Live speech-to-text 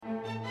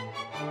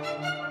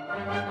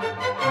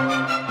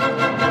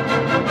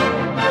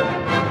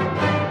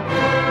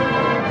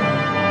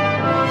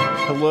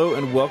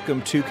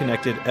welcome to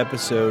Connected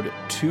episode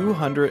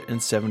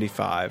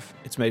 275.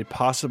 It's made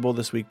possible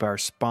this week by our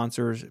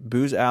sponsors,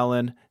 Booz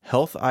Allen,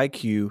 Health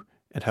IQ,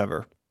 and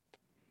Hover.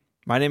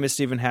 My name is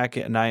Stephen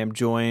Hackett, and I am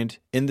joined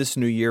in this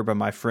new year by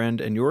my friend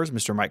and yours,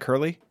 Mr. Mike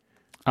Hurley.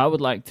 I would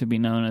like to be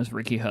known as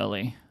Ricky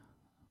Hurley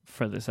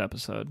for this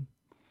episode.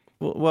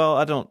 Well,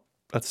 I don't.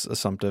 That's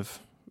assumptive.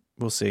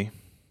 We'll see.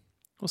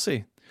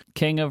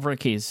 King of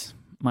Rickies,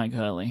 Mike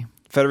Hurley.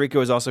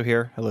 Federico is also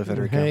here. Hello,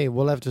 Federico. Hey,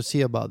 we'll have to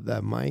see about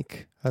that,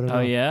 Mike. I don't know.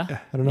 Oh, yeah?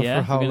 I don't know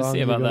for how long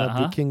you're going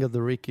to be king of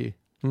the Ricky.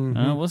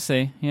 Mm-hmm. We'll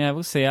see. Yeah,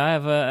 we'll see. I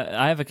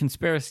have a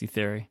conspiracy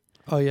theory.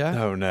 Oh,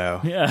 yeah? Oh,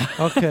 no. Yeah.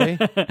 Okay.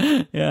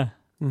 Yeah.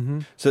 Mm-hmm.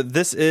 So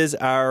this is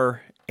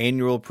our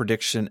annual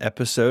prediction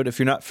episode. If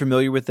you're not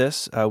familiar with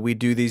this, we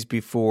do these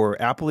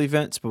before Apple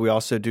events, but we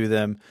also do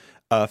them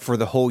for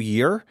the whole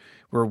year,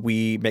 where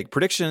we make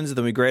predictions,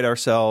 then we grade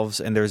ourselves,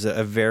 and there's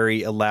a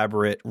very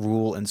elaborate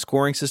rule and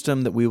scoring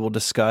system that we will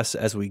discuss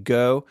as we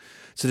go.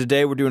 So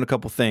today we're doing a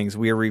couple things.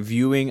 We are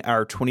reviewing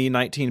our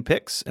 2019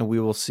 picks, and we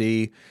will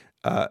see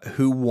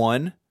who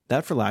won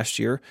that for last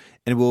year,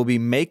 and we'll be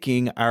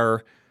making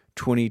our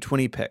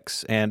 2020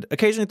 picks. And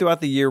occasionally throughout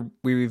the year,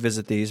 we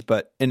revisit these,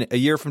 but in a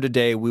year from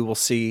today, we will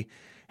see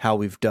how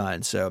we've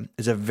done. So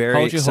it's a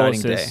very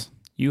exciting day.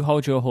 You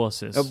hold your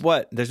horses.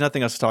 What? There's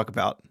nothing else to talk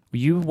about.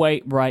 You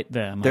wait right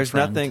there, my There's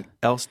friend. nothing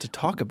else to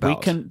talk about.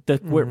 We can. The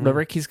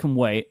Rickies can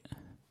wait.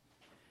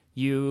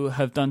 You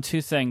have done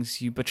two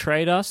things. You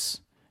betrayed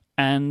us,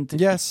 and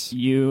yes,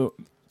 you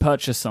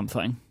purchased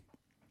something.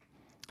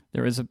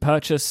 There is a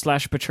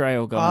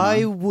purchase/betrayal going on.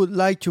 I would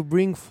like to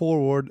bring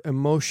forward a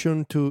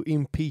motion to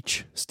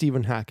impeach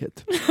Stephen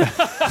Hackett.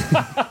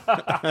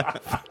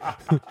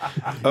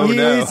 He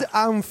is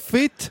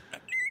unfit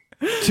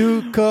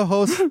to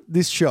co-host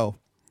this show.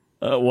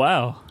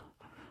 Wow.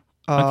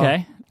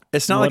 Okay.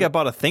 It's not like I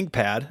bought a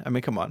ThinkPad. I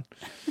mean, come on.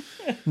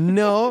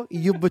 No,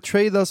 you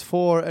betrayed us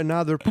for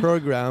another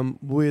program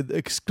with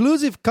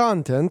exclusive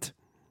content.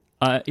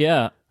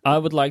 Yeah, I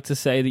would like to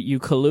say that you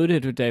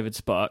colluded with David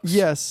Sparks.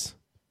 Yes.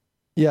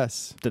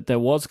 That there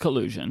was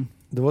collusion.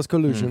 There was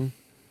collusion.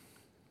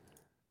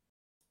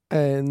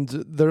 And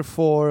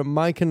therefore,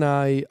 Mike and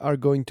I are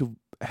going to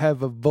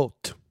have a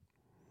vote.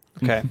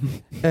 Okay.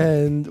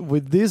 And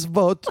with this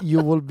vote, you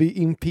will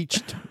be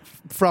impeached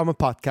from a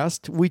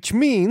podcast, which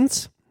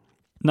means...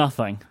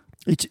 Nothing.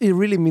 It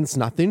really means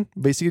nothing.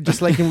 Basically,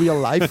 just like in real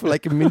life,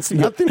 like it means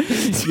nothing.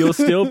 You'll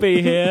still be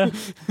here.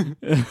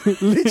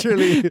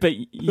 Literally. But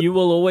you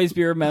will always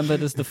be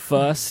remembered as the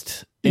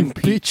first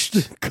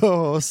impeached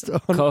co-host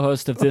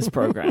of this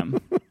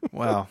program.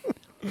 Wow.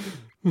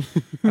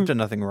 I've done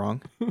nothing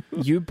wrong.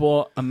 You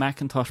bought a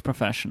Macintosh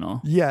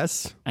Professional.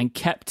 Yes. And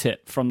kept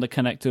it from the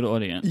connected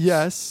audience.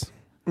 Yes.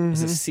 Mm-hmm.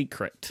 As a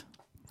secret.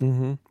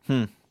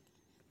 Mm-hmm.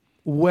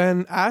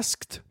 When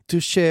asked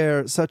to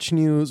share such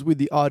news with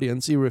the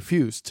audience, he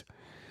refused.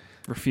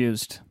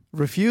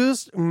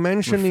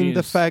 Mentioning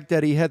the fact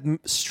that he had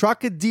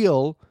struck a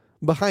deal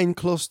behind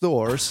closed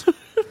doors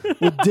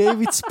with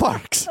David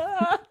Sparks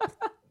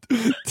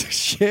to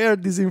share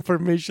this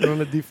information on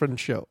a different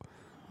show.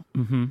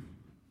 Mm-hmm.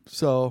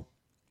 So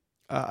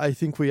I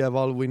think we have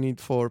all we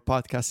need for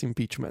podcast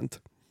impeachment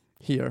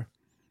here.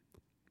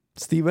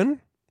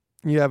 Steven,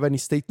 you have any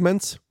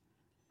statements?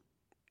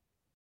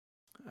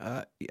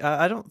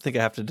 I don't think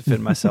I have to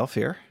defend myself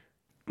here.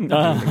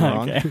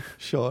 Wrong. Okay.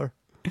 Sure.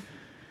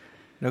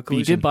 No collusion.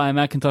 You did buy a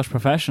Macintosh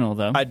Professional,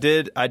 though. I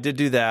did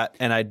do that,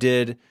 and I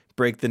did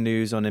break the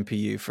news on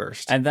MPU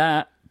first. And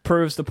that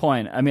proves the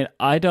point. I mean,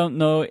 I don't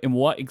know in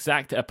what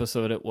exact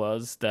episode it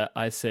was that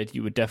I said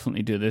you would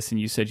definitely do this and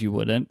you said you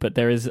wouldn't, but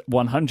there is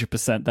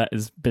 100% that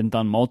has been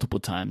done multiple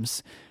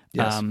times.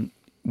 Yes.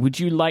 Would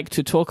you like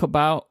to talk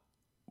about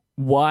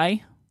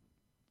why?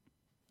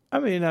 I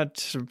mean, I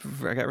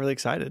got really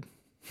excited.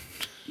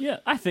 Yeah,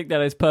 I think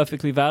that is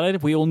perfectly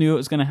valid. We all knew it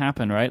was going to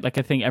happen, right? Like,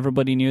 I think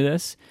everybody knew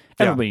this.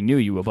 Everybody knew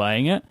you were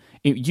buying it.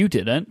 You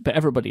didn't, but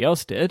everybody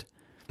else did.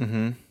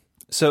 Mm-hmm.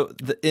 So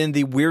in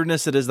the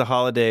weirdness that is the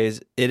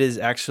holidays, it is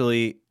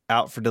actually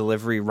out for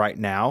delivery right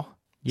now.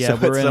 Yeah,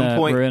 so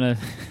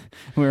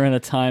we're in a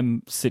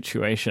time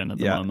situation at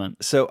the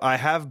moment. So I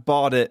have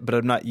bought it, but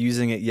I'm not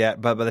using it yet.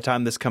 But by the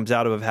time this comes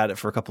out, I'll have had it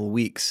for a couple of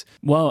weeks.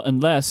 Well,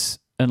 unless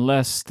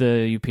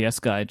the UPS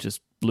guy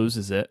just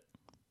loses it.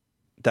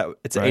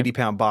 It's an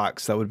 80-pound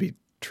box. That would be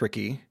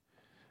tricky.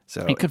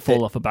 So it could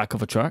fall off the back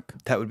of a truck.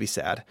 That would be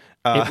sad.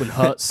 It would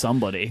hurt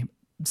somebody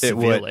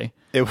severely.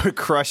 It would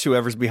crush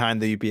whoever's behind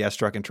the UPS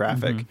truck in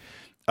traffic.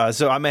 Mm-hmm.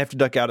 So I may have to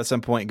duck out at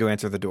some point and go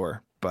answer the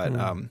door. But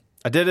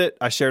I did it.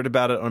 I shared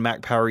about it on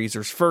Mac Power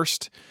Users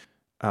first.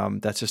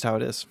 That's just how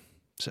it is.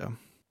 So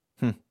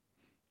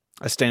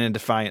I stand in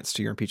defiance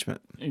to your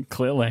impeachment.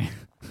 Clearly,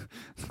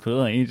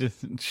 you're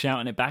just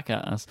shouting it back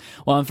at us.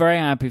 Well, I'm very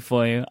happy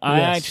for you.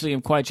 I actually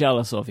am quite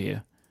jealous of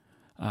you.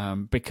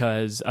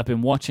 Because I've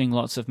been watching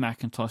lots of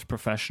Macintosh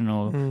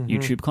Professional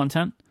YouTube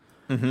content,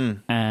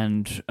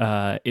 and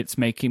it's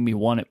making me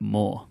want it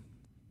more.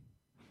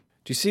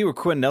 Do you see where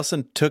Quinn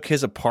Nelson took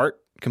his apart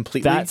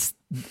completely? That's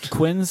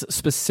Quinn's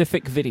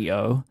specific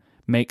video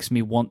makes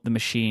me want the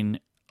machine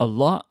a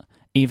lot,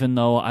 even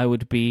though I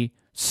would be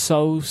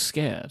so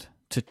scared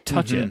to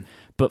touch it.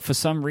 But for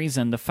some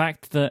reason, the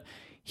fact that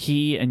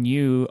he and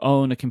you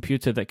own a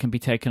computer that can be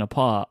taken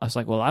apart, I was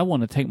like, well, I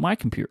want to take my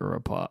computer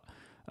apart.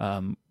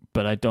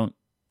 But I don't.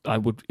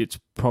 It's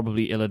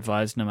probably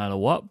ill-advised no matter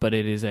what. But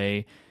it was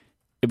a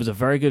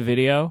very good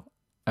video.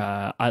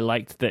 I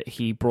liked that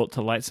he brought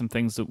to light some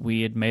things that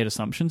we had made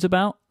assumptions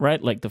about,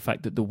 right? Like the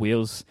fact that the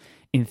wheels,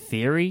 in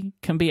theory,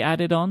 can be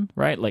added on,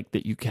 right? Like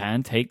that you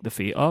can take the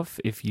feet off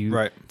if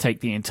you take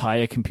the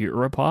entire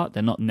computer apart.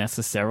 They're not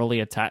necessarily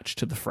attached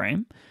to the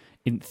frame,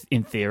 in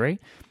theory,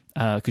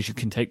 because you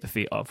can take the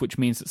feet off, which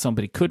means that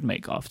somebody could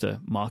make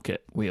aftermarket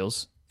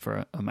wheels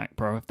for a Mac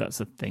Pro if that's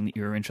the thing that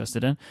you're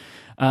interested in.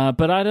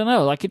 But I don't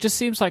know, like it just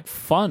seems like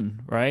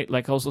fun, right?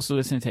 Like I was also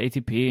listening to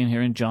ATP and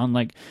hearing John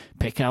like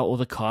pick out all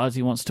the cards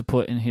he wants to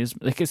put in his,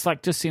 like it's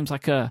like just seems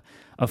like a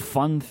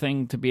fun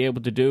thing to be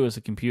able to do as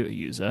a computer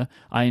user.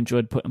 I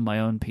enjoyed putting my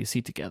own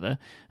PC together,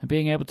 and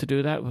being able to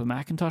do that with a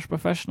Macintosh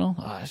Professional,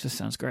 it just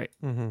sounds great.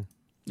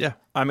 Yeah,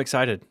 I'm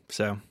excited.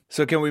 So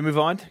can we move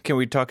on? Can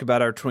we talk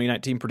about our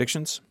 2019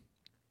 predictions?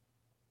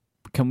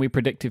 Can we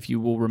predict if you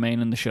will remain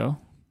in the show?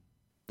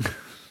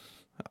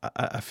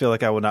 I feel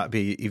like I will not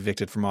be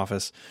evicted from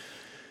office.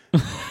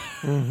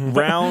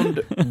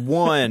 Round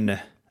 1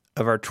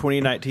 of our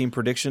 2019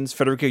 predictions.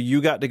 Federico,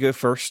 you got to go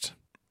first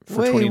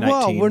for 2019.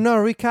 Wow, we're not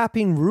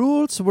recapping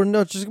rules. We're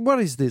not just, what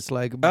is this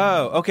like?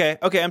 Oh, okay.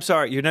 I'm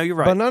sorry. You're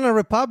right. Banana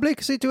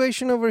Republic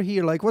situation over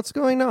here. Like, what's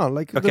going on?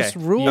 Like, there's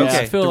rules. Yeah,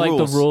 I feel like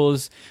the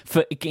rules,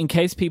 in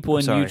case people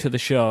are new to the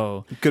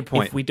show. Good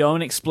point. If we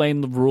don't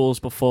explain the rules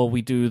before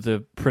we do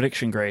the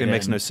prediction grade, it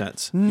makes no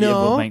sense. It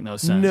will make no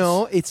sense.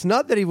 No, it's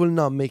not that it will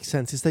not make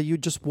sense. It's that you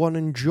just won't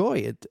enjoy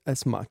it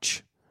as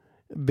much.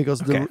 Because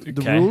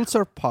the rules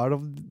are part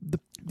of the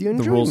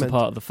enjoyment. The rules are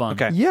part of the fun.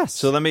 Okay. Yes.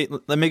 So let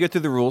me go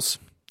through the rules,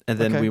 and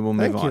then we will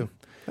move on.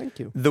 Thank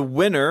you. The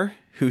winner,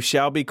 who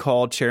shall be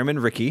called Chairman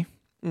Ricky,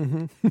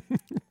 as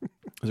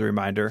a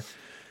reminder,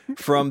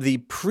 from the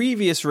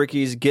previous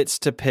Rickies gets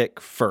to pick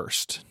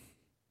first.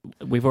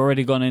 We've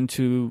already gone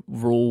into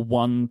rule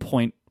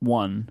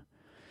 1.1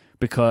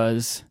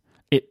 because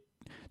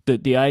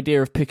the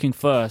idea of picking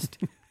first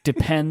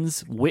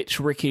depends which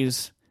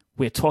Rickies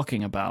we're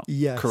talking about.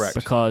 Yes. Correct.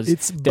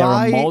 Because there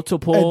are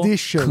multiple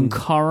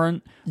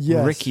concurrent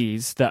Yes.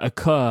 Rickies that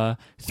occur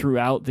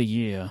throughout the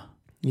year.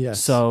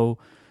 Yes. So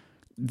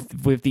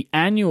with the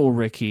annual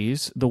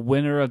Rickies, the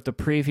winner of the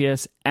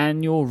previous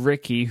annual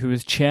Ricky, who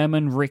is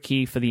Chairman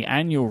Ricky for the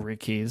annual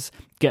Rickies,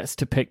 gets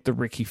to pick the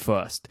Ricky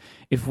first.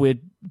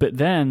 But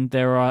then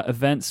there are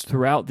events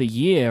throughout the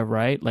year,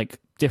 right? Like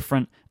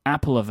different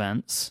Apple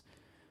events.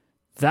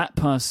 That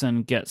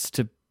person gets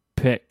to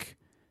pick.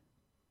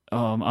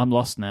 I'm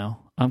lost now.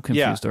 I'm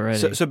confused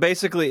already. So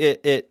basically,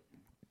 it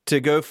to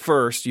go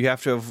first, you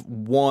have to have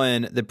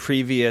won the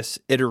previous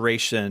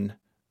iteration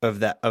of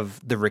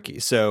the Ricky.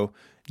 So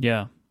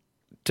yeah,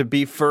 to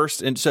be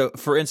first, and so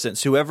for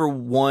instance, whoever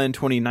won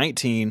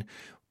 2019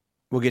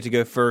 will get to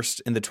go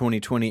first in the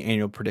 2020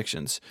 annual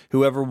predictions.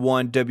 Whoever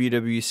won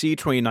WWC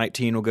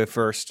 2019 will go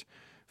first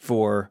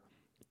for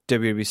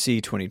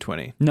WWC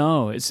 2020.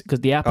 No, it's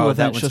because the Apple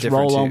events just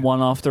roll on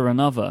one after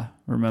another.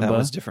 Remember, that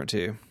was different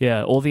too.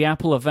 Yeah, all the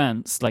Apple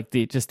events, like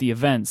the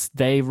events,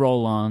 they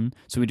roll on.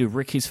 So we do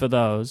Rickies for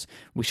those.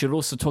 We should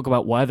also talk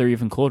about why they're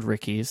even called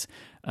Rickies.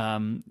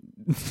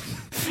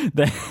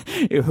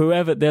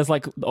 Whoever there's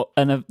like,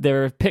 and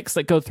there are picks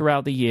that go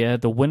throughout the year.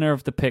 The winner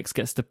of the picks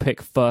gets to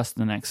pick first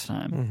the next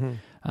time,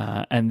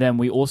 and then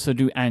we also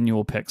do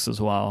annual picks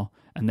as well.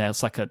 And they're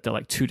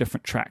like two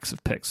different tracks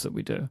of picks that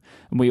we do.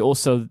 And we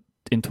also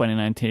in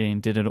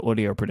 2019 did an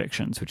audio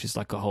predictions, which is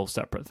like a whole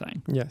separate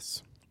thing.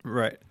 Yes.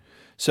 Right.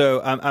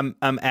 So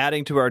I'm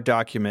adding to our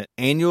document,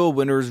 annual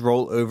winners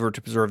roll over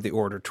to preserve the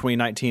order.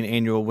 2019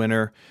 annual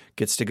winner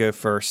gets to go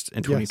first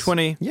in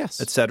 2020,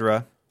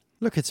 etc.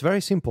 Look, it's very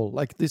simple.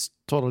 Like, this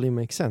totally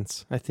makes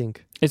sense, I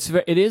think.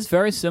 It is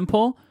very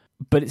simple,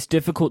 but it's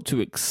difficult to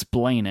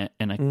explain it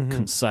in a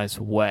concise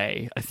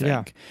way, I think.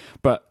 Yeah.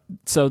 But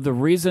so the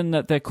reason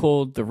that they're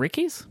called the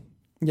Rickies?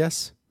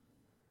 Yes.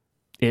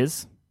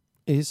 Is?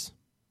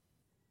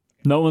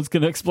 No one's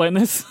going to explain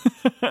this?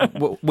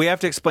 Well, we have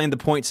to explain the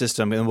point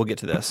system, and we'll get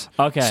to this.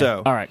 Okay.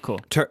 So, all right, cool.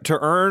 To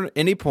earn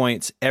any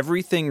points,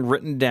 everything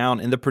written down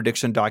in the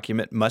prediction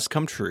document must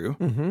come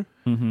true.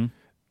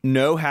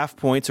 No half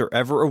points are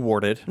ever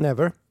awarded.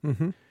 Never.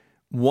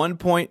 1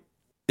 point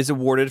is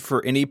awarded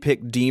for any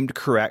pick deemed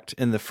correct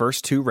in the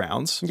first 2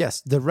 rounds.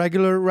 Yes, the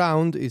regular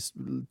round is...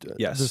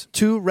 There's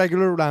 2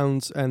 regular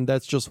rounds, and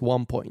that's just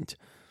 1 point.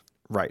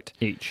 Right.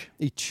 Each.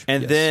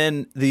 And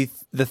then the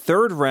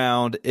third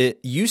round, it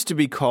used to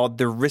be called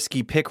the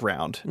risky pick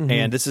round.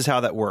 And this is how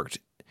that worked.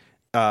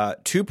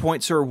 2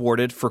 points are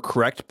awarded for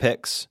correct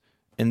picks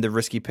in the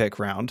risky pick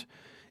round.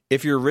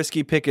 If your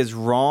risky pick is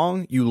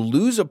wrong, you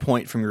lose a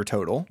point from your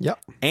total. Yep.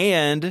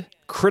 And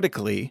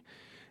critically,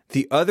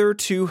 the other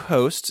 2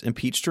 hosts,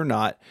 impeached or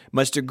not,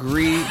 must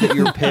agree that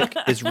your pick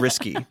is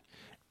risky.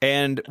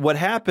 And what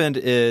happened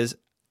is,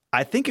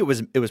 I think it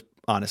was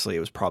honestly, it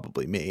was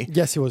probably me.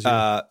 Yes, it was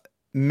you.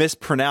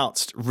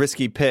 Mispronounced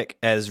Risky Pick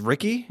as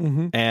Ricky,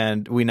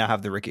 and we now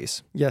have the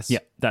Rickies. Yes. Yeah,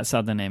 that's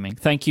how they're naming.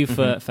 Thank you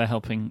for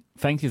helping.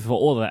 Thank you for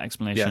all that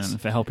explanation Yes. and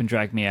for helping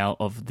drag me out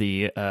of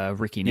the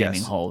Ricky naming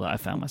Yes. hole that I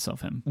found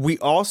myself in. We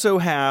also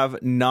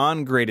have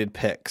non-graded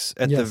picks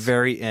at the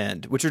very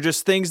end, which are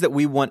just things that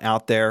we want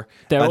out there.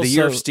 They're The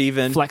Year of also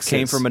Steven flexes.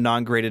 came from a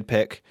non-graded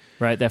pick.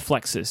 Right, they're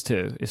flexes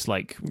too. It's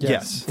like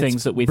Yes. things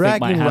It's that we think might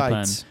bragging happen.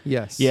 rights.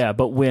 Yes. Yeah,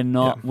 but we're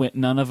not.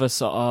 None of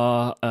us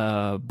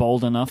are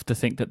bold enough to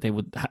think that they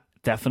would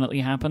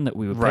definitely happen. That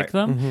we would Right. pick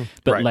them.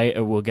 But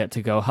later we'll get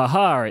to go.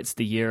 Haha! It's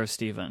the Year of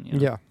Steven. You know?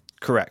 Yeah.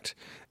 Correct.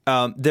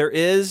 There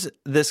is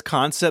this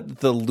concept that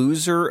the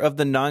loser of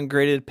the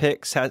non-graded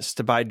picks has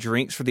to buy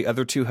drinks for the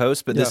other two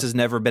hosts, but this has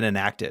never been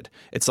enacted.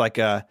 It's like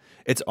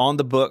it's on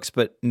the books,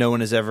 but no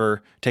one has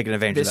ever taken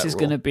advantage of that This is rule.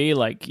 going to be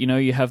like,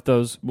 you have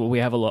those, well, we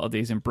have a lot of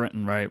these in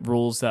Britain, right?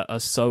 Rules that are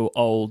so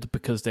old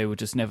because they were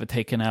just never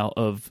taken out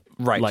of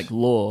like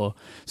law.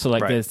 So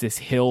like there's this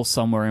hill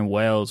somewhere in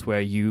Wales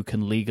where you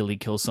can legally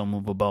kill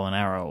someone with a bow and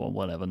arrow or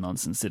whatever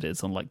nonsense it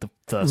is on like the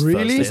first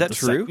Really? Thursday Is that of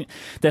the true?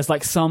 There's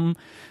like some...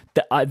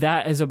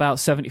 That is about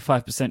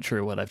 75%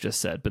 true, what I've just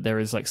said, but there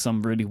is like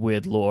some really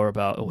weird law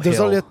about a There's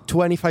hill. only a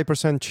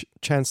 25%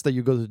 chance that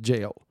you go to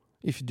jail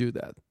if you do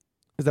that.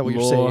 Is that what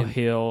you're Law, saying?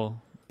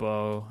 hill,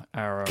 bow,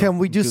 arrow. Can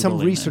we do some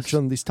Googling research this.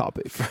 on this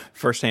topic?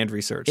 First-hand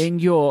research. In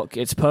York,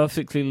 it's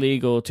perfectly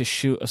legal to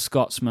shoot a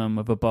Scotsman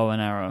with a bow and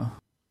arrow,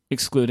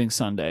 excluding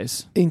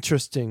Sundays.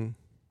 Interesting.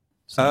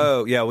 So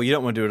Oh, yeah. Well, you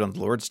don't want to do it on the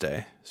Lord's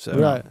Day. So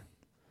Right.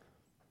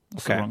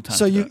 it's the okay. wrong time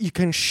So to do you, it. you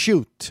can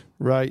shoot,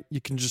 right? You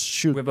can just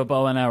shoot. With a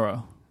bow and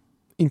arrow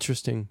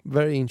Interesting.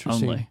 Very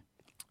interesting. only.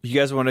 You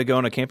guys want to go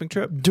on a camping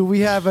trip? Do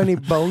we have any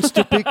bones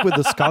to pick with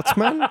the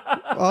Scotsman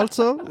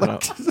also?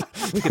 Like,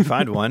 We could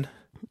find one.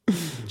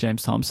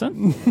 James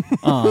Thompson?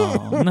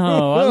 Oh,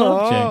 no, I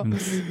love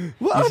James.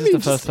 well, This I is mean, the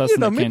first person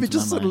that came maybe to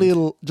my just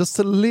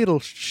a mind. little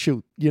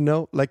shoot,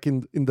 like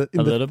in the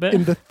little bit?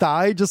 in the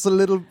thigh, just a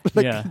little,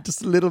 Yeah.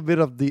 just a little bit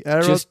of the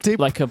arrow Just tip.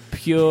 like a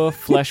pure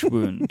flesh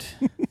wound.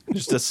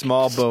 Just a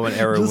small bow and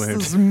arrow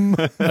just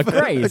wound. A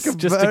graze.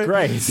 Just a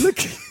graze.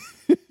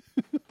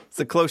 It's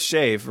a close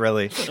shave,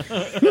 really.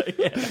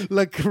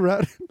 like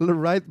right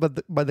by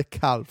the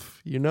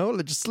calf,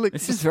 Like, just like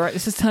This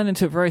is turned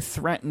into a very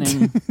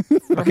threatening,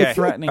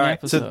 threatening All right.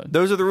 episode. So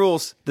those are the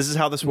rules. This is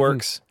how this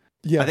works.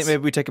 yes. I think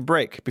maybe we take a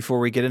break before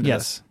we get into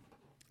this.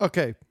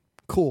 Okay,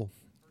 cool.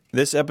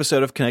 This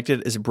episode of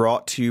Connected is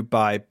brought to you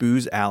by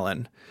Booz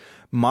Allen.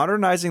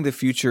 Modernizing the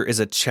future is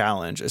a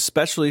challenge,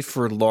 especially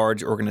for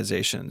large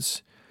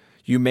organizations.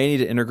 You may need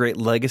to integrate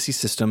legacy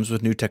systems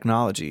with new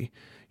technology.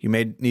 You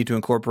may need to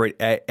incorporate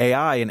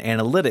AI and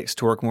analytics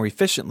to work more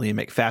efficiently and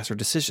make faster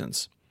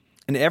decisions.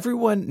 And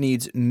everyone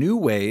needs new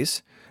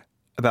ways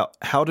about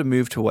how to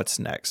move to what's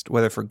next,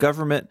 whether for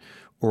government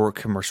or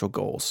commercial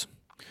goals.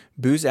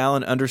 Booz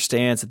Allen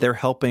understands that they're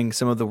helping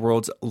some of the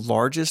world's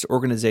largest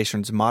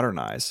organizations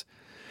modernize.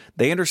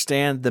 They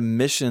understand the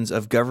missions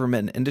of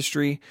government and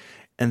industry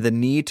and the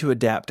need to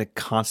adapt to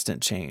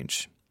constant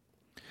change.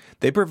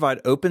 They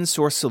provide open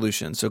source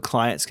solutions so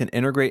clients can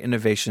integrate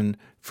innovation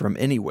from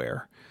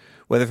anywhere,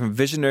 whether from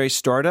visionary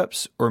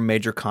startups or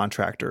major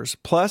contractors.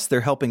 Plus,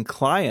 they're helping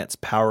clients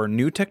power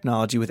new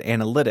technology with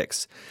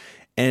analytics.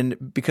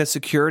 And because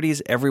security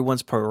is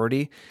everyone's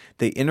priority,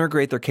 they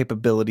integrate their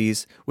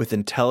capabilities with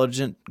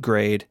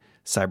intelligent-grade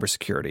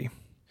cybersecurity.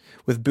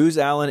 With Booz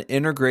Allen,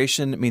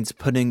 integration means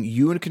putting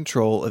you in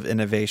control of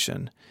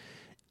innovation.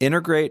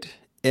 Integrate,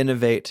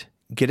 innovate,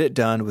 get it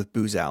done with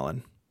Booz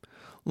Allen.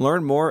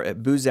 Learn more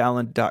at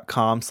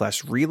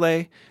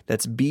boozallen.com/relay.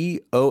 That's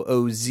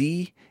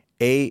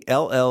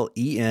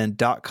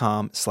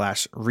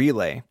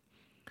BOOZALLEN.com/relay.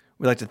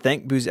 We'd like to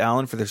thank Booz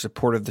Allen for their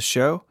support of the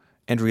show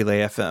and Relay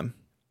FM.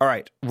 All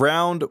right,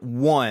 round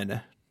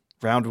one.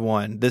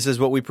 This is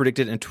what we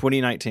predicted in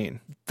 2019.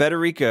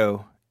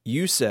 Federico,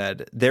 you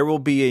said there will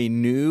be a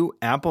new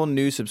Apple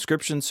News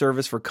subscription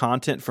service for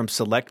content from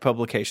select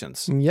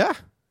publications.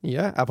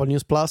 Yeah, Apple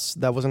News Plus,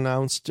 that was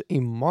announced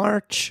in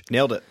March.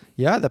 Nailed it.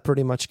 Yeah, that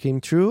pretty much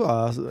came true.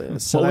 What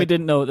we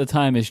didn't know at the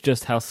time is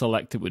just how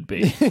select it would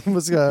be. It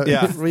was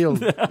real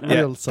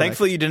select.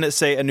 Thankfully, you didn't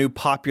say a new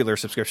popular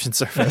subscription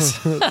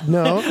service.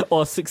 No,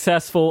 Or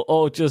successful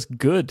or just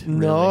good. Really.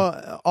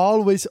 no,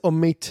 always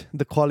omit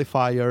the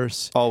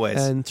qualifiers.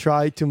 Always. And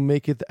try to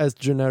make it as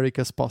generic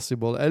as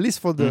possible, at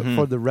least for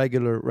the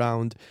regular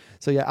round.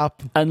 So yeah,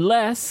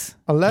 Unless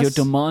you're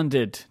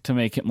demanded to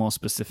make it more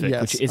specific,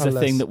 Yes, which is a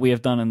thing that we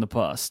have done in the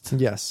past.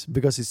 Yes,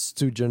 because it's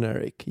too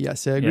generic.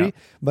 Yes, I agree. Yeah.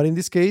 But in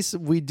this case,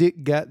 we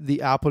did get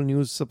the Apple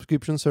News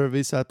subscription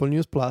service, Apple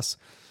News Plus,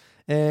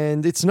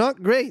 and it's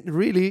not great,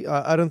 really.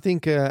 I don't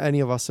think any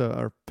of us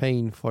are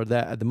paying for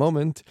that at the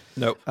moment.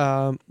 Nope.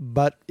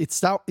 But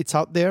it's out. It's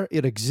out there.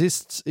 It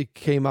exists. It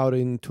came out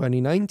in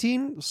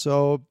 2019.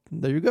 So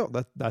there you go.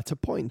 That's a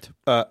point.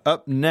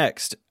 Up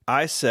next,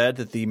 I said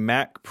that the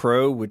Mac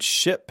Pro would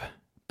ship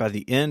by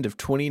the end of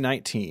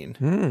 2019.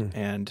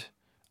 And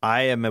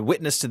I am a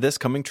witness to this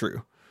coming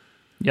true.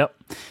 Yep.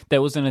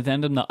 There was an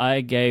addendum that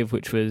I gave,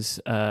 which was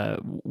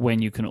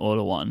when you can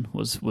order one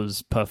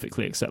was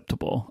perfectly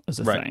acceptable as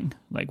a thing.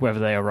 Like whether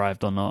they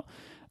arrived or not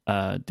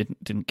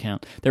didn't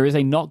count. There is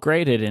a not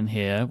graded in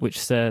here, which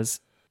says,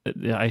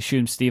 I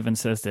assume Steven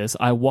says this,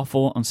 I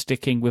waffle on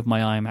sticking with my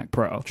iMac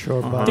Pro.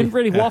 Sure, Didn't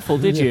really waffle,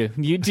 did you?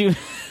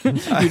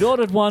 You'd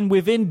ordered one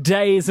within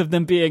days of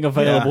them being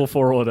available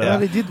for order. Yeah,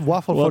 they did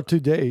waffle for 2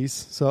 days.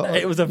 So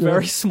it was a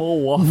very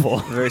small waffle.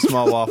 Very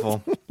small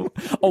waffle.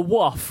 A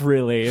waff,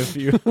 really. If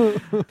you,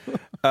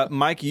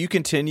 Mike, you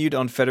continued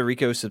on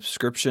Federico's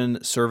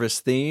subscription service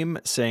theme,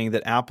 saying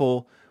that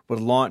Apple would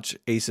launch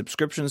a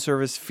subscription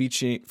service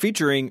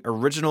featuring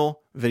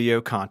original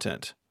video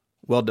content.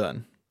 Well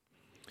done.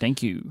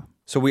 Thank you.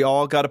 So we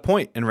all got a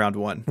point in round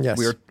 1. Yes.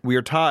 We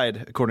are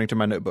tied according to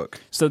my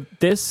notebook. So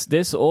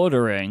this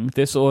ordering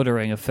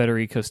of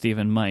Federico,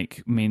 Stephen,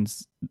 Mike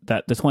means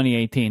that the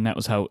 2018, that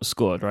was how it was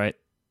scored, right?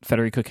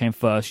 Federico came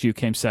first, you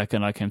came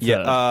second, I came third.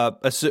 Yeah,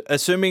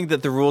 assuming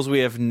that the rules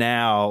we have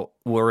now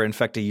were in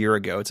effect a year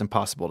ago, it's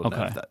impossible to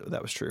know if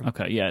that was true.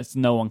 Okay, yeah,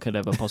 no one could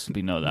ever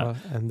possibly know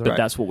that. But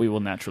that's what we will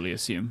naturally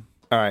assume.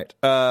 All right.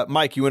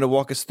 Mike, you want to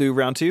walk us through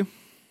round 2?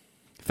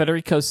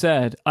 Federico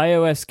said,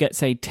 iOS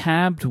gets a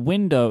tabbed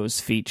Windows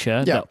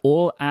feature that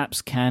all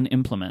apps can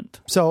implement.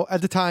 So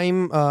at the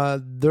time,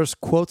 there's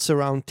quotes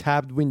around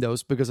tabbed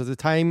Windows because at the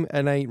time,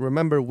 and I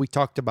remember we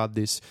talked about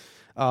this,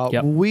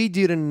 we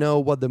didn't know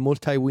what the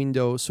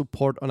multi-window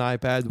support on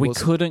iPad was. We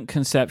couldn't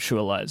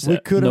conceptualize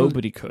it.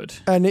 Nobody could.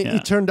 And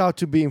it turned out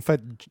to be, in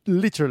fact,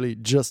 literally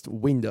just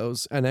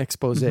Windows and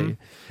expose.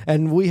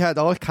 And we had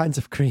all kinds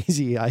of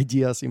crazy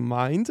ideas in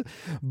mind.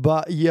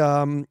 But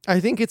I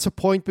think it's a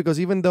point because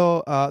even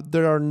though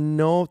there are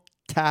no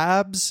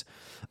tabs,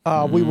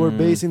 we were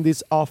basing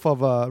this off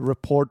of a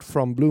report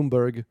from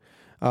Bloomberg.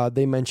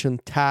 They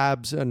mentioned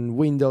tabs and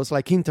windows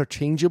like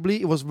interchangeably.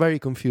 It was very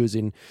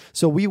confusing.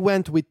 So we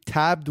went with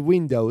tabbed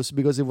Windows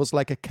because it was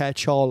like a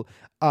catch-all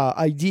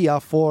idea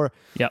for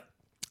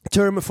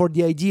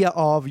the idea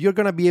of you're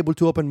going to be able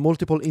to open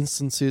multiple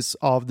instances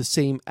of the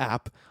same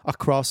app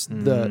across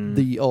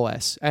the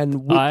OS.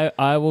 And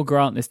I will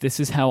grant this. This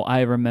is how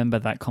I remember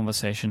that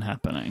conversation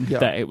happening. Yeah.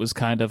 That it was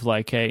kind of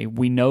like,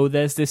 we know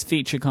there's this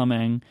feature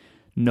coming.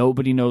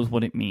 Nobody knows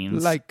what it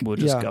means. We'll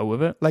just go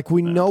with it. Like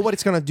we know what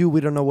it's going to do.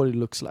 We don't know what it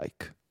looks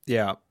like.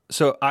 Yeah.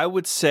 So I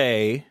would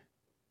say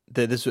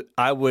that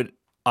I would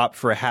opt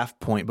for a half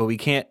point, but we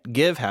can't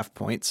give half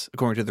points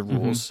according to the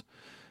rules.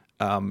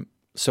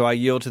 So I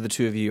yield to the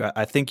two of you.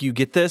 I think you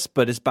get this,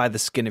 but it's by the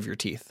skin of your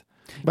teeth.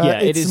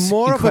 But it is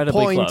more of a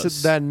point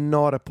close. than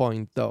not a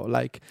point, though.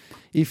 Like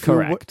if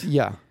correct.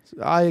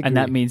 I agree. And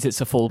that means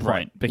it's a full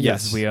point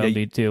because we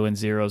only do in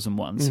zeros and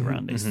ones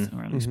around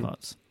these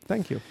spots.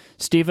 Thank you.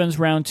 Steven's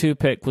round 2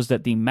 pick was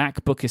that the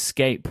MacBook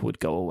Escape would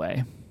go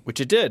away, which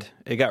it did.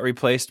 It got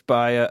replaced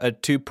by a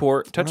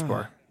 2-port touch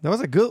bar. That was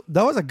a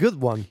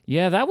good one.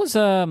 Yeah, that was.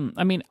 I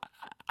mean,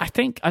 I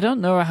don't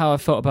know how I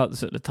felt about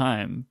this at the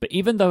time, but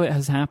even though it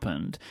has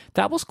happened,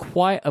 that was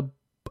quite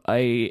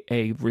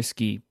a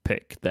risky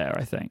pick there.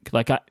 I think.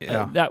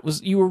 That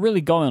was you were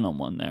really going on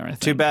one there. I think.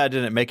 Too bad I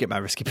didn't make it my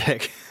risky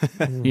pick.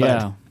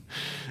 Yeah.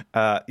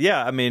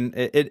 I mean,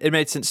 it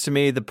made sense to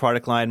me. The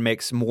product line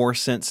makes more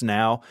sense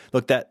now.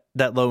 Look, that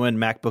low-end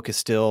MacBook is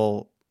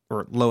still,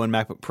 or low-end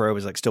MacBook Pro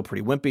is still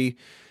pretty wimpy.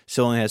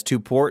 Still only has 2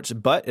 ports,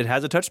 but it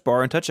has a touch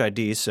bar and Touch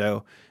ID,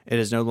 so it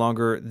is no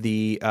longer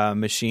the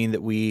machine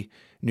that we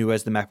knew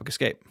as the MacBook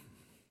Escape.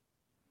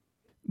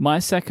 My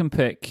second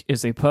pick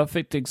is a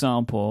perfect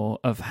example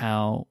of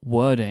how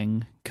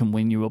wording can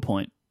win you a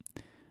point.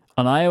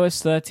 On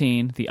iOS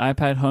 13, the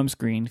iPad home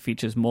screen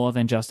features more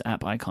than just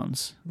app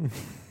icons.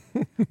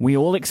 We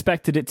all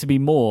expected it to be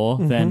more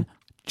than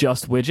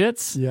just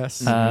widgets.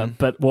 Yes.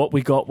 But what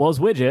we got was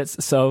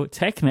widgets, so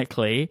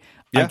technically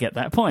I get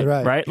that point,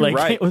 right?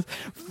 Right. It was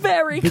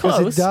very because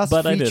close, it does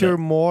but feature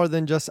more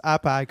than just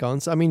app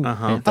icons. I mean,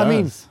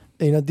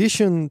 in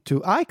addition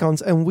to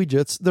icons and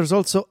widgets, there's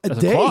also a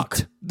date. Clock.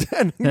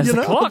 And, there's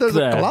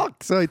a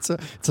clock. So it's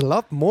a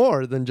lot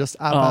more than just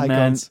app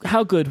icons. Man.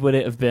 How good would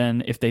it have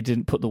been if they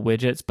didn't put the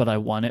widgets, but I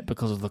won it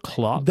because of the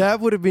clock? That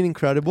would have been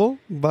incredible,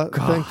 but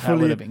thankfully that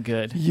would have been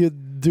good. You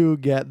do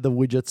get the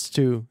widgets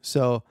too.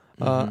 So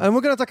and we're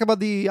going to talk about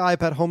the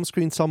iPad home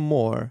screen some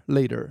more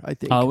later, I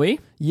think. Are we?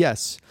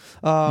 Yes.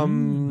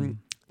 Now,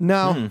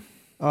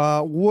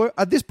 we're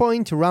at this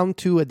point, round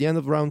 2, at the end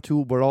of round 2,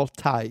 we're all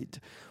tied.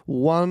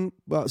 2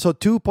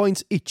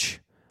 points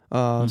each.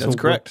 That's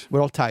correct.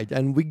 We're all tied.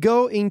 And we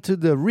go into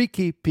the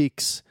Ricky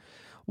picks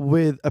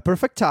with a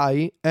perfect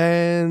tie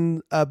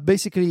and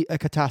basically a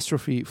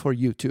catastrophe for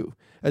you two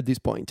at this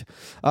point.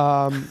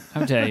 How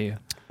dare you?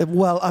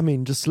 Well, I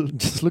mean, just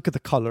look at the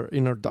color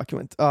in our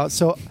document.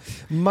 So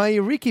my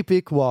Ricky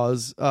pick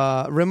was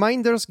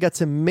Reminders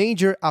gets a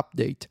major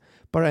update.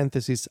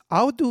 Parenthesis.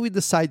 How do we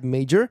decide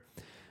major?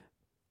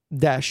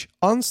 Dash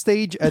on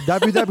stage at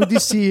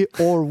WWDC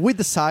or we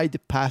decide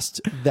past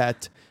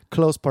that.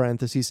 Close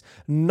parenthesis.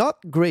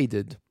 Not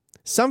graded.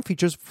 some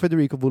features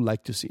Federico would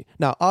like to see.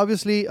 Now,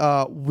 obviously,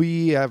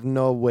 we have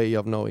no way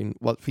of knowing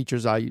what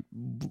features I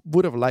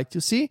would have liked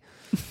to see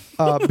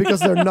because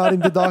they're not in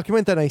the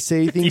document, and I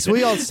say things.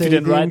 We all say if you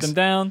didn't things. write them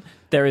down,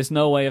 there is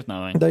no way of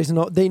knowing. There is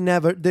no.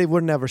 They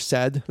were never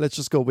said. Let's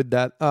just go with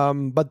that.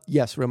 But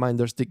yes,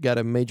 reminders did get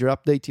a major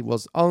update. It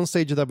was on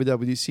stage at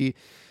WWDC.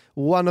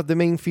 One of the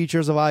main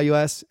features of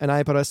iOS and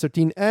iPadOS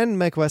 13 and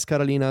macOS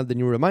Catalina, the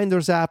new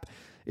Reminders app.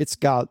 It's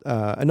got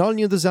an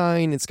all-new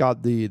design. It's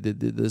got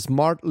the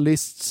smart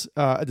lists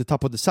at the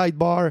top of the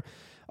sidebar.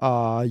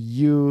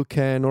 You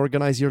can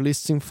organize your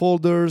lists in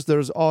folders.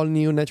 There's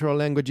all-new natural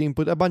language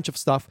input, a bunch of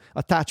stuff,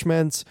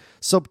 attachments,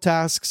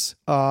 subtasks.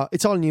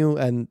 It's all new,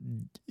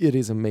 and it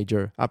is a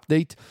major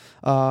update.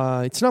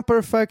 It's not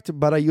perfect,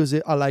 but I use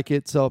it. I like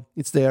it, so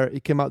it's there.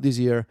 It came out this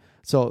year.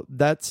 So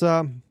that's,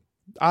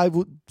 I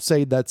would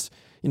say that's,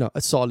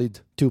 a solid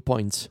 2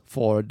 points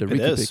for the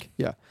Ricky pick.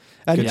 Yeah.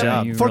 And good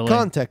job. For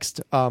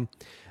context,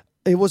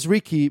 it was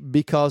Ricky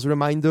because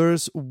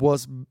Reminders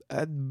was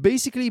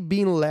basically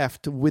being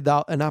left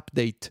without an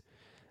update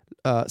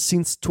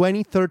since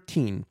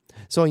 2013.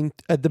 So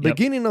at the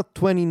beginning of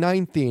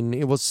 2019,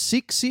 it was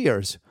 6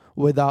 years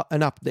without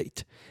an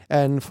update.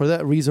 And for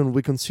that reason,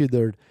 we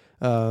considered...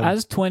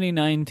 as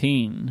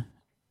 2019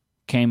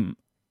 came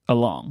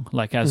along,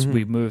 like as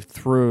we moved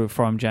through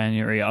from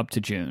January up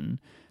to June,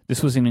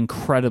 this was an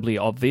incredibly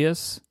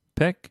obvious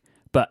pick.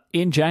 But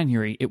in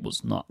January, it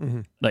was not.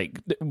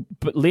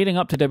 But leading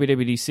up to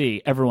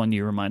WWDC, everyone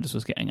knew Reminders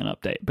was getting an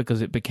update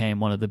because it became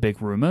one of the big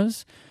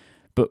rumors.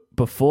 But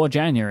before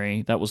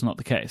January, that was not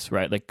the case,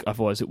 right? Like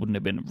otherwise, it wouldn't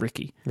have been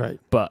Ricky, right?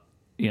 But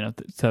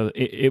so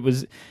it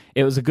was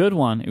a good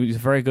one. It was a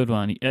very good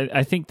one.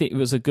 I think that it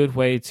was a good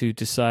way to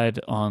decide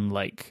on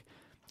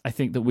I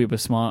think that we were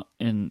smart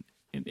in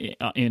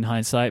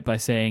hindsight by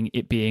saying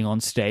it being on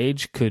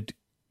stage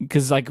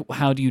because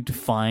how do you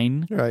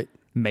define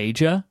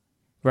major?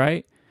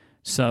 Right?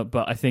 So,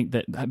 but I think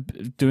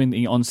that doing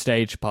the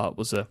on-stage part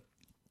was at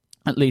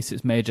least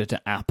it's major to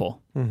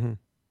Apple.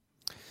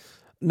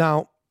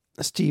 Now,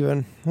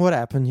 Steven, what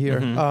happened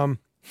here?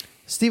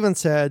 Steven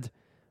said,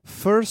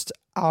 first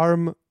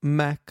ARM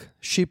Mac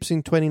ships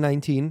in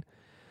 2019,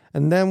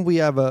 and then we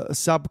have a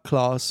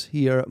subclause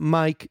here.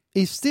 Mike,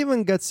 if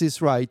Steven gets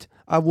this right,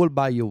 I will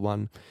buy you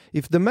one.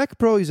 If the Mac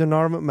Pro is an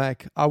ARM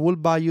Mac, I will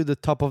buy you the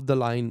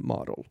top-of-the-line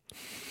model.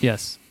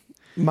 Yes.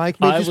 Mike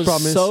made his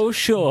promise.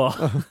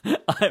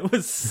 I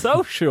was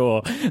so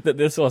sure that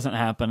this wasn't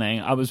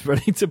happening. I was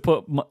ready to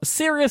put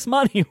serious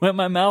money where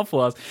my mouth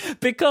was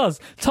because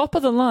top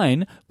of the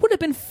line would have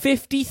been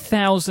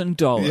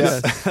 $50,000.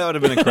 Yes, that would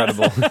have been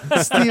incredible.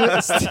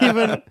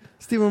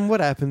 Steven, what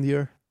happened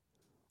here?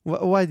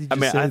 Why did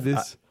you say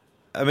this?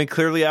 I mean,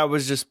 clearly I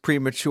was just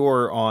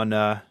premature on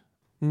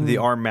the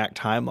ARM Mac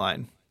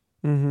timeline.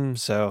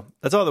 So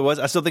that's all there was.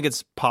 I still think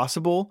it's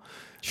possible.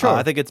 Sure,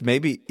 I think it's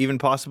maybe even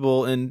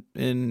possible in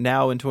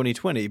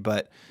 2020,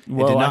 but it did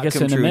not I guess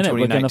come in a true minute in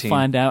we're going to 2019.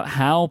 find out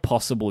how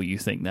possible you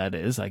think that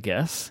is. I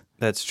guess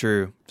that's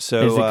true.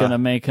 So is it going to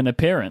make an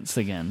appearance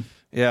again?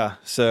 Yeah.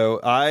 So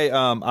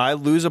I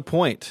lose a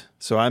point,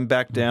 so I'm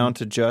back down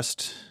to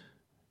just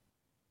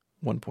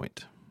 1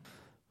 point.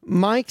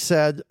 Mike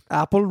said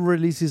Apple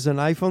releases an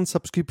iPhone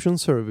subscription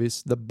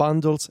service that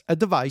bundles a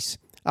device,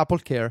 Apple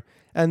Care,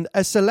 and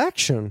a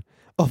selection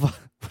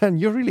of...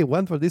 And you really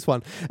went for this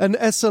one. And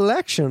a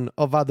selection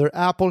of other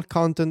Apple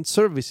content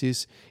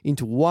services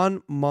into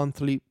one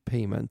monthly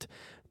payment.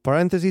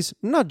 Parentheses,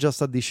 not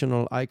just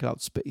additional iCloud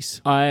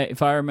space.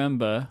 If I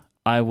remember,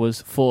 I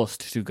was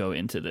forced to go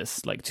into this.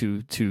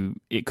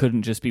 It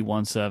couldn't just be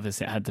one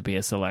service. It had to be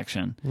a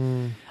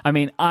selection. I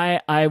mean,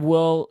 I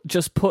will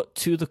just put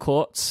to the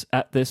courts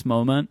at this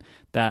moment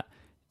that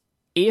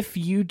if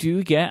you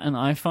do get an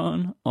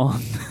iPhone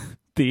on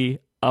the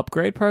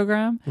upgrade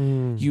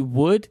program, you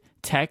would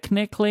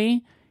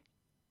technically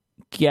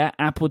get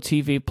Apple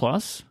TV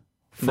Plus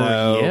for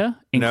a year.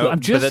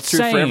 But that's true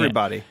for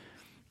everybody.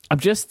 I'm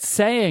just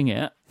saying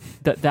it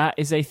that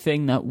is a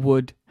thing that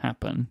would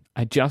happen.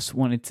 I just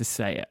wanted to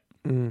say it.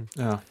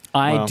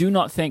 I do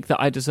not think that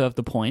I deserve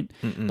the point,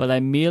 but I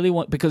merely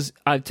want, because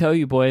I tell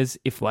you boys,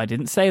 if I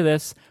didn't say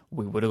this,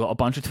 we would have got a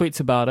bunch of tweets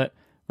about it,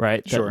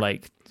 right? Sure.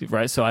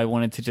 Right. So I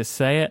wanted to just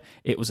say it.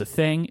 It was a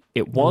thing.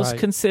 It was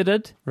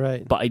considered,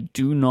 right? But I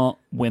do not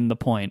win the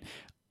point.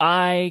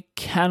 I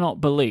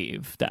cannot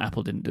believe that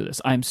Apple didn't do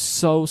this. I'm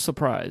so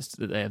surprised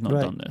that they have not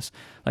done this.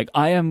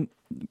 I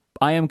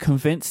am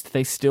convinced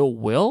they still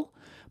will,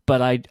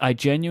 but I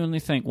genuinely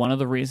think one of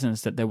the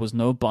reasons that there was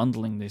no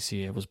bundling this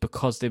year was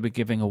because they were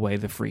giving away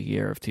the free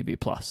year of TV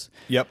Plus.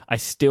 Yep. I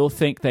still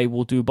think they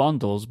will do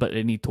bundles, but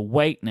they need to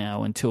wait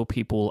now until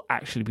people will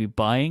actually be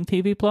buying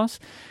TV Plus,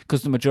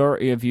 because the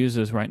majority of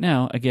users right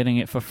now are getting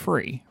it for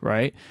free,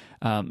 right?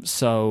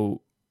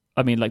 So...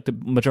 I mean, the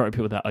majority of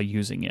people that are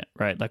using it,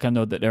 right? I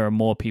know that there are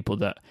more people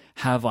that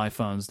have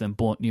iPhones than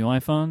bought new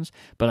iPhones,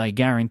 but I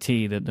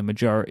guarantee that the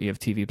majority of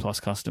TV Plus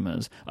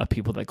customers are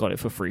people that got it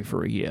for free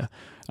for a year.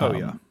 Oh,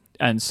 yeah.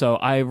 And so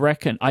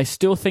I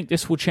still think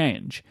this will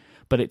change,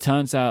 But it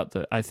turns out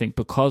that I think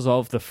because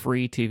of the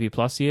free TV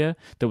Plus year,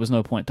 there was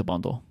no point to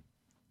bundle.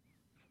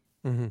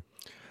 Mm-hmm.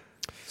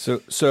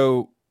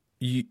 So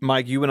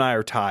Mike, you and I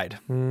are tied.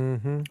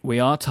 Mm-hmm. We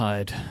are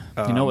tied.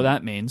 You know what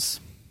that means?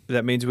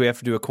 That means we have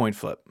to do a coin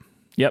flip.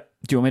 Yep.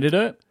 Do you want me to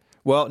do it?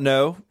 Well,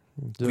 no.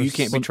 You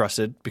can't be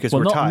trusted because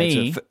we're not tied.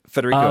 me. So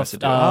Federico has to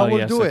do it. I will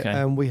yes, do it, okay.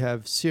 and we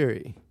have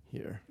Siri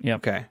here.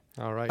 Yep. Okay.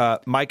 All right.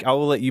 Mike, I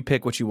will let you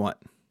pick what you want.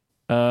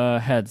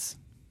 Heads.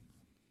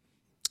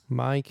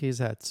 Mike is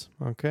heads.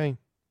 Okay.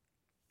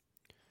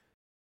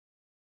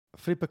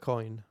 Flip a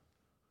coin.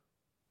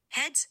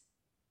 Heads.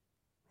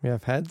 We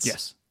have heads.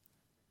 Yes.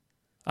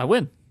 I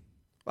win.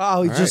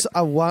 Oh,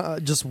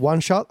 just one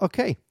shot.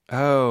 Okay.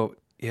 Oh,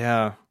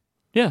 yeah.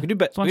 Yeah. We do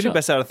it's one shot.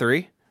 best out of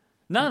 3.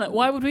 No.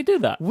 Why would we do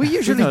that? We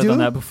usually We've do. done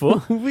that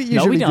before. We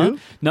usually don't. do.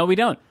 No, we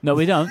don't. No,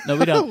 we don't. Oh,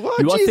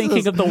 You are Jesus.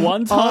 thinking of the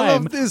one All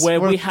time of this where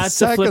for we had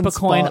to flip a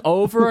second coin spot.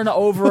 over and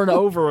over and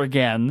over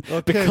again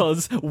Okay.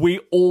 because we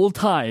all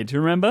tied.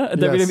 Remember at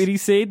Yes.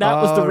 WWDC?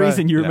 That was the All right.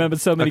 reason you Yeah. remembered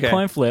so many Okay.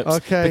 coin flips.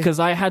 Okay. Because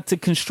I had to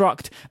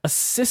construct a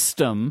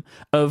system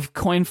of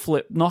coin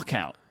flip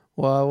knockout.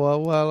 Well.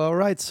 All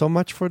right. So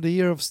much for the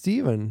year of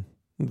Steven.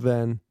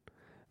 Then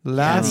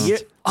last. in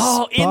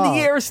the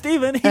year of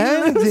Steven, he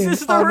Ending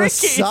loses the on a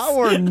Rickies.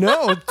 sour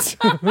note.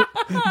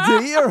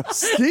 The year of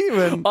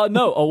Steven. Oh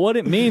no! What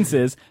it means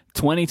is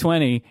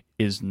 2020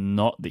 is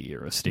not the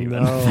year of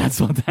Steven. No. That's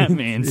what that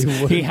means. It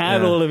wouldn't, He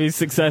had yeah. all of his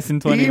success in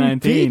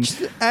 2019.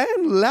 Impeached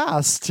and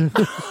last.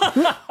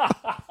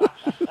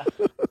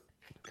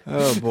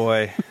 Oh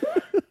boy.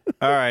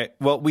 All right.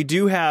 Well, we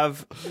do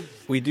have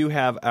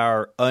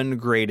our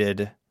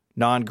ungraded,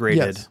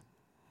 non-graded. Yes.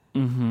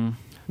 Mm-hmm.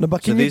 No,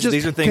 but So can these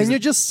are things you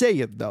just say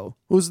it though?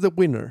 Who's the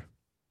winner?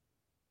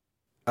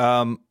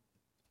 I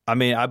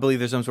mean, I believe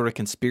there's some sort of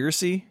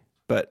conspiracy,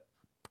 but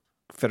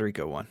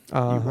Federico won. You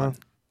won.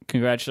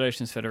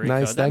 Congratulations, Federico.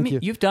 Nice, thank you.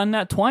 You've done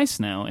that twice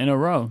now in a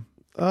row.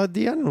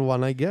 The other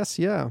one, I guess.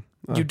 Yeah.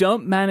 You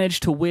don't manage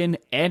to win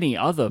any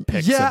other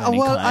picks. Yeah, of any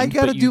well, kind, I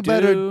gotta but you do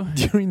better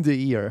during the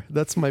year.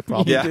 That's my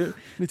problem. Yeah.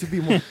 need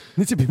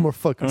to be more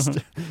focused,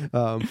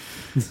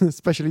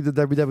 especially the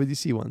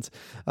WWDC ones.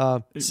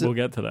 We'll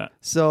get to that.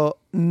 So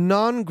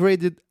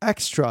non-graded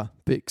extra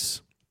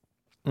picks.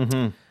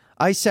 Mm-hmm.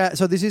 I said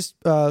so. This is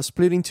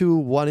split into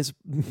one is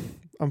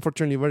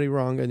unfortunately very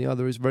wrong, and the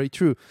other is very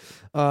true.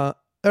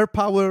 Air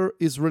Power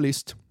is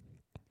released,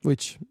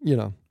 which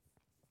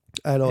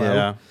LOL.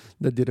 Yeah.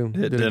 That didn't.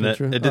 It didn't didn't. get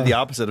through. It did the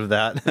opposite of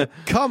that.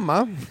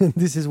 Comma.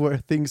 This is where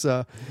things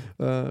are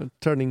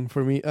turning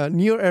for me.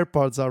 New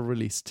AirPods are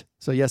released.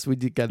 So yes, we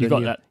did get You the got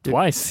new, that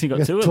twice. You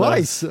got two of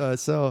twice.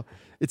 So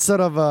it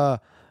sort of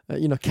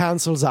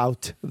cancels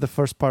out the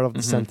first part of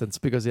the sentence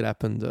because it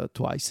happened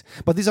twice.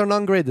 But these are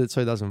non-graded,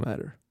 so it doesn't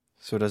matter.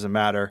 So it doesn't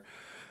matter.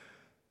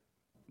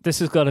 This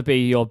has got to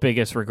be your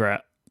biggest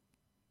regret.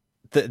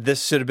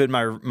 This should have been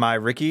my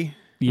Ricky.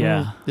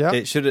 Yeah. Yeah.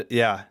 It should.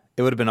 Yeah.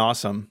 It would have been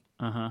awesome.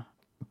 Uh-huh.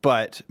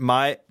 But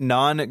my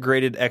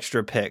non-graded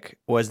extra pick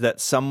was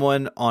that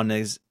someone on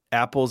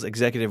Apple's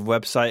executive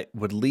website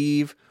would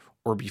leave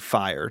or be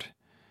fired.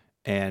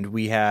 And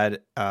we had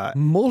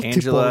Multiple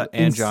Angela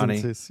and Johnny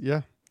instances.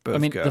 Yeah. both I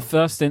mean, go. the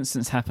first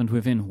instance happened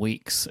within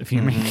weeks of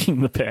you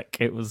making the pick.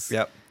 It was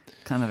Yep.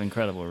 kind of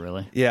incredible,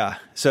 really. Yeah.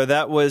 So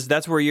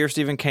that's where Year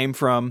Steven came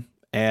from.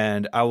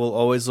 And I will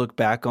always look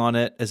back on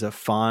it as a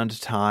fond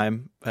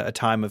time, a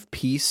time of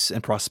peace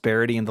and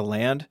prosperity in the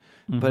land.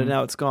 But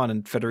now it's gone,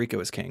 and Federico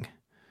is king.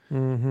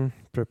 Mm-hmm.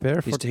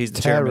 Prepare for He's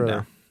the terror. chairman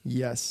now.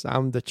 Yes,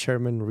 I'm the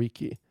chairman,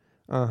 Ricky.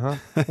 Well,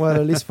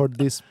 at least for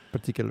this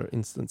particular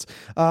instance.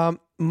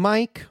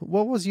 Mike,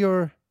 what was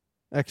your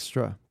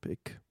extra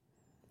pick?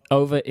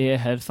 Over-ear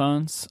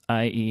headphones,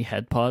 i.e.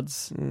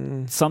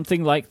 HeadPods.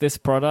 Something like this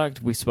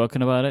product, we've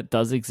spoken about it,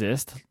 does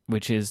exist,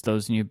 which is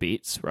those new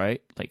Beats,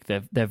 right? Like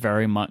they're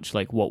very much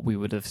like what we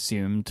would have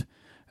assumed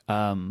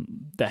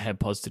the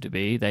HeadPods to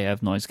be. They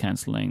have noise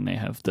cancelling. They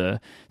have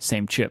the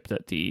same chip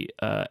that the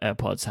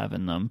AirPods have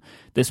in them.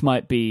 This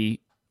might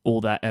be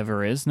all that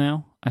ever is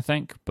now, I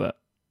think, but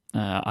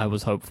I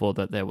was hopeful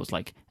that there was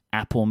like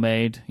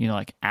Apple-made,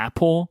 like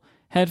Apple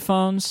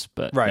headphones,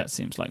 but that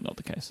seems like not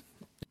the case.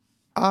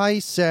 I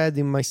said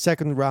in my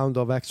second round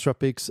of extra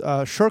picks,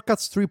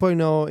 Shortcuts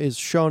 3.0 is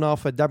shown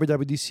off at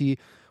WWDC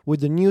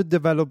with the new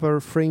developer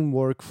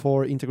framework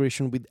for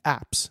integration with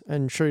apps.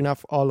 And sure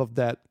enough, all of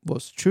that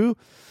was true.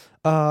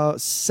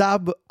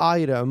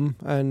 Sub-item,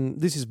 and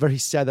this is very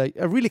sad. I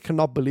really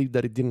cannot believe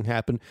that it didn't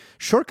happen.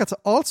 Shortcuts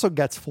also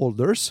gets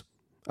folders,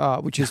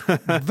 which is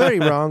very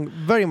wrong,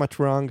 very much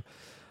wrong.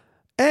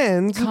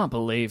 And Can't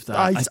believe that.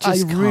 I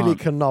really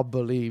cannot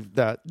believe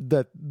that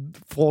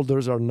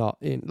folders are not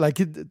in. Like,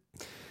 it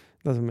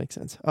doesn't make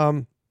sense.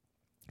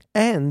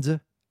 And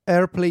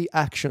AirPlay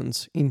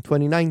actions in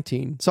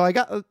 2019. So I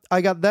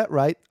got that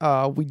right.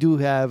 We do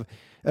have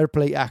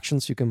AirPlay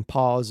actions. You can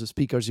pause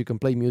speakers. You can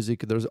play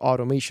music. There's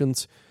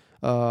automations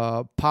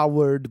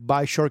powered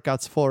by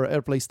Shortcuts for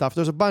AirPlay stuff.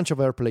 There's a bunch of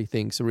AirPlay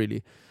things,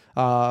 really.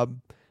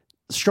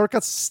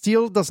 Shortcuts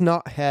still does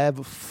not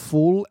have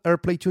full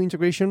AirPlay 2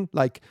 integration.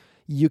 Like,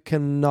 you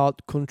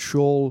cannot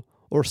control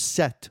or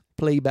set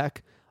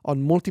playback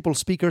on multiple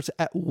speakers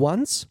at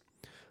once.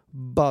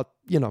 But,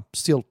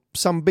 still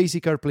some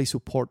basic AirPlay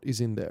support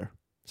is in there.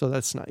 So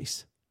that's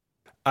nice.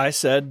 I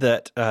said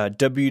that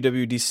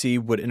WWDC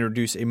would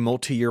introduce a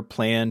multi-year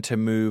plan to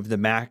move the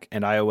Mac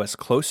and iOS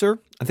closer.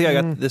 I think I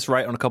got this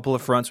right on a couple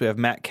of fronts. We have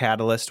Mac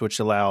Catalyst, which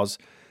allows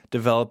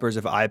developers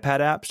of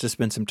iPad apps to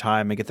spend some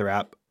time and get their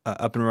app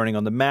up and running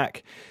on the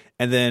Mac.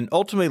 And then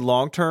ultimately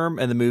long-term,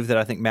 and the move that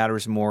I think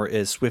matters more,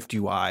 is Swift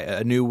UI,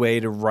 a new way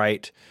to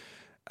write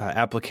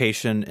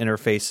application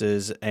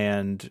interfaces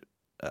and,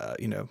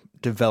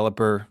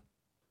 developer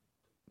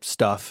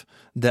stuff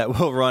that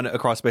will run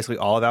across basically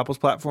all of Apple's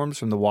platforms,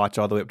 from the watch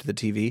all the way up to the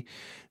TV.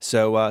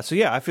 So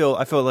yeah, I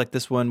feel like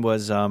this one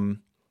was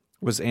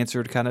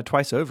answered kind of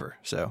twice over.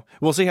 So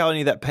we'll see how any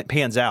of that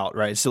pans out.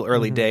 Right, it's still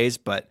early days,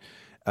 but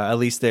at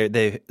least I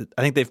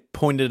think they've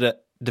pointed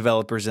at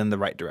developers in the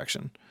right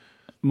direction.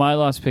 My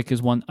last pick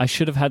is one I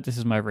should have had. This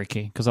as my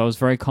Ricky because I was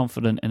very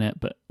confident in it,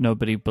 but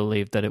nobody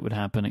believed that it would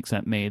happen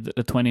except me. That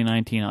the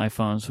 2019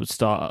 iPhones would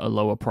start at a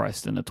lower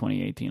price than the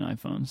 2018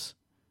 iPhones.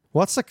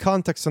 What's the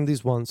context on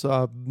these ones?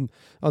 On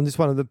this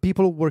one, the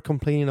people were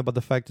complaining about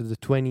the fact that the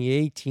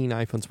 2018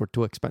 iPhones were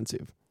too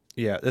expensive.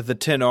 Yeah, the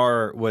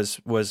 10R was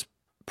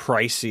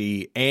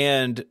pricey,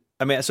 and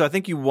so I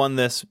think you won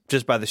this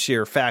just by the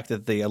sheer fact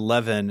that the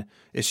 11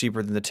 is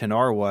cheaper than the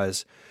 10R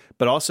was.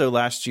 But also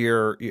last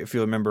year, if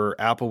you remember,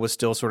 Apple was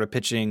still sort of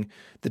pitching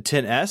the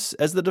 10S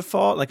as the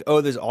default. Like,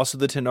 there's also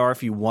the 10R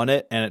if you want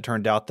it. And it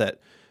turned out that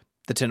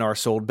the 10R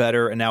sold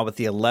better. And now with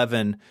the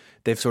 11,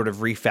 they've sort of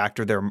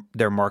refactored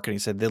their marketing.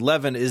 Said the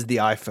 11 is the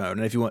iPhone.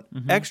 And if you want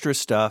extra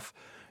stuff,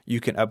 you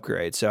can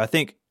upgrade. So I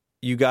think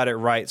you got it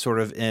right sort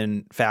of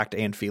in fact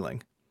and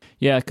feeling.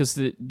 Yeah, because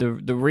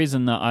the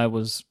reason that I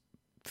was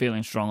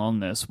feeling strong on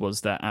this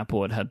was that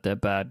Apple had their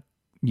bad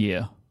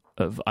year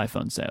of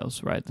iPhone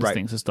sales, right? These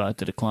things have started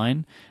to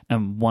decline.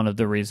 And one of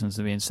the reasons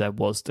being said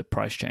was the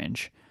price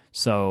change.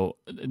 So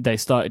they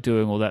started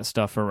doing all that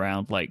stuff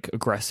around like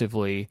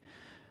aggressively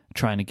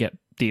trying to get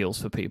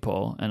deals for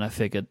people. And I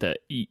figured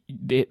that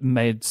it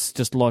made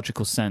just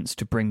logical sense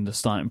to bring the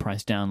starting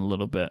price down a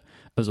little bit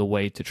as a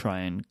way to try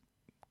and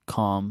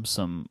calm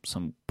some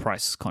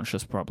price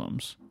conscious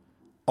problems.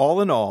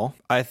 All in all,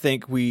 I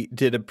think we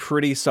did a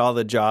pretty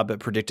solid job at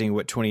predicting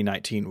what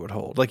 2019 would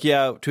hold. Like,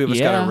 yeah, two of us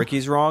got our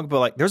Rickies wrong, but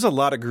like, there's a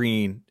lot of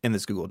green in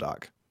this Google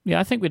Doc. Yeah,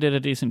 I think we did a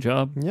decent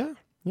job. Yeah,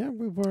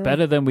 we were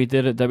better than we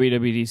did at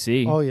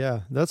WWDC. Oh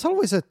yeah, that's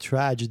always a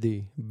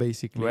tragedy,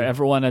 basically. Where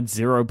everyone had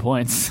 0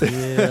 points. Yeah,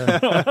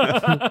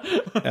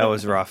 that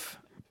was rough.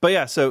 But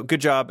yeah, so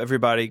good job,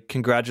 everybody.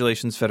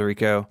 Congratulations,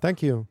 Federico.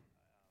 Thank you.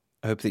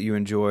 I hope that you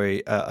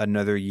enjoy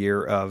another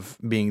year of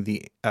being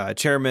the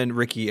chairman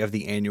Ricky of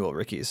the annual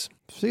Rickies.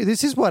 See,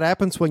 this is what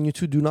happens when you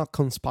two do not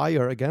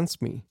conspire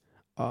against me.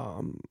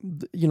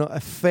 A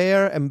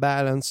fair and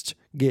balanced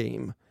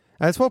game.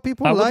 That's what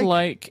people like. I would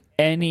like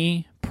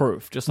any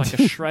proof, just like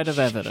a shred of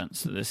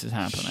evidence that this is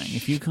happening.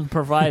 If you can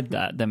provide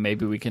that, then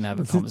maybe we can have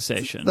a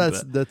conversation.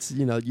 That's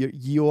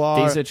you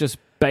are. These are just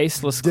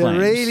baseless claims.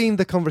 Derailing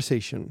the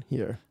conversation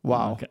here.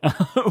 Wow. Okay.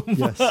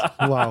 Yes.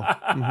 Wow.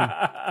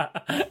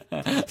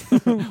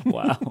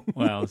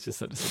 Wow. It's just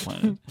so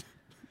disappointing.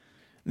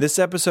 This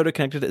episode of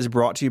Connected is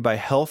brought to you by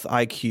Health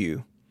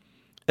IQ.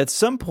 At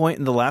some point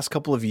in the last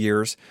couple of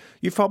years,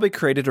 you've probably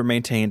created or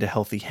maintained a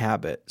healthy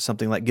habit,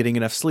 something like getting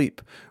enough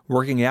sleep,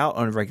 working out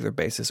on a regular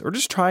basis, or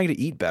just trying to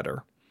eat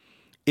better.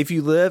 If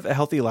you live a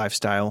healthy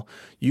lifestyle,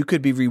 you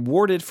could be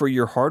rewarded for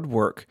your hard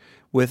work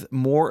with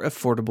more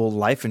affordable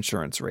life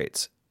insurance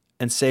rates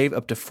and save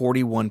up to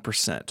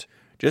 41%.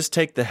 Just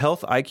take the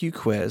Health IQ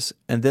quiz,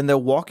 and then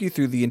they'll walk you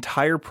through the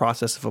entire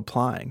process of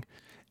applying.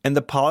 And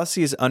the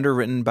policy is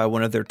underwritten by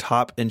one of their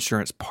top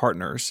insurance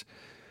partners.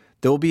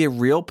 There will be a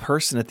real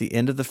person at the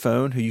end of the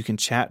phone who you can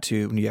chat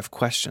to when you have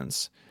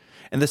questions.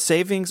 And the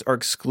savings are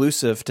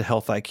exclusive to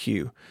Health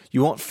IQ.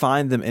 You won't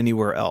find them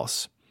anywhere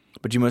else,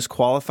 but you must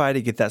qualify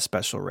to get that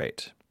special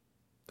rate.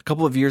 A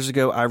couple of years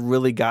ago, I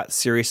really got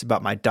serious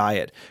about my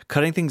diet,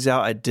 cutting things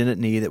out I didn't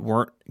need that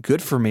weren't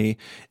good for me,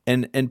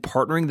 and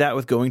partnering that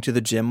with going to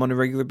the gym on a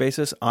regular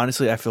basis.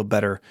 Honestly, I feel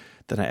better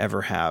than I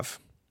ever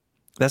have.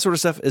 That sort of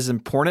stuff is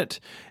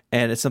important,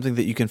 and it's something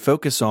that you can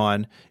focus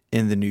on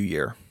in the new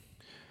year.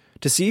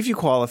 To see if you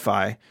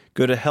qualify,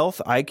 go to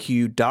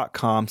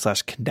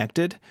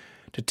healthiq.com/connected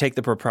to take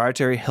the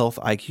proprietary Health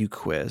IQ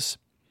quiz.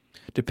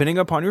 Depending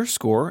upon your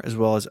score, as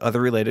well as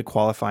other related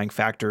qualifying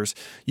factors,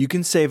 you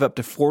can save up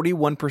to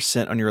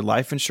 41% on your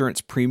life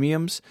insurance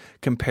premiums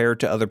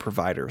compared to other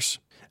providers.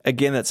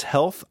 Again, that's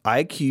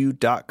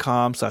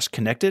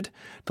healthiq.com/connected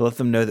to let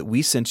them know that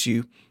we sent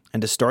you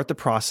and to start the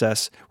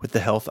process with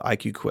the Health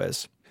IQ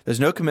quiz. There's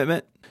no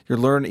commitment. You'll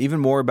learn even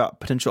more about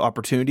potential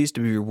opportunities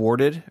to be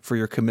rewarded for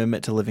your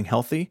commitment to living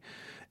healthy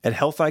at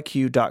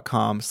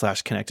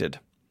healthiq.com/connected.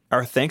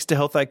 Our thanks to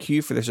Health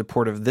IQ for their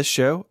support of this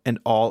show and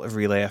all of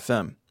Relay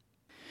FM.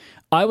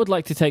 I would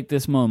like to take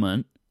this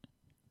moment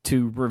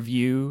to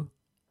review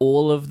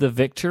all of the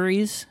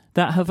victories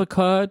that have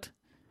occurred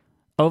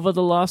over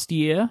the last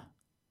year.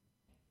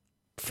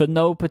 for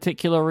no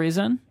particular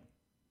reason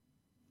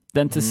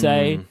than to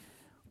say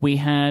we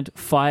had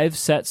 5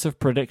 sets of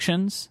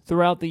predictions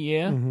throughout the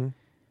year,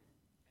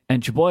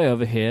 and your boy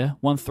over here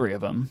won 3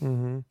 of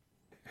them.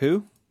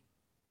 Who?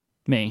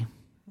 Me.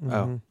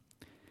 Oh.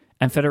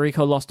 And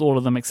Federico lost all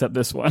of them except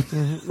this one.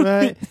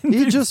 Right.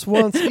 He just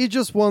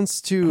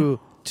wants to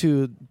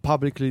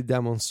publicly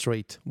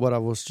demonstrate what I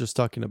was just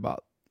talking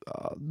about.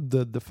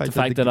 The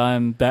fact that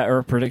I'm better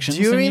at predictions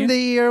during than the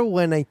you? year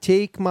when I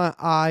take my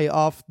eye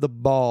off the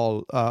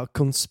ball,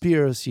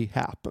 conspiracy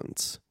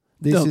happens.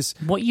 This is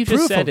what you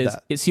proof just said of is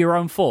that. it's your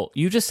own fault.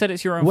 You just said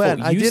it's your own When?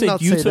 fault. I You did said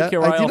not you say took that.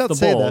 your I eye did off not the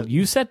say ball. that.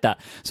 You said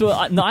that. So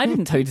no, I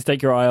didn't tell you to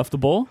take your eye off the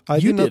ball. I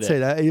you did not did say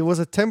it. that. It was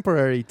a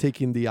temporary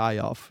taking the eye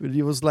off.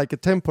 It was like a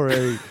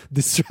temporary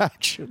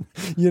distraction.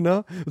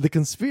 The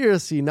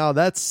conspiracy now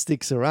that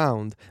sticks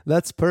around.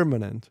 That's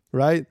permanent,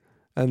 right?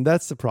 And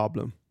that's the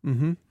problem.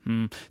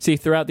 See,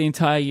 throughout the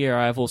entire year,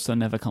 I have also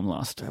never come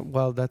last.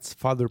 Well, that's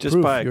father Just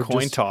proof. by a You're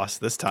coin just- toss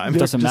this time. you're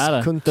Doesn't just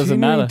matter. Continuing Doesn't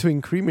matter. to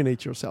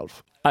incriminate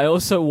yourself. I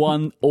also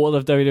won all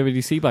of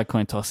WWDC by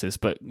coin tosses,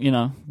 but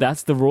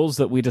that's the rules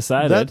that we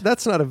decided.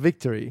 That's not a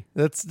victory.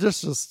 That's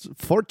just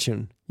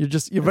fortune.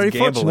 You're very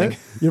gambling. fortunate.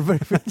 You're very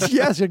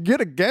yes. You're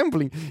good at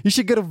gambling. You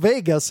should go to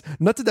Vegas,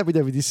 not to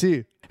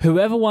WWDC.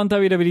 Whoever won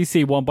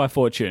WWDC won by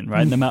fortune,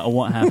 right? No matter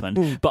what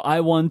happened. But I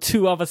won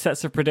 2 other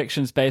sets of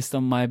predictions based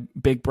on my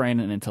big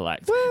brain and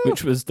intellect,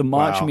 which was the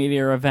March Wow.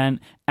 Media event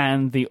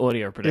and the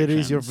audio predictions. It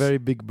is your very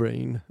big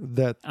brain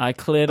that I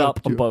cleared up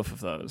helped on you. both of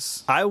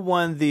those. I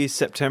won the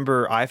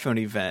September iPhone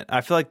event.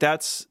 I feel like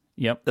that's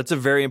Yep. a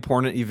very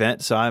important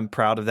event, so I'm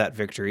proud of that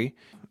victory.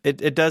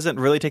 It doesn't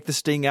really take the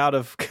sting out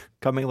of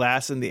coming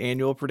last in the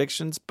annual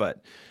predictions, but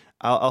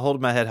I'll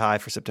hold my head high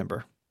for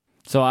September.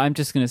 So I'm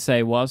just going to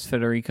say, whilst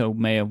Federico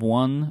may have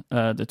won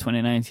the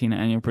 2019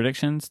 annual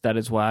predictions, that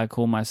is why I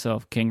call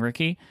myself King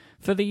Ricky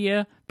for the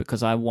year,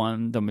 because I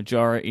won the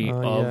majority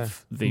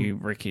of the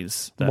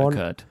Rickies that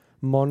occurred.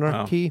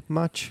 monarchy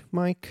much,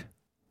 Mike.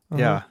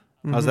 Yeah.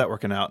 How's that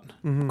working out?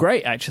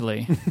 Great,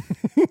 actually.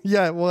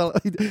 Yeah, well,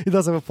 he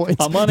does have a point.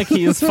 Our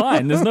monarchy is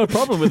fine. There's no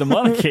problem with the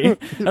monarchy.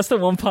 That's the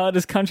one part of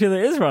this country that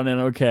is running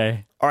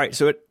okay. All right,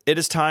 so it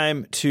is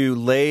time to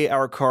lay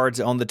our cards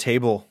on the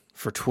table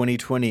for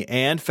 2020.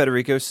 And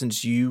Federico,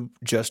 since you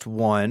just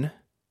won,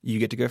 you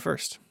get to go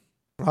first.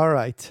 All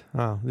right.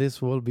 Oh,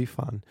 this will be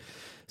fun.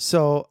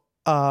 So,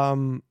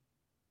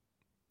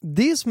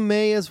 this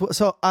may as well.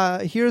 So,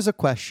 here's a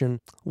question.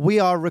 We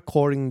are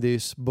recording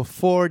this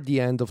before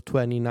the end of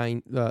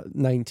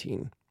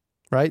 2019,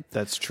 right?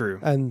 That's true.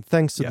 And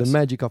thanks to the Yes.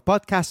 magic of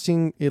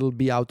podcasting, it'll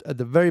be out at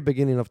the very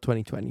beginning of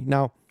 2020.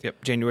 Now,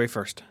 Yep, January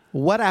 1st.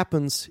 what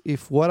happens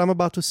if what I'm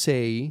about to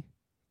say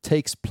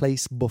takes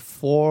place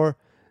before?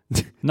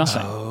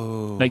 Nothing.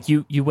 Oh. Like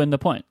you win the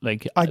point.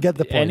 Like I get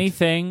the point.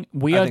 Anything,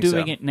 we I are think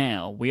doing so. it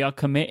now. We are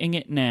committing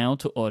it now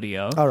to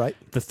audio. All right.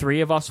 The 3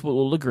 of us will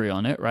all agree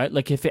on it, right?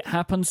 Like if it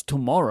happens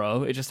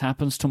tomorrow, it just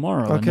happens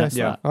tomorrow. And Okay. that's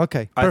Yeah. that.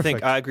 Okay. I Perfect.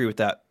 think I agree with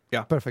that.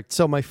 Yeah. Perfect.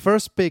 So my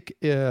first pick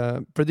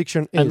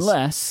prediction is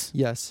Unless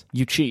yes.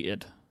 you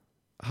cheated.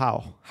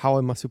 How? How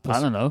am I supposed? I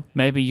don't know.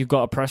 Maybe you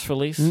got a press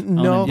release.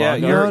 no. on Yeah,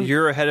 embargo.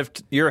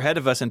 you're ahead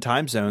of us in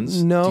time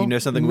zones. No. Do you know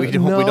something we no,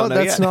 don't know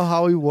that's yet? not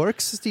how it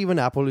works. Stephen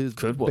Apple is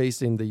Could work.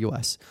 based in the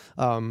U.S.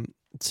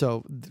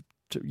 So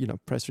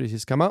press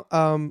releases come out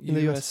in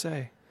the U.S.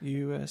 USA.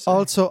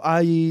 Also,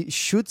 I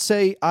should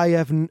say I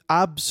have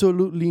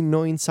absolutely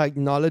no inside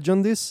knowledge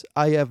on this.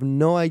 I have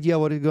no idea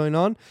what is going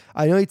on.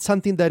 I know it's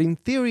something that in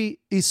theory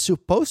is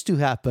supposed to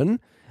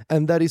happen,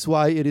 and that is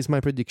why it is my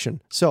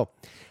prediction. So,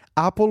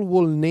 Apple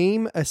will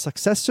name a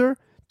successor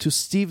to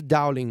Steve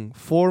Dowling,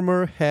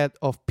 former head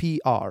of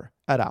PR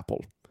at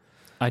Apple.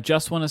 I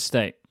just want to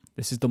state,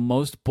 this is the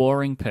most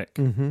boring pick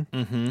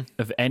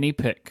of any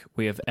pick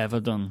we have ever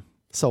done.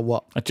 So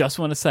what? I just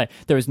want to say,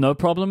 there is no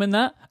problem in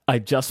that. I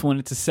just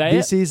wanted to say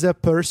This it. is a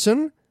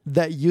person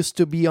that used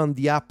to be on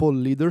the Apple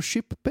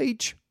leadership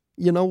page,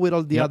 with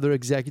all the Yep. other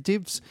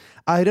executives.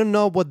 I don't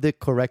know what the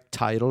correct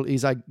title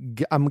is.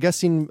 I'm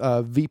guessing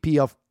VP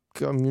of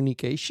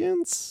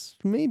Communications,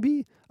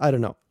 maybe? I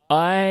don't know.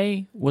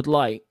 I would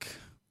like,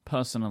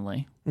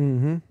 personally,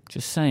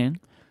 just saying,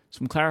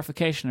 some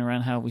clarification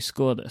around how we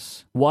score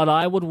this. What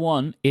I would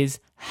want is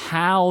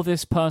how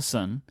this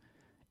person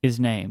is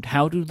named.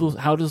 How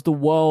does the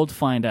world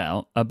find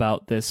out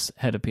about this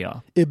head of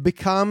PR? It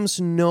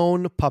becomes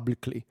known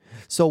publicly.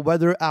 So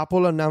whether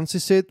Apple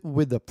announces it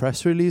with a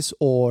press release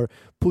or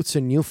puts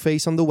a new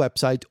face on the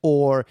website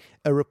or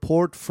a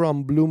report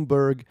from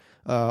Bloomberg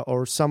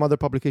or some other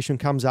publication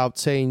comes out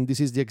saying this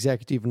is the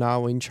executive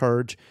now in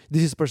charge,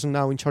 this is the person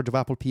now in charge of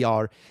Apple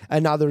PR,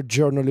 and other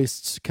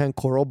journalists can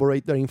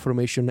corroborate their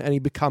information and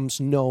it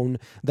becomes known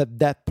that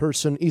that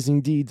person is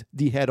indeed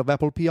the head of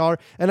Apple PR.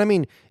 And I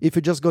mean, if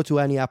you just go to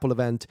any Apple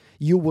event,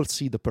 you will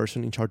see the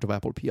person in charge of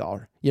Apple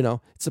PR.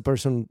 It's a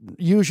person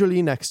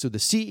usually next to the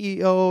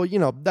CEO,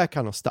 that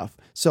kind of stuff.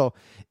 So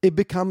it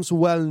becomes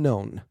well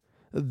known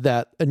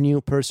that a new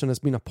person has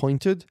been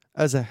appointed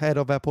as a head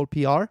of Apple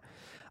PR.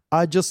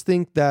 I just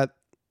think that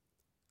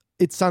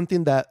it's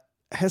something that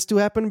has to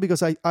happen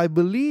because I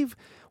believe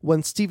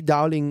when Steve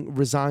Dowling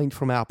resigned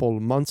from Apple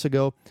months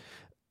ago,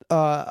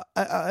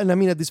 and I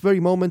mean, at this very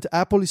moment,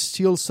 Apple is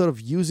still sort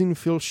of using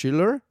Phil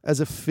Schiller as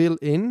a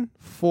fill-in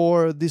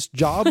for this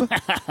job.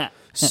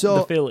 So,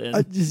 the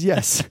fill-in.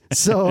 Yes.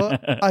 So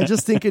I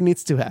just think it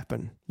needs to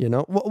happen. You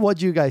know, what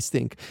do you guys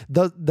think?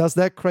 Does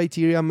that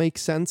criteria make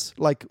sense?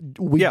 Like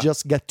we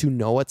just get to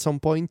know at some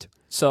point.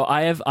 So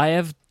I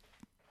have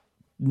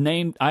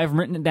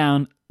written it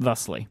down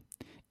thusly.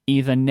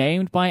 Either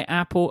named by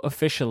Apple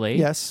officially,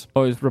 yes,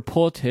 or is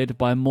reported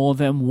by more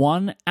than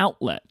one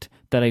outlet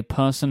that a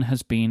person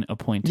has been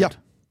appointed.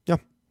 Yeah.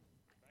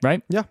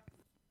 Right? Yeah.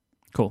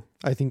 Cool.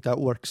 I think that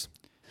works.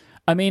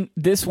 I mean,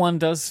 this one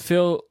does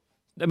feel...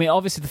 I mean,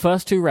 obviously, the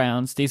first 2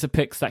 rounds, these are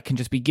picks that can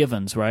just be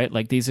givens, right?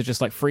 Like, these are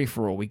just like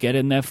free-for-all. We get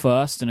in there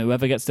first, and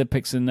whoever gets their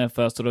picks in there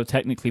first, although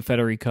technically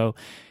Federico,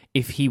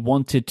 if he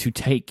wanted to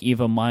take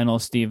either mine or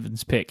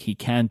Steven's pick, he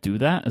can do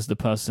that as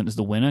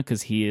the winner,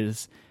 because he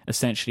is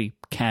essentially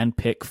can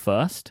pick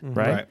first,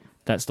 right?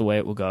 That's the way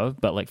it will go.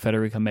 But like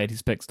Federico made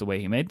his picks the way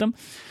he made them.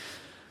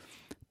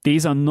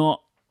 These are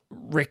not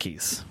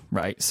Rickies,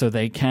 right? So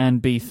they can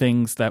be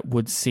things that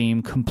would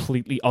seem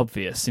completely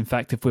obvious. In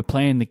fact, if we're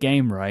playing the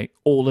game right,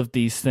 all of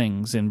these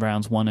things in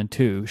rounds 1 and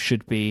 2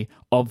 should be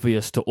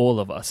obvious to all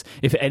of us.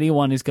 If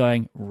anyone is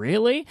going,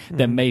 really?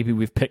 Then maybe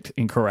we've picked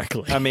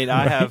incorrectly. I mean,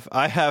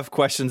 I have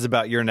questions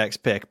about your next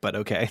pick, but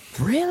okay.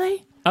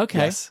 Really? Okay.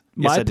 Yes.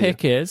 My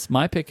pick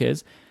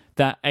is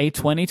that the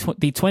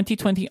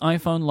 2020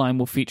 iPhone line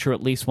will feature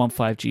at least one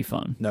 5G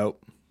phone.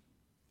 Nope.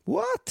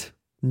 What?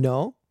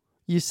 No.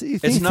 You see,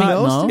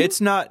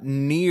 it's not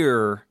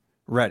near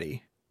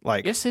ready.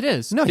 Like, yes, it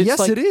is. No,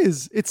 it's it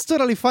is. It's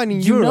totally fine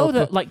in you Europe. You know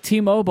that like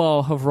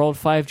T-Mobile have rolled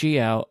 5G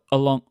out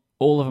along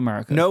all of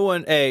America. No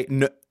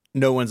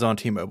one's on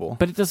T-Mobile,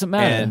 but it doesn't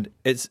matter. And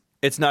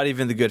it's not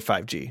even the good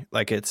 5G.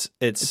 Like it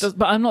does,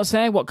 but I'm not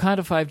saying what kind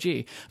of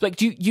 5G. Like,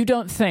 you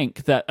don't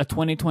think that a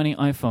 2020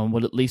 iPhone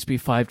will at least be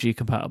 5G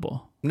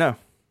compatible? No.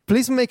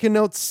 Please make a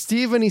note.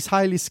 Steven is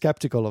highly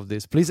skeptical of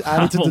this. Please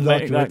add it to the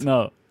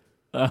document.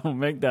 I'll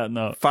make that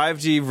note.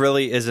 5G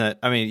really isn't.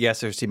 I mean, yes,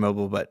 there's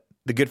T-Mobile, but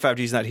the good 5G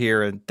is not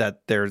here, and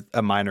that they're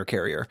a minor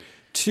carrier.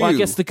 2, well, I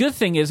guess the good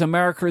thing is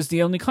America is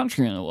the only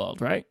country in the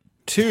world, right?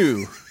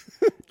 2,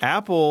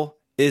 Apple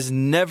is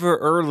never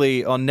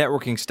early on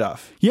networking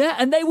stuff. Yeah,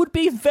 and they would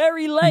be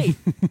very late.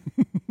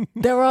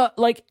 There are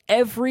like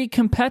every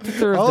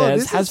competitor of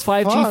theirs has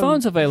 5G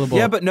phones available.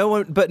 Yeah, but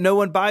no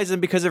one buys them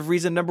because of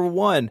reason number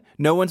 1.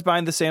 No one's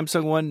buying the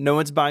Samsung one. No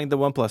one's buying the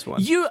OnePlus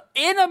one. You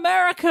in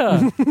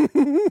America,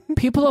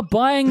 people are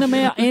buying them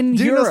in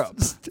Europe.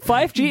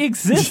 5G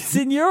exists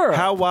in Europe.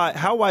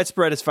 How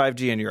widespread is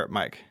 5G in Europe,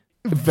 Mike?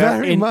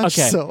 Very much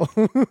so.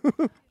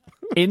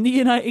 In the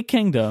United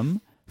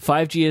Kingdom,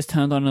 5G is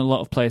turned on in a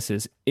lot of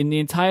places. In the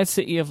entire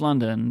city of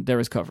London, there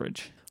is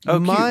coverage. Oh,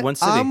 cute. One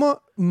city.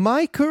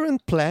 My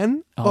current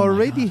plan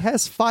already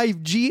has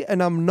 5G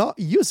and I'm not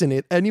using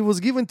it. And it was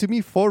given to me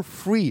for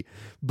free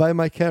by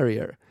my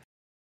carrier.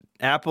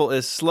 Apple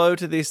is slow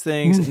to these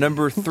things.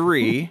 Number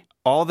 3,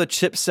 all the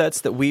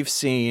chipsets that we've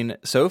seen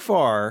so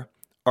far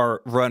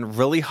are run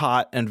really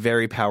hot and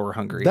very power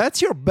hungry.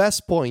 That's your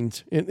best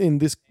point in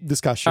this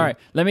discussion. All right,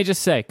 let me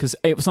just say, because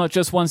it was not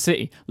just one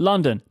city.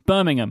 London,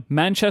 Birmingham,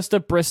 Manchester,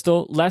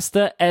 Bristol,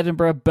 Leicester,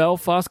 Edinburgh,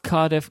 Belfast,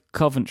 Cardiff,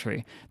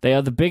 Coventry. They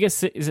are the biggest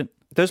cities.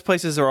 Those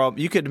places are all...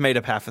 You could have made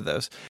up half of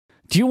those.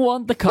 Do you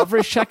want the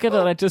coverage checker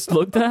that I just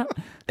looked at?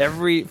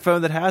 Every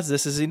phone that has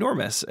this is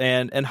enormous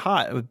and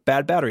hot with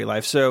bad battery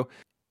life. So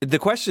the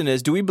question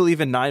is, do we believe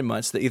in 9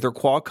 months that either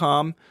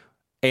Qualcomm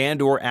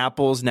and or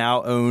Apple's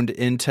now owned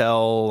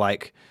Intel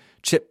like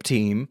chip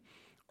team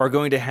are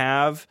going to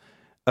have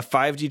a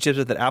 5G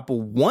chipset that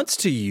Apple wants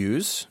to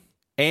use,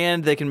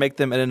 and they can make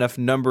them in enough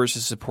numbers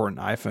to support an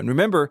iPhone?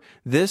 Remember,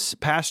 this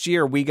past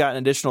year, we got an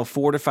additional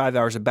 4 to 5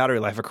 hours of battery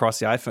life across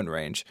the iPhone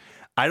range.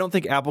 I don't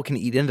think Apple can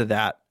eat into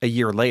that a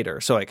year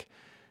later. So like,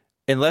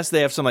 unless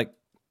they have some like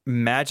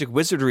magic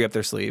wizardry up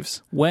their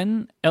sleeves.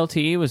 When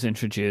LTE was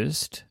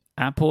introduced,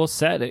 Apple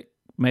said it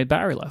made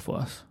battery life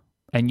worse.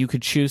 And you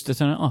could choose to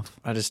turn it off.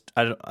 I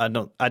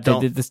don't.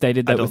 They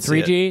did that with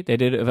 3G. They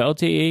did it with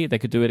LTE. They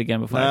could do it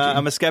again with 5G.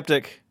 I'm a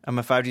skeptic. I'm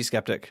a 5G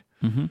skeptic.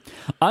 Mm-hmm.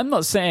 I'm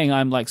not saying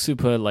I'm like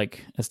super,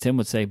 like, as Tim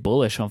would say,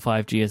 bullish on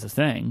 5G as a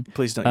thing.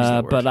 Please don't use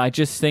that word. But I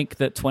just think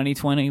that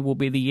 2020 will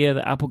be the year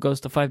that Apple goes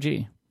to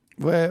 5G.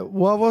 Wait,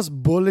 what was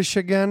bullish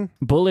again?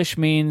 Bullish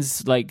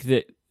means like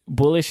that.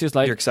 Bullish is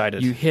like you're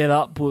excited. You hit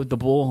up with the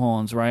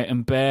bullhorns, right?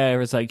 And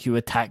bear is like you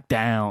attack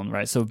down,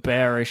 right? So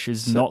bearish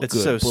is not good.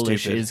 So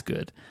bullish stupid. Is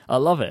good. I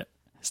love it.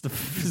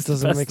 This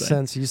doesn't make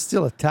sense. You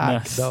still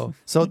attack though.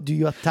 So do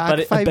you attack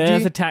 5G?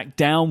 Bears attack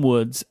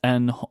downwards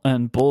and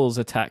bulls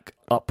attack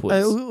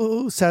upwards.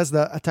 Who says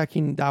that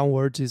attacking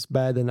downwards is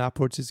bad and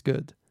upwards is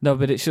good? No,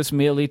 but it's just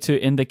merely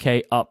to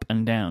indicate up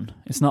and down.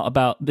 It's not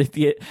about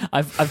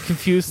I've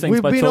confused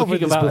things by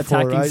talking about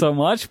attacking so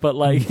much, but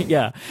like,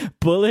 yeah,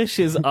 bullish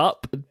is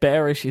up,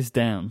 bearish is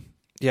down.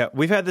 Yeah,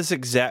 we've had this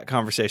exact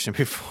conversation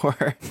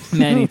before.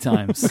 Many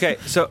times. Okay,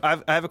 so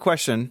I have a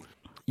question.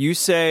 You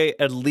say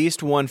at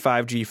least one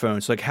 5G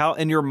phone. So like how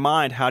in your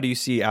mind, how do you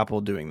see Apple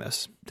doing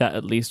this? That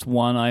at least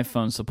one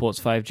iPhone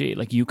supports 5G.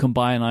 Like you can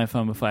buy an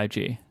iPhone with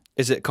 5G.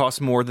 Is it cost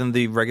more than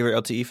the regular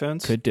LTE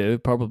phones? Could do,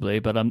 probably,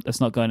 but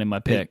that's not going in my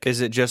pick. Is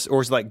it just,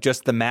 or is it like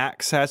just the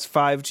Max has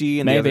 5G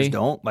and Maybe. the others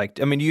don't?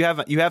 Like, I mean, you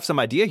have some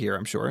idea here,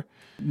 I'm sure.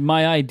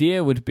 My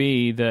idea would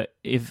be that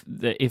if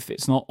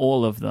it's not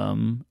all of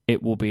them,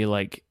 it will be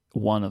like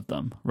one of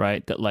them,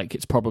 right? That like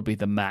it's probably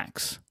the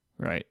Max,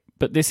 right?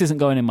 But this isn't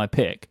going in my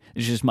pick.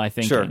 It's just my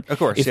thinking. Sure, of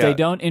course. If they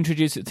don't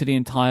introduce it to the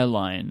entire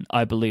line,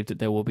 I believe that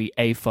there will be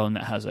a phone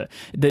that has it.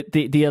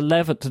 The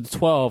 11 to the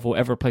 12, or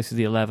whatever replaces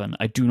the 11,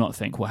 I do not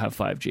think will have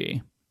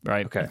 5G.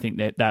 Right. Okay. I think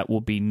that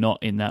will be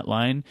not in that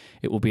line.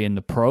 It will be in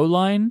the Pro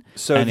line.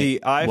 So the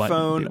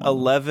iPhone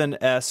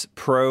 11s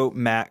Pro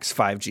Max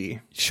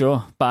 5G.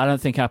 Sure, but I don't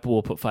think Apple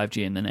will put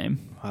 5G in the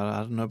name.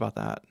 I don't know about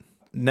that.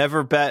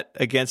 Never bet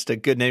against a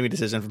good naming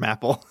decision from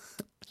Apple.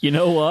 You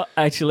know what?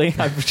 Actually,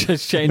 I've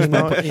just changed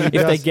my point.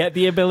 If they get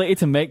the ability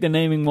to make the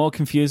naming more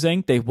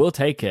confusing, they will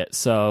take it.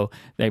 So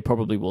they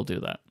probably will do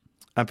that.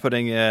 I'm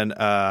putting in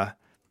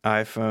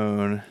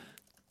iPhone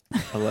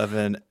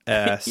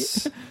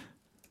 11s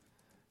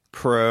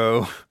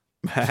Pro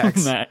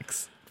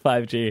Max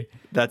 5G.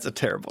 That's a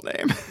terrible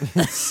name.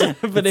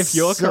 But if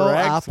you're so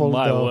correct, Apple,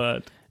 my though.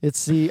 word.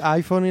 It's the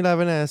iPhone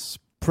 11s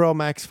Pro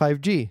Max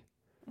 5G.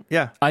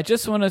 Yeah. I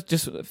just want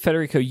to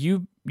Federico,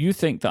 you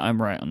think that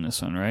I'm right on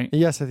this one, right?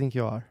 Yes, I think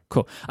you are.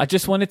 Cool. I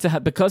just wanted to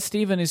because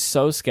Steven is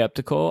so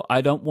skeptical,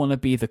 I don't want to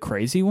be the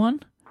crazy one,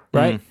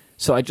 right?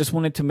 So I just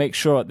wanted to make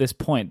sure at this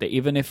point that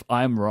even if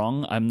I'm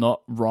wrong, I'm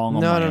not wrong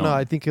on my own. No.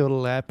 I think it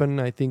will happen.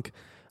 I think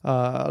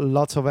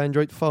lots of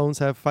Android phones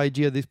have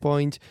 5G at this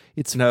point.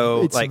 It's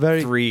like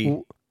very,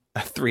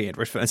 three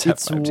Android phones have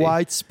it's 5G.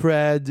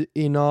 widespread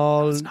in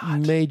all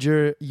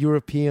major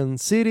European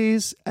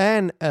cities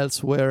and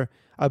elsewhere.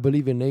 I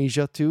believe in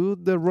Asia too.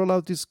 The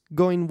rollout is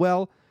going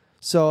well.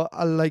 So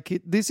I like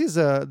it. This is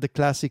the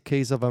classic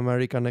case of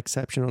American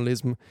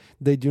exceptionalism.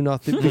 They do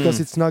not because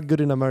it's not good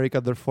in America,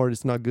 therefore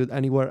it's not good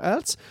anywhere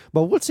else.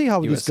 But we'll see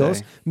how this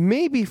goes.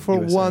 Maybe for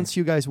once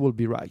you guys will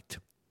be right.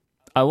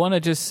 I want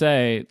to just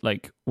say,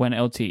 like when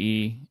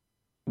LTE,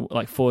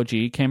 like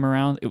 4G came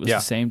around, it was the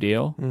same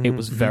deal. It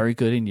was very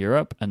good in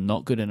Europe and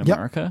not good in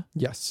America.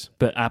 Yes.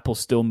 But Apple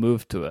still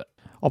moved to it.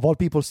 Of all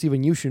people,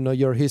 Steven, you should know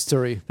your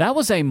history. That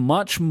was a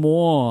much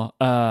more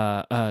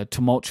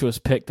tumultuous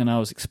pick than I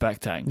was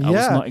expecting. I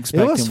was not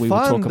expecting we would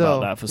talk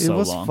about that for so long. It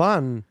was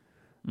fun.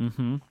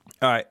 Mm-hmm.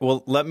 All right.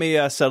 Well, let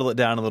me settle it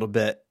down a little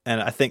bit.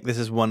 And I think this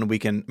is one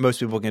most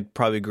people can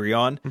probably agree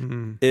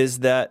on, is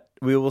that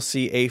we will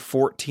see a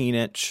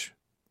 14-inch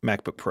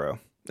MacBook Pro.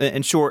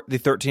 In short, the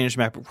 13-inch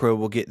MacBook Pro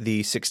will get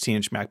the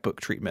 16-inch MacBook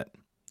treatment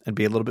and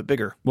be a little bit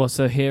bigger. Well,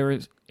 so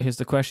here's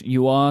the question: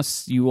 you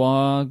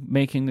are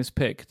making this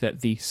pick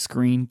that the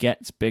screen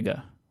gets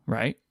bigger,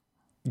 right?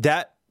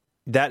 That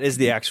is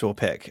the actual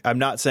pick. I'm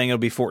not saying it'll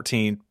be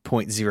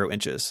 14.0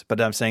 inches,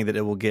 but I'm saying that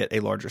it will get a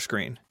larger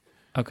screen.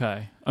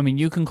 Okay. I mean,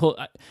 you can call.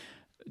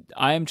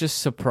 I am just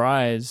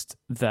surprised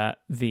that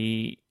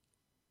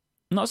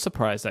not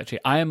surprised actually.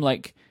 I am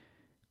like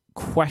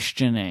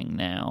questioning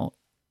now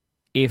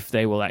if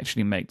they will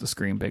actually make the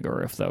screen bigger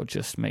or if they'll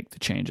just make the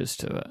changes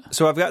to it.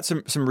 So I've got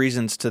some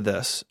reasons to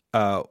this.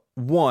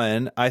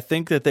 One, I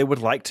think that they would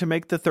like to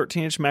make the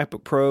 13-inch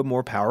MacBook Pro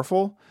more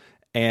powerful,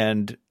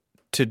 and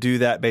to do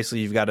that, basically,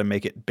 you've got to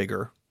make it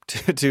bigger.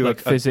 You want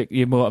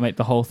to make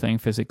the whole thing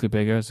physically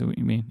bigger, is what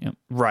you mean? Yep.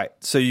 Right.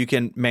 So you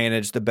can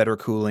manage the better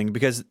cooling,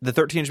 because the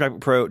 13-inch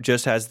MacBook Pro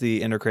just has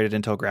the integrated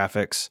Intel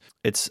graphics.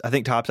 It's, I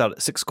think, tops out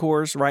at 6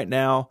 cores right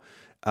now.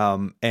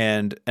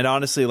 And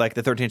honestly, like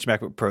the 13-inch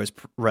MacBook Pro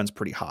runs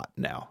pretty hot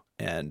now.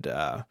 And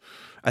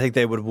I think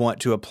they would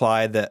want to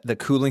apply the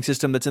cooling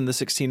system that's in the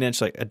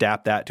 16-inch, like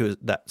adapt that to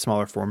that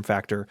smaller form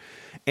factor.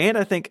 And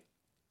I think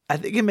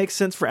it makes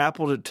sense for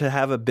Apple to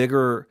have a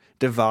bigger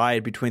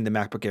divide between the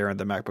MacBook Air and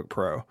the MacBook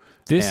Pro.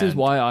 This is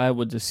why I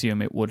would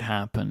assume it would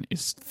happen,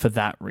 is for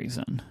that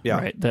reason. Yeah.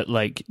 Right? That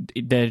like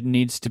there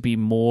needs to be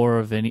more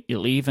of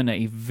even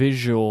a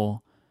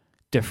visual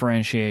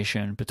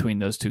differentiation between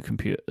those two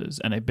computers,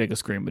 and a bigger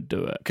screen would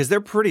do it. Because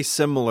they're pretty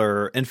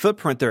similar. In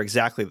footprint, they're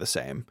exactly the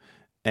same.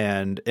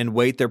 And in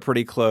weight, they're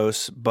pretty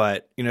close.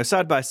 But,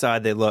 side by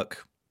side, they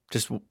look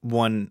just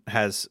one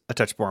has a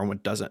touch bar and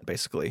one doesn't,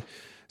 basically.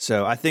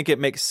 So I think it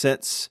makes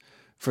sense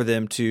for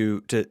them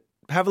to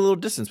have a little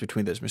distance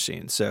between those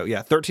machines. So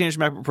yeah, 13-inch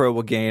MacBook Pro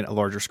will gain a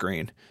larger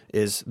screen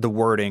is the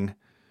wording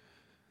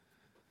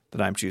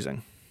that I'm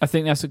choosing. I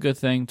think that's a good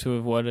thing to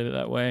avoid it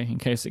that way in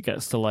case it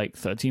gets to like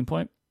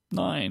 13.9.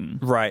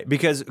 Right,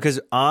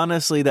 because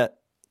honestly, that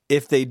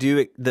if they do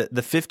it, the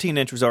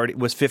 15-inch was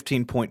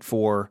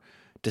 15.4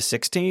 to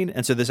 16,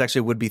 and so this actually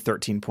would be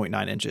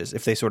 13.9 inches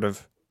if they sort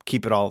of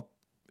keep it all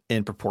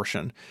in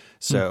proportion.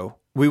 So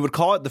we would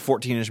call it the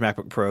 14-inch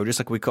MacBook Pro, just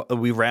like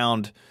we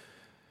round.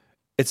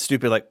 It's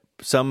stupid. Like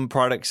some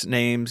products'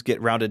 names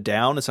get rounded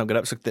down and some get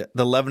up. So the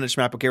 11-inch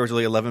MacBook Air was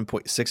really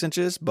 11.6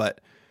 inches,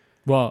 but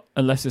well,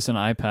 unless it's an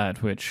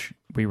iPad, which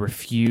we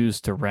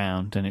refuse to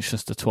round, and it's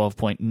just a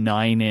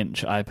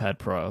 12.9-inch iPad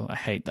Pro. I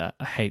hate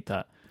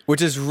that.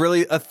 Which is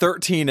really a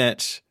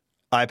 13-inch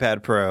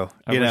iPad Pro.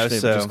 I wish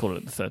they would just call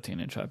it the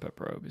 13-inch iPad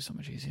Pro. It would be so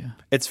much easier.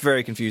 It's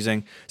very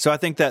confusing. So I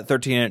think that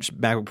 13-inch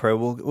MacBook Pro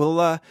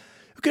will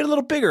get a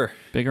little bigger.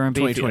 Bigger and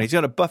beefier. 2020. It's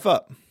going to buff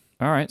up.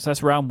 All right, so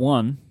that's round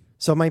one.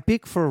 So my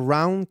pick for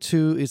round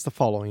two is the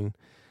following.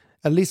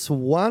 At least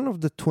one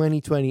of the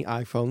 2020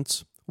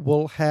 iPhones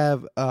will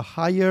have a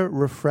higher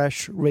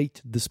refresh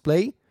rate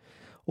display,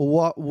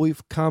 what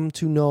we've come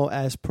to know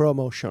as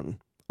ProMotion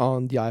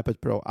on the iPad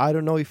Pro. I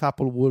don't know if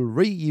Apple will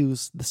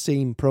reuse the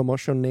same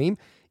ProMotion name.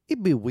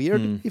 It'd be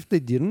weird if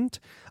they didn't.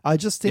 I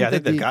just think I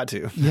think they've got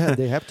to. Yeah,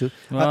 they have to.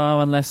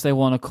 Well, unless they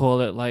want to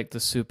call it like the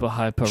super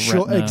hyper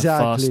retina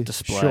fast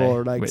display.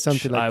 Sure, like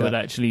something like that. I would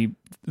actually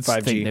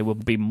 5G. think they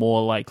would be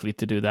more likely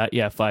to do that.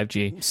 Yeah,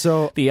 5G.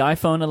 So the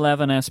iPhone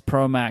 11s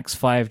Pro Max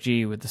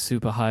 5G with the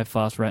super high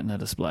fast retina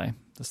display.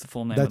 That's the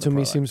full name that of the to me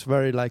product. seems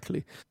very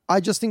likely.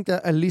 I just think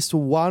that at least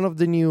one of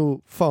the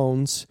new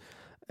phones,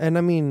 and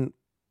I mean,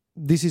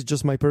 this is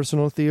just my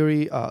personal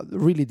theory,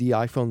 really the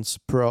iPhones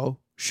Pro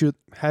should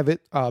have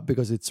it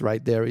because it's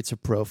right there. It's a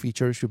Pro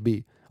feature. It should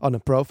be on a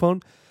Pro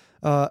phone.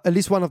 At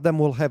least one of them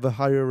will have a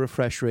higher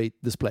refresh rate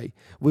display.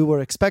 We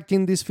were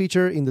expecting this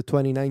feature in the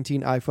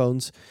 2019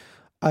 iPhones.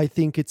 I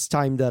think it's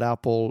time that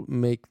Apple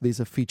make this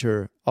a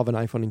feature of an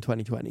iPhone in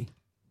 2020.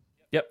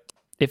 Yep.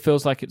 It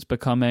feels like it's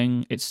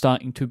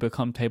starting to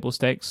become table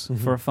stakes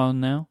for a phone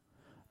now.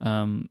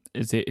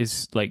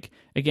 Is like,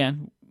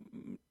 again,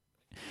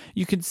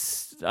 you could,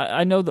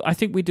 I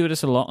think we do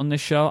this a lot on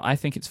this show. I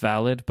think it's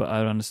valid, but I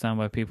don't understand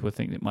why people would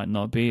think it might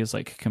not be. It's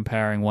like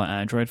comparing what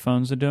Android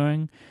phones are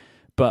doing.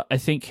 But I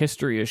think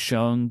history has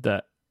shown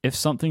that if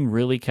something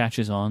really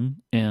catches on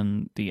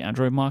in the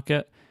Android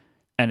market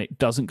and it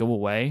doesn't go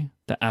away,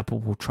 that Apple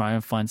will try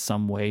and find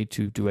some way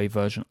to do a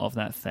version of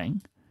that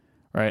thing,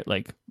 right?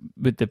 Like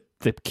with the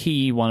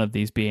key one of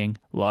these being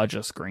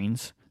larger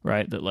screens,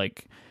 right? That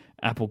like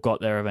Apple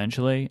got there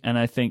eventually. And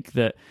I think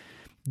that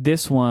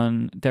this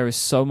one, there is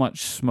so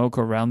much smoke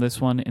around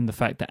this one in the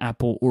fact that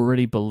Apple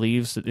already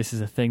believes that this is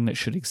a thing that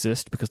should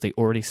exist because they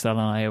already sell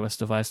an iOS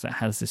device that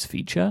has this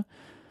feature,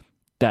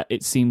 that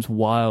it seems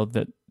wild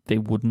that they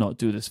would not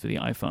do this for the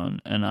iPhone.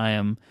 And I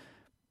am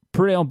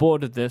pretty on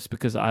board with this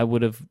because I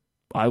would have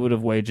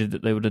wagered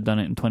that they would have done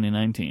it in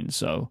 2019.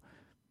 So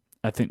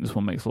I think this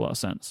one makes a lot of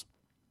sense.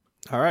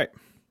 All right.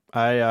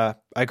 I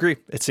agree.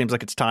 It seems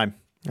like it's time.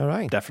 All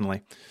right.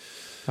 Definitely.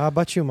 How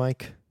about you,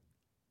 Mike?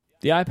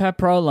 The iPad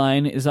Pro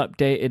line is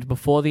updated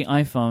before the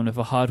iPhone with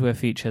a hardware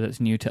feature that's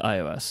new to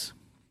iOS.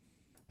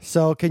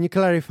 So can you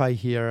clarify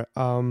here?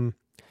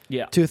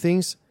 Yeah. Two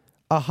things.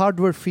 A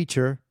hardware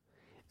feature,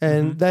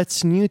 and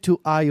that's new to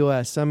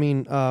iOS. I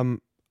mean,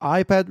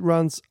 iPad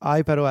runs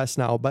iPadOS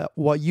now, but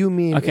what you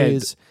mean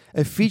is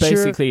a feature...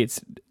 Basically,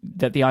 it's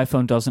that the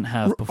iPhone doesn't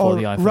have before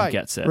the iPhone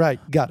gets it. Right,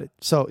 got it.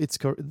 So it's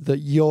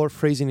your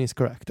phrasing is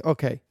correct.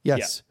 Okay, yes.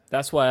 Yeah.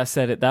 That's why I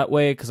said it that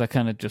way, because I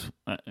kind of just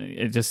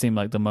it just seemed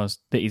like the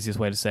easiest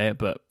way to say it.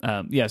 But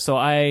so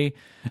I'm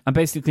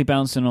basically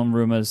bouncing on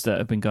rumors that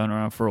have been going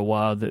around for a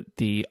while that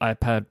the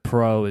iPad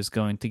Pro is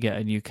going to get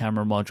a new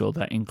camera module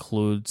that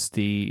includes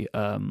the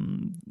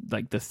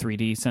like the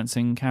 3D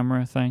sensing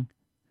camera thing,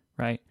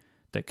 right?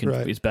 That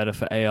is better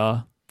for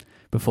AR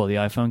before the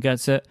iPhone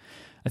gets it.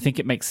 I think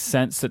it makes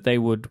sense that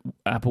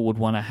Apple would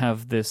want to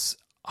have this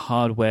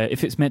hardware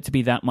if it's meant to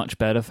be that much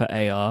better for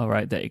AR,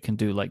 right? That it can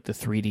do like the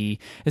 3D.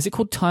 Is it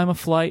called time of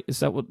flight? Is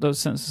that what those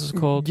sensors are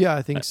called? Yeah,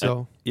 I think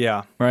so.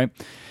 Yeah. Right?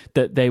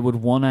 That they would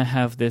want to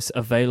have this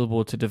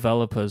available to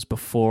developers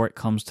before it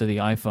comes to the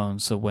iPhone.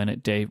 So when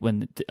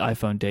the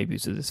iPhone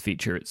debuts with this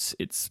feature,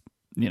 it's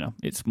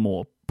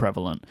more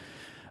prevalent.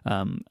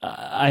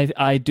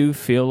 I do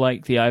feel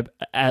like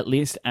at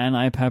least an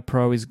iPad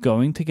Pro is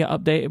going to get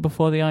updated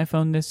before the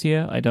iPhone this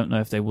year. I don't know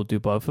if they will do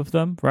both of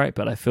them, right?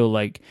 But I feel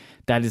like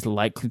that is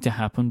likely to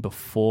happen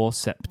before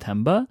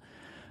September.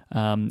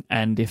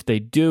 And if they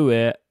do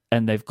it,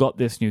 and they've got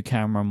this new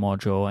camera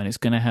module, and it's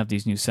going to have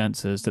these new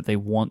sensors that they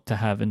want to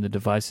have in the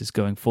devices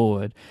going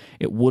forward,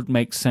 it would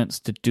make sense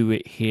to do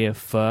it here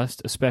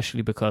first,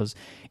 especially because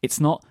it's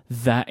not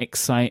that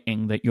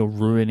exciting that you're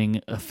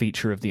ruining a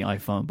feature of the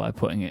iPhone by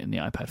putting it in the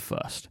iPad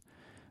first,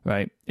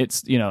 right?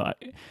 It's,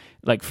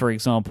 like, for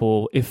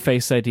example, if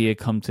Face ID had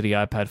come to the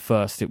iPad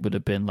first, it would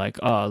have been like,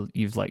 oh,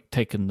 you've like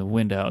taken the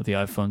wind out of the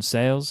iPhone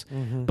sails.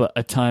 But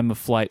a time of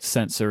flight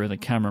sensor in the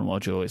camera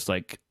module is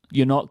like,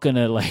 you're not going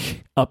to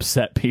like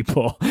upset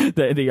people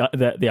that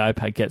the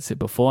iPad gets it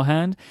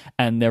beforehand.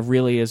 And there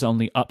really is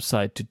only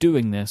upside to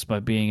doing this by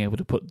being able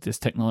to put this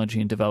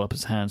technology in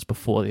developers' hands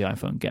before the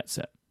iPhone gets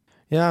it.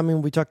 Yeah, I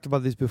mean, we talked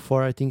about this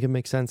before. I think it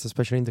makes sense,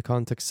 especially in the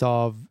context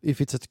of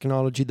if it's a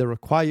technology that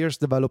requires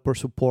developer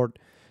support,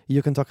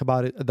 you can talk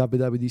about it at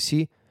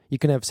WWDC. You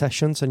can have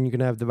sessions and you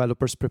can have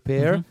developers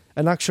prepare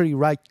and actually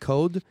write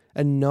code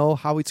and know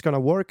how it's going to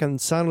work. And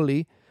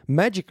suddenly,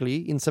 magically,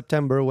 in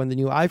September, when the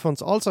new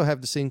iPhones also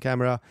have the same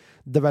camera,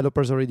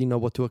 developers already know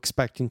what to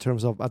expect in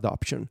terms of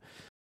adoption.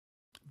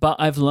 But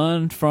I've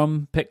learned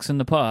from picks in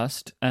the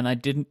past, and I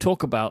didn't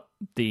talk about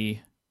the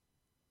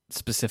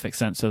specific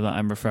sensor that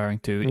I'm referring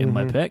to in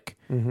my pick,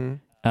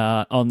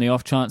 on the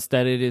off chance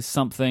that it is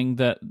something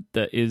that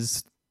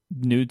is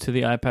new to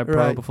the iPad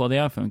Pro before the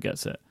iPhone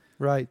gets it.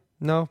 Right.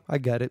 No, I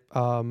get it.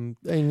 And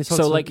it's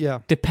So,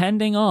 also,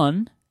 depending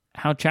on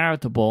how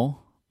charitable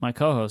my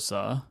co-hosts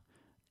are,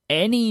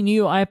 any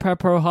new iPad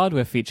Pro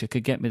hardware feature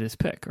could get me this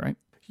pick, right?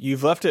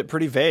 You've left it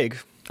pretty vague.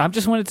 I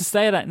just wanted to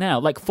say that now.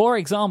 Like, for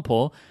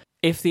example,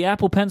 if the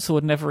Apple Pencil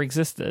had never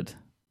existed,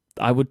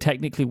 I would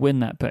technically win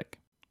that pick,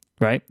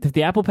 right? If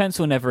the Apple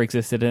Pencil never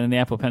existed and the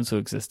Apple Pencil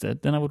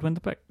existed, then I would win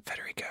the pick.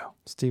 Federico.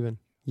 Steven,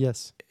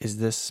 yes. Is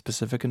this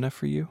specific enough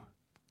for you?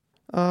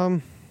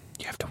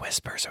 You have to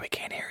whisper so we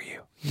can't hear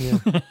you.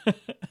 Yeah.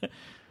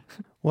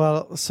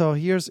 Well, so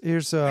here's We're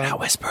not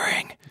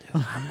whispering.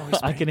 I'm whispering.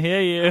 I can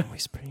hear you. I'm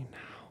whispering now.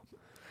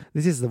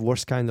 This is the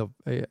worst kind of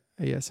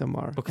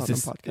ASMR Because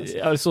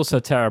podcast. it's also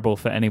terrible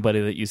for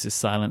anybody that uses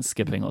silent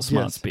skipping or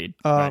smart speed.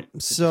 Right?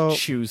 So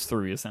choose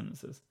through your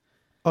sentences.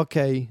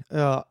 Okay,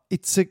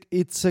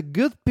 it's a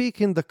good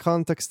pick in the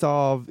context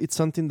of it's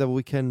something that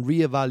we can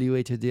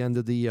reevaluate at the end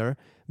of the year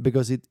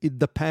because it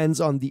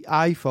depends on the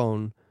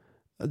iPhone,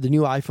 the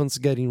new iPhones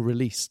getting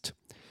released.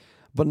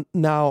 But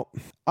now,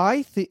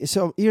 I think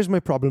so. Here's my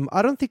problem.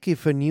 I don't think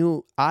if a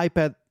new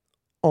iPad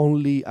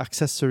only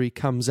accessory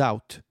comes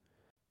out,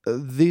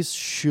 this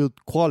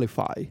should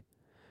qualify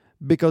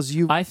because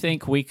I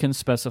think we can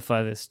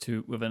specify this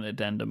too with an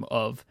addendum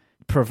of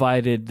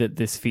provided that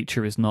this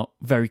feature is not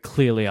very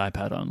clearly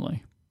iPad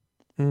only.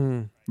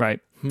 Right.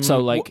 So,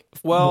 like,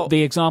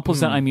 the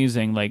examples that I'm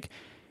using, like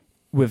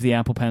with the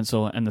Apple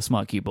Pencil and the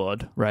Smart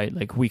Keyboard, right?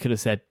 Like, we could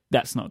have said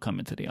that's not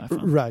coming to the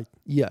iPhone. Right.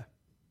 Yeah.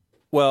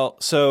 Well,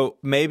 so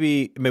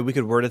maybe we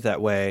could word it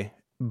that way,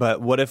 but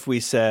what if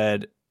we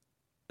said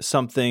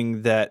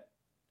something that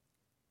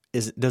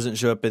doesn't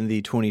show up in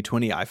the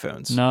 2020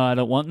 iPhones? No, I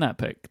don't want that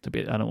pick to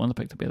be. I don't want the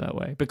pick to be that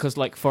way because,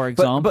 like, for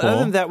example, but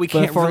other than that, we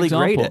can't really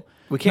grade it.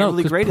 We can't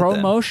really grade it.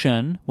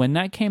 ProMotion, when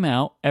that came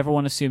out,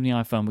 everyone assumed the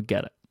iPhone would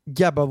get it.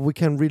 Yeah, but we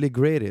can really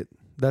grade it.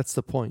 That's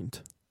the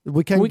point.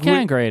 We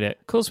can grade it.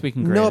 Of course, we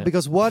can grade it. No,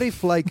 because what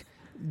if like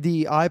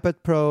the iPad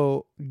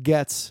Pro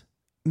gets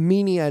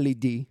mini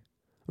LED,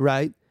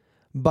 right?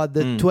 But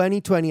the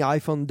 2020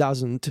 iPhone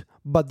doesn't,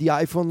 but the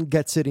iPhone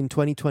gets it in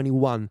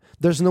 2021.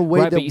 There's no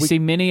way that but you see,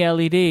 mini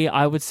LED,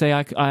 I would say,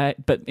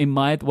 but in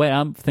my way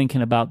I'm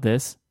thinking about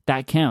this,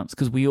 that counts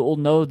because we all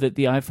know that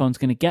the iPhone's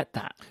going to get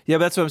that. Yeah,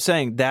 but that's what I'm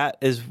saying. That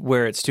is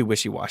where it's too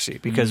wishy-washy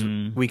because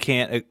we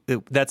can't.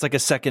 That's like a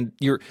second.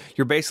 You're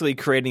basically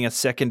creating a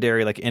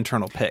secondary like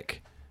internal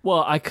pick.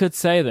 Well, I could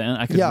say then,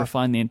 I could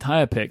refine the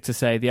entire pick to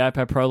say the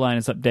iPad Pro line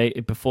is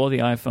updated before the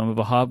iPhone with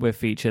a hardware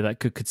feature that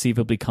could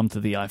conceivably come to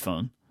the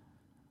iPhone.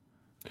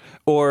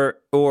 Or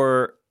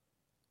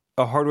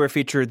a hardware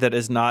feature that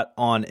is not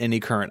on any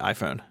current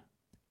iPhone.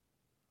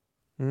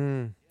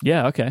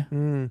 Yeah, okay.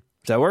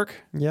 Does that work?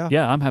 Yeah.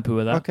 Yeah, I'm happy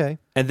with that. Okay.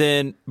 And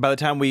then by the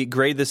time we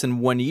grade this in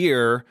 1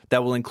 year,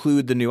 that will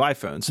include the new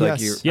iPhone. So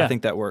I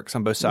think that works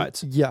on both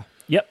sides. Yeah.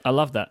 Yep, I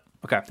love that.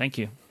 Okay. Thank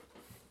you.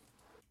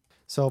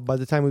 So by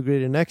the time we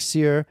grade it next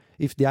year,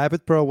 if the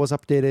iPad Pro was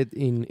updated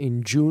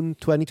in June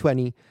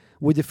 2020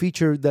 with a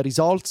feature that is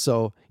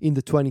also in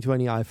the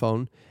 2020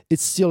 iPhone, it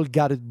still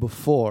got it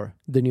before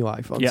the new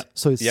iPhones. Yep.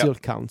 So it still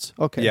counts.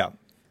 Okay. Yeah.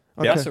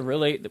 Okay. That's a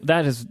really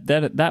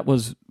that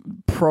was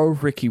pro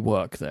Ricky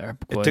work there.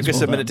 It took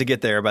us a minute to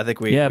get there, but I think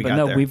we got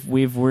there.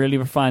 we've really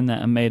refined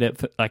that and made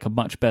it like a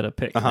much better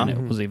pick than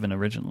it was even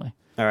originally.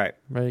 All right.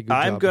 Very good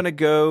I'm job. going to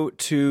go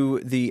to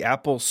the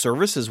Apple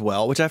service as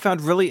well, which I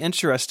found really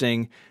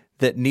interesting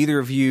that neither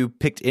of you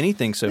picked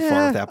anything so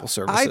far with Apple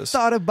services. I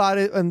thought about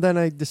it, and then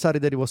I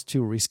decided that it was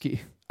too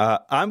risky.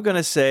 I'm going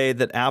to say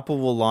that Apple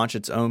will launch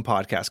its own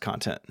podcast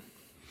content.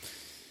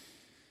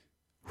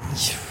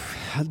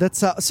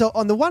 That's so.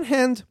 On the one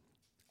hand,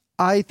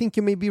 I think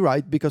you may be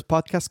right because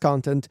podcast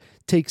content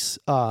takes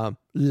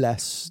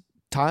less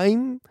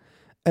time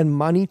and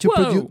money to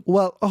produce.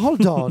 Well,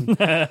 hold on. Well,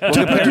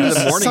 compared to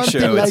the morning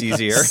show, it's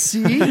easier.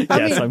 See,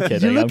 I'm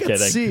kidding. You look I'm kidding. at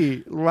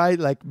C, right?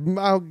 Like,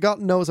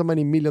 God knows how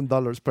many $1 million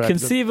per episode.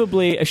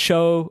 Conceivably, a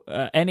show,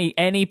 any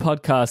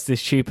podcast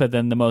is cheaper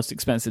than the most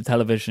expensive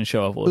television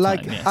show of all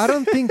Like, time. Yes. I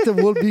don't think there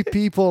will be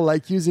people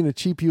like using a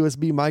cheap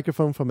USB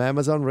microphone from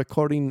Amazon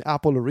recording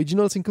Apple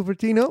originals in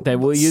Cupertino. They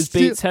will use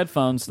Beats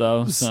headphones,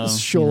 though. So,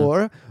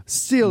 sure.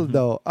 Still,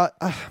 though.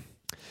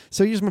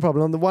 So here's my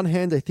problem. On the one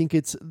hand, I think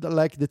it's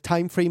like the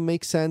time frame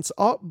makes sense,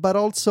 but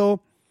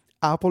also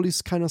Apple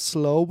is kind of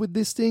slow with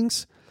these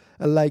things.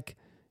 Like,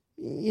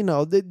 you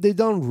know, they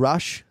don't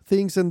rush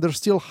things and they're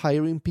still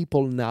hiring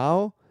people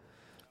now.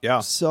 Yeah.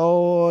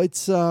 So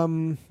it's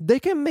they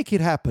can make it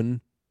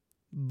happen,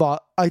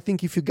 but I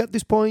think if you get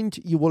this point,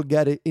 you will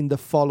get it in the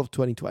fall of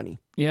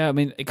 2020. Yeah, I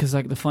mean, because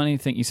like the funny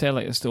thing, you say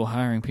like they're still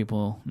hiring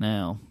people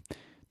now.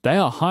 They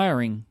are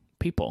hiring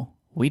people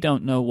we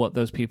don't know what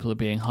those people are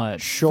being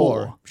hired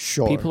Sure.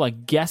 for. People are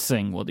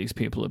guessing what these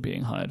people are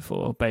being hired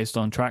for based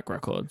on track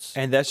records.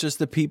 And that's just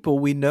the people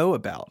we know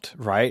about,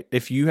 right?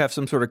 If you have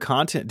some sort of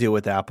content deal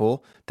with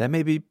Apple, that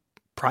may be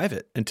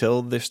private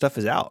until their stuff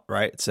is out,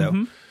 right?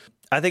 So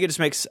I think it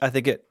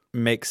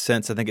makes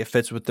sense. I think it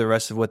fits with the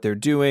rest of what they're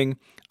doing.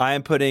 I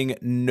am putting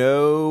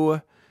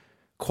no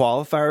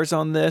qualifiers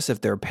on this, if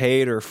they're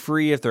paid or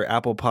free, if they're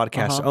Apple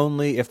Podcasts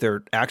only, if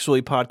they're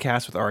actually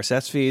podcasts with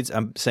RSS feeds.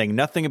 I'm saying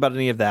nothing about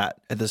any of that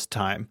at this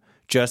time,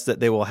 just that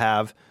they will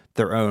have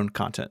their own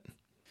content.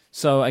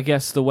 So I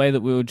guess the way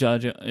that we will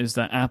judge it is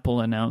that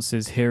Apple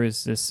announces, here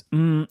is this.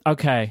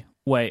 Okay,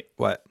 wait.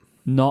 What?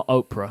 Not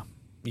Oprah.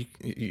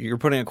 You're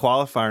putting a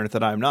qualifier in it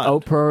that I'm not.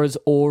 Oprah has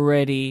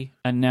already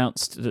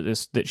announced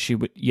that she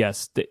would.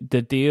 Yes,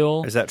 the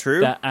deal Is that true?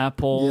 that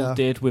Apple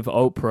did with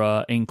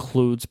Oprah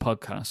includes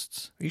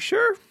podcasts. Are you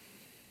sure?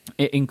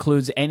 It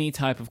includes any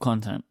type of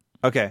content.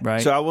 Okay,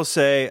 right. So I will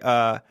say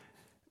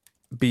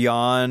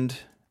beyond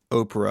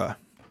Oprah,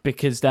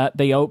 because the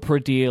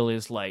Oprah deal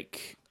is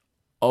like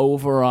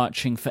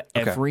overarching for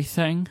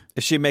everything.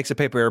 If she makes a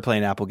paper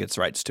airplane, Apple gets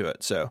rights to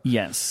it. So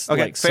yes,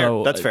 okay, like, fair.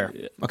 So, That's fair.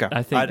 Okay,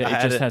 I think that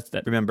it just has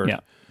that. Remember,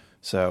 yeah.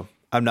 So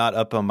I'm not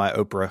up on my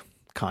Oprah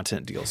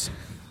content deals.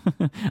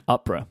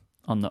 Oprah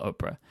on the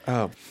Oprah.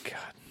 Oh God.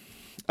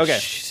 Okay.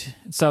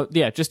 So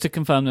yeah, just to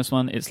confirm this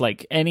one, it's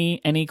like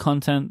any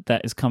content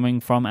that is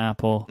coming from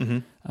Apple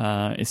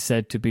is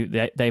said to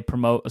be they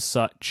promote as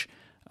such.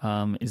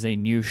 Is a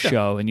new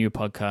show, a new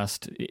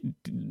podcast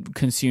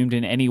consumed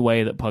in any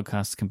way that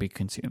podcasts can be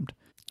consumed,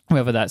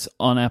 whether that's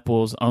on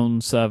Apple's own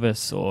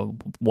service or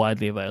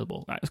widely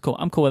available. That's cool.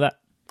 I'm cool with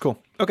that.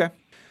 Cool. Okay.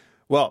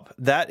 Well,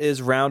 that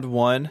is round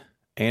 1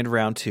 and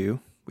round 2.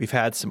 We've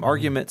had some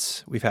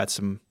arguments. We've had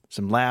some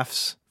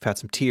laughs. We've had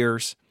some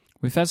tears.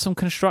 We've had some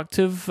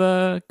constructive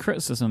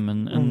criticism,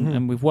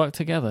 and we've worked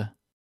together.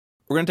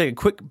 We're going to take a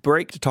quick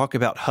break to talk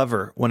about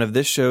Hover, one of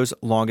this show's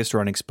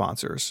longest-running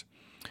sponsors.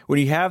 When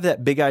you have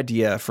that big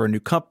idea for a new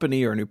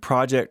company or a new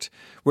project,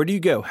 where do you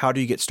go? How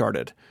do you get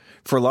started?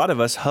 For a lot of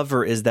us,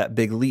 Hover is that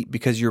big leap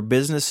because your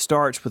business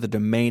starts with a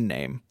domain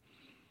name.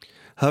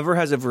 Hover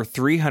has over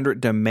 300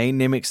 domain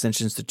name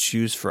extensions to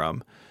choose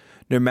from.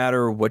 No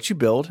matter what you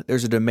build,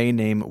 there's a domain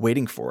name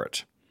waiting for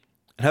it.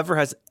 And Hover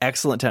has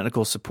excellent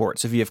technical support.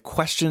 So if you have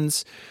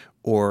questions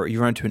or you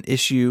run into an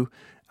issue,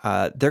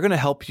 they're going to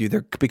help you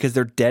because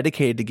they're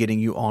dedicated to getting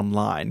you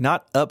online,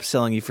 not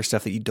upselling you for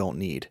stuff that you don't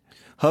need.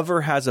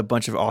 Hover has a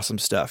bunch of awesome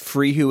stuff.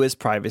 Free Whois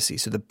privacy,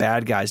 so the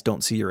bad guys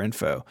don't see your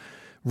info.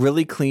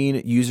 Really clean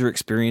user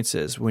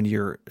experiences when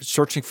you're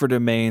searching for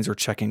domains or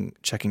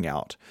checking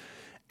out.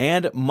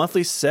 And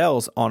monthly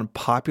sales on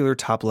popular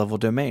top-level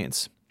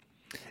domains.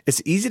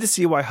 It's easy to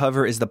see why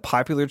Hover is the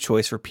popular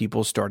choice for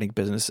people starting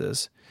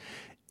businesses.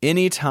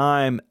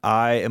 Anytime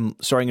I am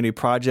starting a new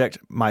project,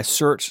 my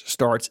search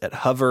starts at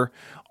Hover.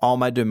 All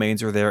my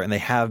domains are there, and they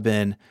have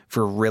been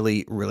for a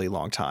really, really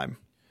long time.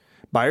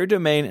 Buy your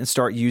domain and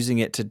start using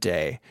it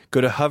today.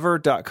 Go to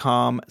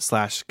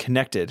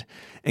hover.com/connected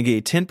and get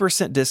a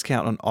 10%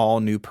 discount on all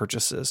new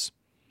purchases.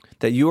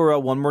 That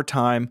URL one more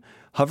time,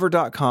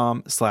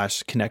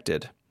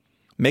 hover.com/connected.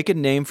 Make a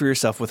name for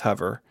yourself with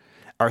Hover.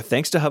 Our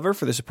thanks to Hover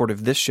for the support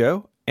of this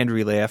show and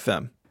Relay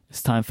FM.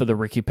 It's time for the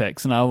Ricky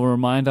Picks, and I will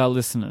remind our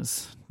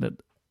listeners that,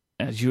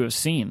 as you have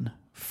seen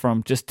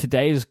from just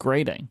today's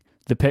grading,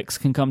 the picks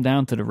can come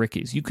down to the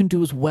Rickies. You can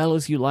do as well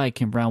as you like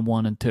in round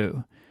 1 and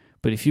 2.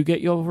 But if you get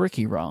your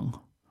Ricky wrong,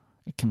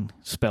 it can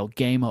spell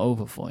game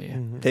over for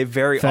you. They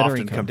very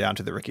often come down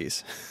to the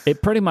Rickies.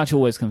 It pretty much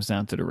always comes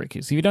down to the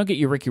Rickies. If you don't get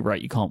your Ricky right,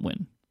 you can't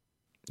win.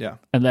 Yeah.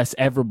 Unless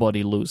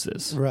everybody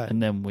loses. Right.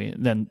 And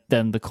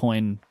then the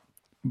coin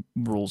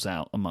rules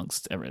out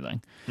amongst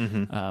everything.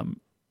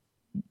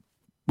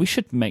 We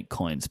should make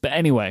coins. But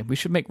anyway, we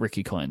should make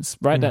Ricky coins.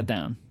 Write that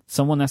down.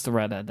 Someone has to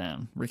write that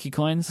down. Ricky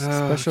coins?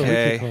 Special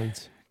Ricky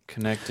coins.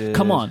 Connected.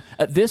 Come on.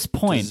 At this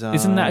point,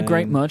 isn't that a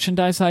great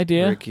merchandise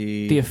idea?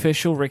 Ricky the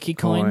official Ricky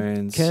coin?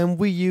 coins. Can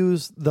we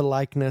use the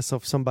likeness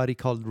of somebody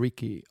called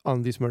Ricky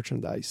on this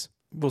merchandise?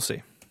 We'll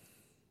see.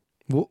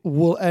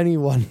 Will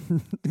anyone?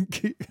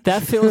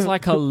 That feels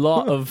like a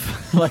lot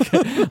of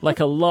like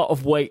a lot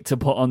of weight to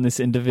put on this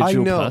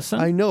individual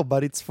person. I know,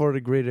 but it's for the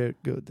greater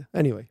good.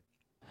 Anyway.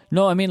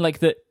 No, I mean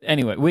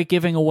anyway, we're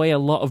giving away a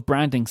lot of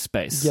branding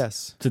space.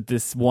 Yes. To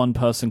this one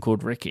person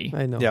called Ricky.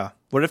 I know. Yeah.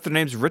 What if their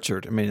name's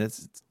Richard? I mean,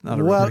 it's not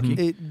a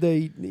Ricky.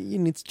 It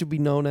needs to be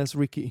known as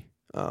Ricky.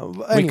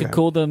 Anyway. We could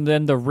call them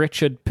then the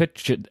Richard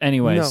Pitchard.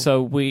 Anyway, No.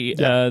 so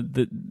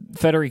the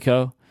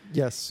Federico.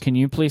 Yes. Can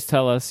you please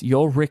tell us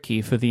your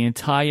Ricky for the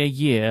entire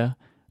year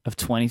of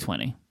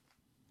 2020?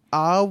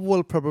 I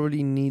will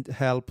probably need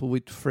help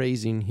with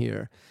phrasing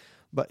here,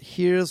 but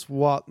here's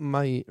what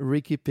my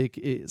Ricky pick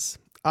is.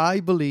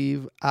 I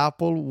believe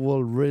Apple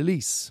will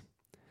release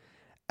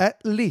at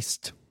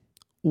least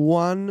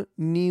one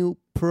new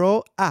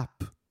Pro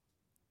app,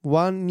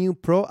 one new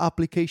Pro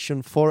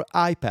application for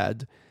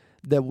iPad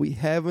that we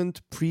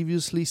haven't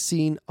previously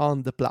seen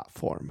on the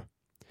platform.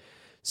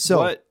 So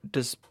what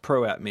does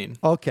Pro App mean?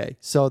 okay,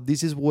 so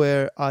this is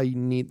where I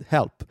need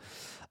help.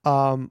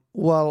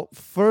 Well,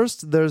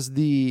 first there's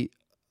the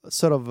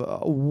sort of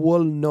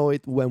we'll know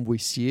it when we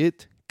see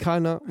it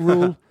kind of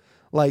rule.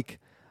 Like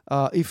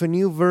if a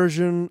new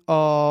version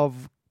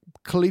of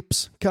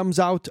Clips comes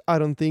out, I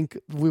don't think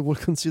we will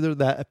consider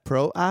that a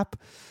Pro app.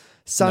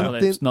 No,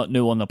 it's not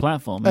new on the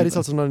platform. It's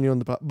also not new on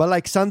the platform, but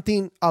like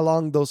something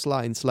along those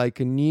lines, like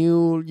a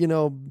new,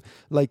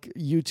 like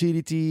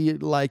utility,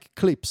 like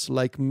Clips,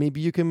 like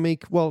maybe you can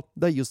make, well,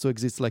 that used to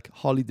exist, like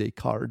holiday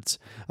cards.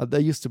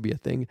 That used to be a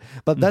thing,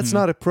 but that's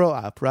not a Pro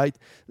app, right?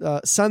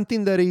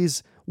 Something that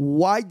is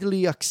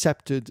widely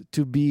accepted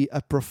to be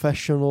a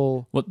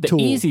professional the tool.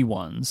 easy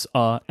ones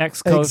are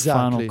Xcode,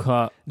 Final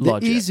Cut,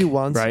 Logic. The easy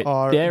ones right?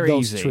 are They're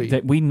those easy.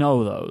 three. We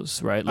know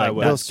those, right? Like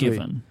that's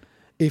given.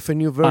 If a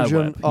new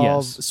version iWeb, of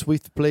yes.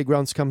 Swift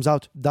Playgrounds comes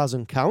out,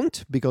 doesn't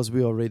count because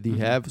we already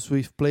have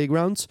Swift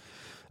Playgrounds.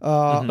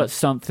 But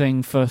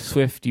something for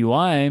Swift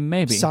UI,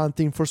 maybe.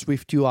 Something for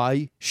Swift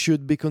UI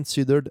should be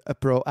considered a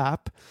Pro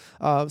app.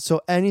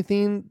 So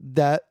anything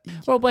that...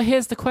 Well, but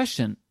here's the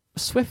question.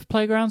 Swift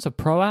Playground's a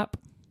Pro app?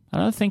 I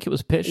don't think it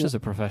was pitched as a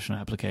professional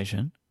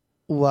application.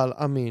 Well,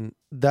 I mean,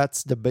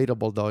 that's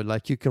debatable though.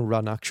 Like you can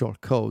run actual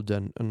code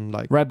and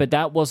like... Right, but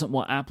that wasn't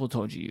what Apple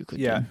told you could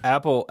do.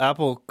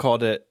 Apple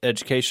called it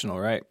educational,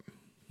 right?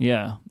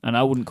 Yeah, and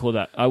I wouldn't call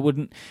that. I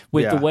wouldn't...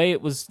 With the way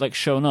it was like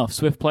shown off,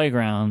 Swift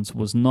Playgrounds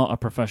was not a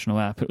professional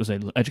app. It was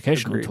an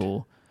educational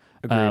tool.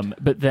 Agreed.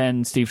 But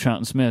then Steve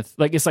Troughton-Smith,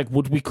 like it's like,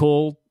 would we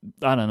call,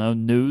 I don't know,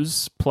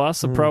 News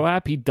Plus a Pro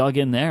app? He dug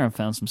in there and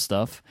found some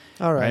stuff.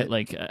 All right.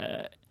 Like...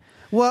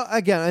 well,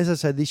 again, as I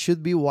said, this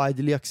should be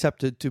widely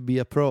accepted to be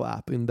a Pro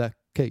app in that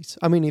case.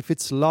 I mean, if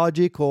it's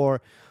Logic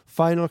or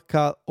Final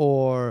Cut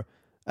or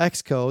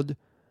Xcode,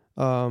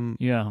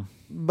 yeah.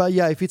 But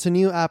yeah, if it's a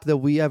new app that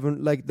we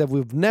haven't, like that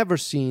we've never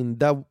seen,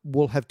 that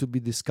will have to be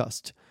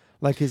discussed.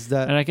 Like, is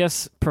that? And I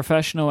guess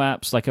professional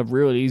apps, like a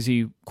real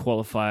easy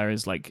qualifier,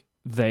 is like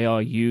they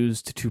are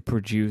used to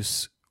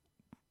produce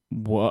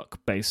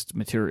work-based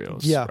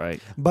materials. Yeah, right.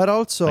 But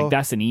also, like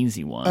that's an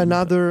easy one.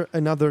 Another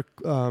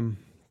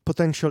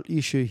potential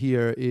issue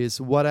here is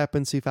what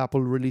happens if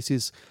Apple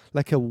releases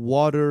like a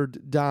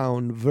watered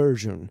down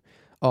version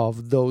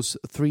of those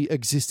three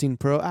existing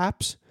Pro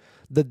apps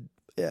that,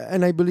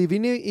 and I believe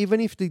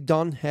even if they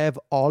don't have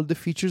all the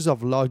features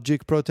of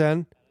Logic Pro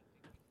 10,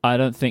 I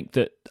don't think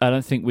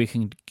we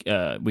can.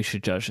 We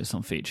should judge this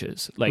on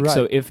features. Like, right.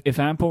 So if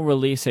Apple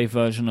release a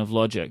version of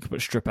Logic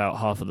but strip out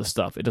half of the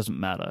stuff, it doesn't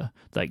matter.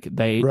 Like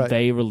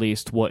they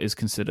released what is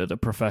considered a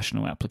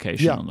professional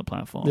application on the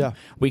platform. Yeah.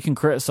 We can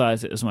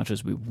criticize it as much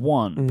as we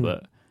want,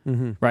 but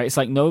right, it's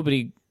like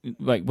nobody.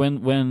 Like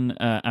when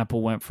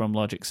Apple went from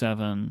Logic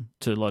 7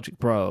 to Logic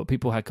Pro,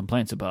 people had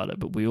complaints about it,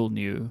 but we all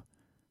knew.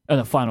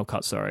 Final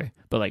Cut, sorry.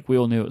 But like we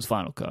all knew it was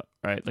Final Cut,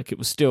 right? Like it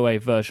was still a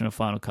version of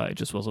Final Cut. It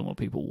just wasn't what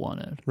people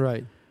wanted.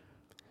 Right.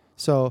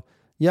 So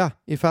yeah,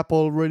 if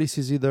Apple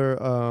releases either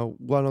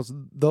one of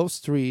those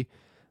three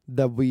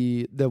that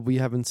we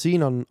haven't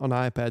seen on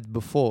iPad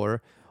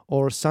before,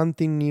 or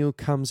something new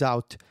comes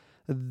out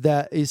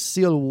that is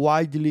still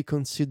widely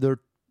considered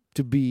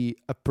to be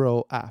a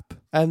Pro app,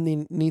 and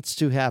it needs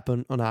to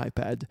happen on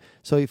iPad.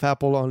 So if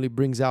Apple only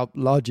brings out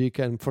Logic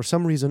and for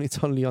some reason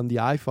it's only on the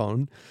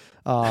iPhone,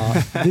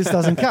 this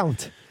doesn't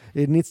count.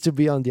 It needs to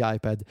be on the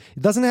iPad.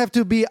 It doesn't have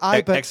to be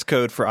iPad.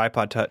 Xcode for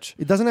iPod Touch.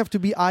 It doesn't have to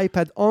be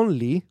iPad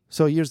only.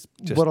 So here's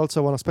what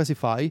also I want to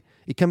specify.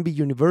 It can be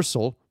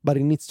universal, but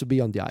it needs to be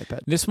on the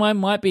iPad. This one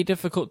might be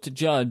difficult to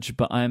judge,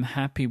 but I'm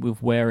happy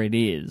with where it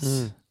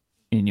is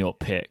in your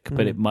pick.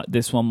 But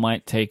this one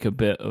might take a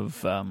bit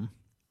of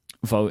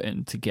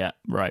voting to get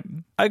right.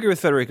 I agree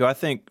with Federico. I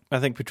think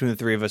between the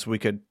three of us, we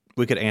could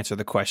answer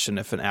the question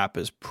if an app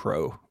is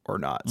Pro or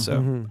not.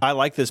 So I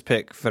like this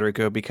pick,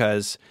 Federico,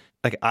 because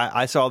like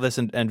I saw this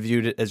and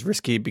viewed it as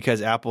risky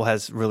because Apple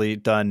has really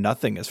done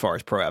nothing as far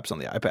as Pro apps on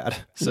the iPad.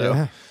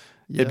 So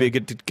it'd be a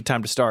good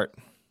time to start.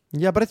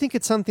 Yeah, but I think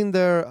it's something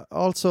they're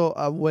also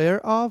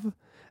aware of.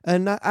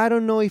 And I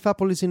don't know if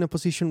Apple is in a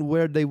position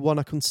where they want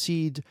to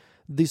concede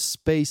this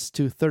space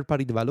to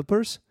third-party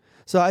developers.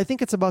 So I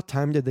think it's about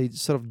time that they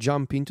sort of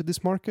jump into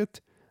this market.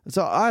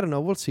 So I don't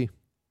know. We'll see.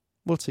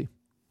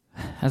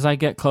 As I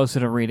get closer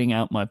to reading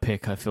out my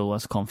pick, I feel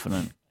less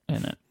confident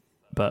in it.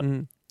 But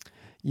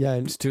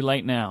it's too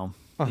late now.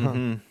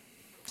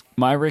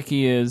 My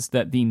Ricky is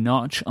that the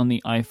notch on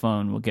the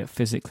iPhone will get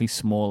physically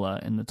smaller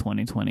in the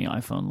 2020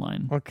 iPhone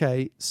line.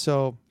 Okay,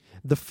 so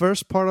the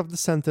first part of the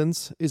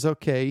sentence is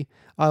okay.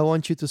 I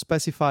want you to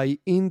specify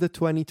in the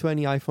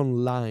 2020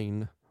 iPhone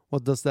line.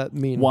 What does that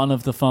mean? One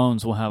of the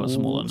phones will have a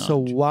smaller notch. So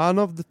one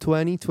of the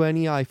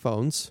 2020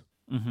 iPhones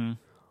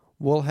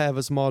will have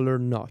a smaller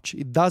notch.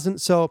 It doesn't.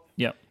 So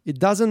it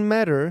doesn't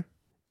matter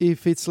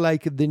if it's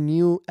like the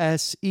new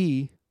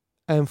SE,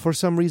 and for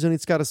some reason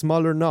it's got a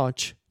smaller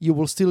notch. You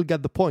will still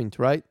get the point,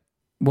 right?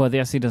 Well, the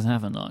SE doesn't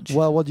have a notch.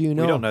 Well, what do you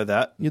know? We don't know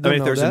that. You don't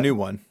know there's that? a new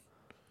one.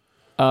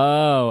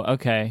 Oh,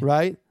 okay.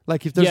 Right?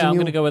 Like if there's Yeah, a I'm new...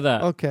 going to go with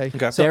that. Okay.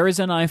 Okay. There is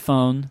an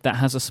iPhone that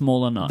has a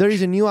smaller notch There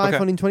is a new Okay.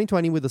 iPhone in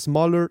 2020 with a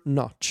smaller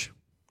notch.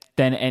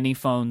 than any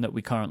phone that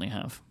we currently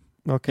have.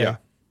 Okay. Yeah.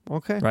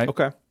 Okay. Right?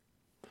 Okay.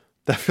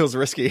 That feels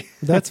risky.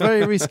 That's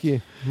very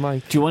risky,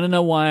 Mike. Do you want to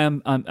know why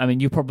I mean,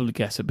 you probably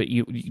guess it, but do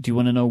you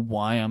want to know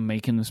why I'm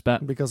making this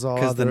bet? Because all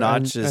 'Cause the other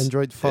notch is-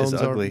 Android phones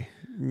is are ugly.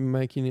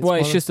 making it Well,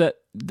 smaller. it's just that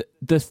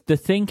the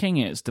thinking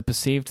is, the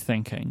perceived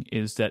thinking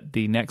is that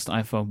the next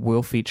iPhone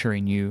will feature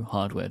a new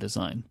hardware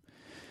design.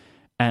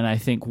 And I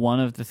think one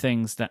of the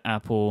things that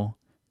Apple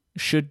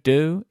should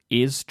do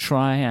is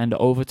try and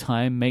over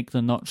time make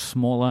the notch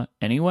smaller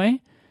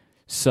anyway.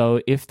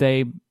 So if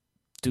they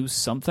do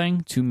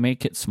something to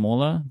make it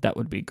smaller, that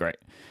would be great.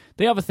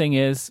 The other thing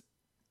is,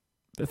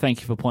 thank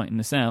you for pointing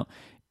this out,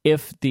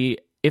 if the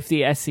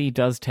SE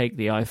does take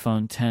the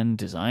iPhone 10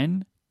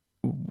 design,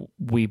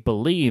 we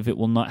believe it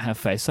will not have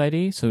Face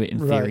ID, so it in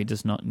theory Right.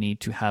 does not need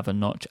to have a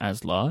notch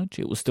as large.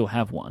 It will still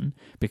have one,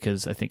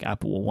 because I think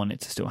Apple will want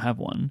it to still have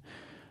one,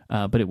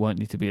 but it won't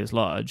need to be as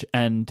large.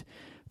 And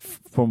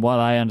from what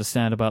I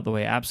understand about the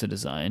way apps are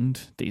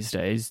designed these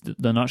days,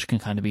 the notch can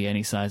kind of be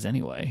any size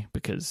anyway,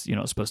 because you're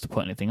not supposed to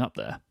put anything up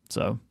there,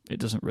 so it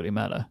doesn't really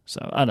matter.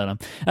 So I don't know.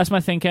 That's my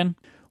thinking.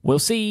 We'll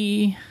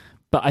see.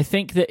 But I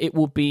think that it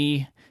will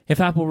be, if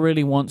Apple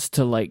really wants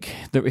to, like,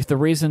 if the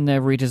reason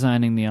they're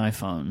redesigning the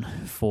iPhone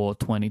for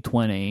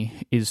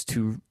 2020 is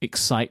to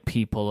excite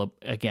people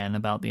again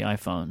about the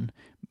iPhone,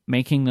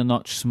 making the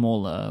notch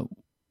smaller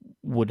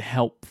would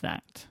help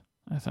that,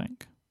 I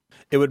think.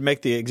 It would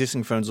make the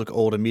existing phones look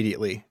old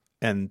immediately,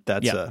 and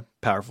that's a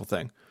powerful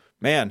thing.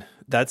 Man,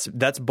 that's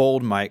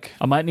bold, Mike.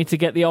 I might need to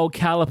get the old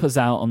calipers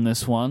out on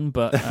this one,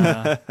 but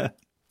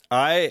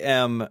I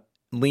am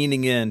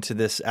leaning into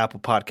this Apple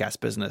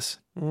Podcast business.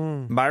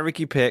 My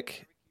Ricky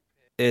pick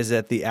is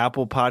that the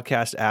Apple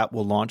Podcast app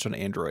will launch on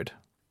Android.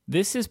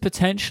 this is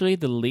potentially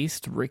the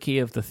least Ricky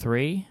of the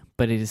three,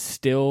 but it is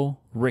still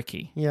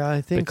Ricky. Yeah,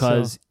 I think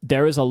because so.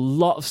 there is a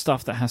lot of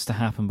stuff that has to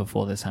happen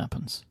before this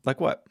happens.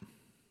 Like what?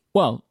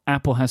 Well,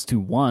 Apple has to,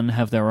 one,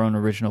 have their own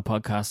original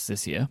podcasts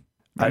this year.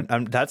 Right?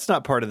 That's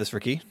not part of this,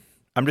 Ricky.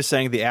 I'm just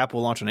saying the app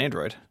will launch on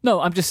Android.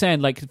 No, I'm just saying,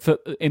 like,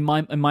 in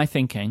my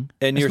thinking,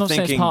 And it's you're not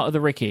saying thinking- it's part of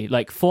the Ricky.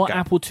 Like, for Okay.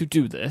 Apple to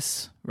do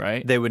this,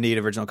 right, They would need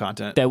original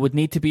content. there would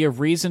need to be a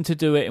reason to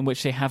do it in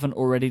which they haven't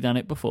already done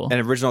it before.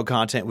 And original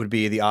content would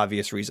be the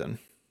obvious reason.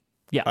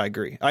 Yeah. I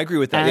agree. I agree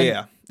with that.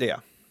 And- Yeah.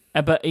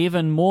 But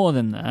even more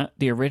than that,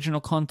 the original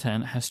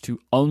content has to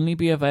only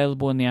be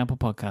available in the Apple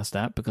Podcast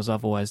app, because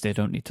otherwise they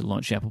don't need to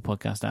launch the Apple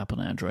Podcast app on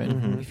Android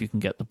if you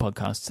can get the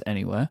podcasts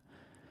anywhere.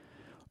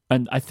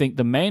 And I think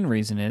the main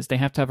reason is they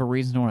have to have a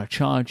reason to want to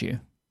charge you,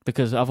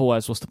 because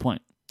otherwise what's the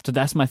point? So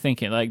that's my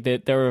thinking. Like,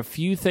 there are a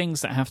few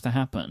things that have to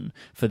happen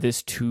for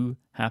this to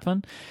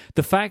happen.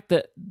 The fact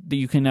that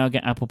you can now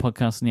get Apple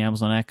Podcasts in the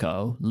Amazon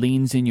Echo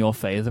leans in your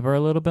favor a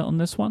little bit on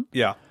this one.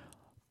 Yeah.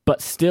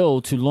 But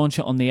still, to launch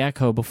it on the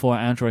Echo before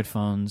Android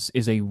phones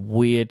is a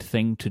weird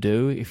thing to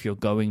do if you're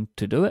going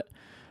to do it.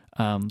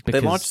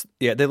 Because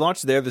They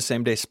launched there the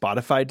same day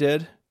Spotify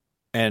did.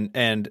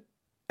 And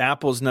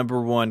Apple's number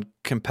one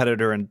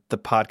competitor in the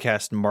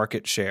podcast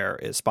market share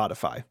is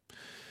Spotify.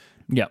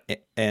 yeah,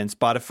 And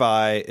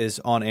Spotify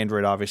is on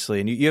Android, obviously.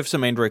 And you have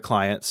some Android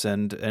clients,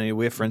 and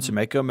we have friends who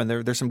make them, and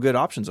there's some good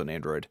options on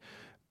Android.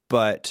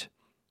 But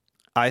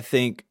I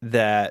think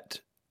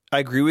that I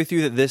agree with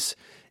you that this,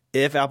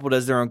 if Apple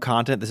does their own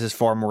content, this is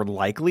far more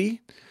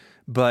likely.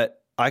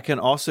 But I can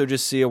also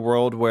just see a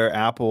world where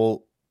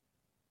Apple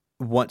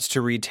wants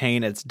to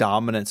retain its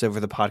dominance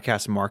over the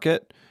podcast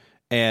market,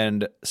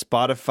 and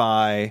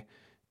Spotify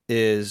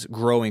is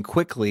growing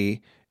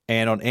quickly,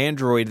 and on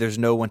Android, there's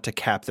no one to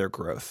cap their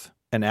growth,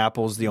 and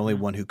Apple's the only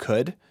one who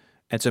could.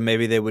 And so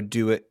maybe they would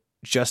do it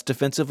just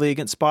defensively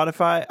against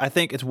Spotify. I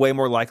think it's way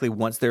more likely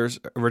once there's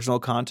original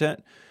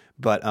content,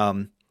 but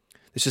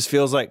this just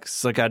feels like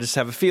I just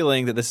have a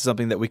feeling that this is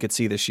something that we could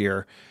see this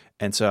year,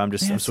 and so I'm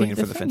swinging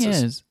for the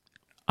fences. Is,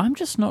 I'm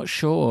just not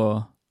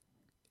sure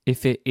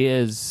if it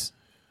is,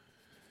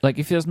 like,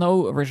 if there's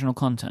no original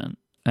content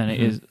and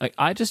it is, like,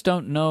 I just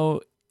don't know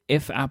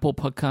if Apple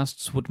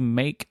Podcasts would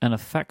make an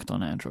effect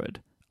on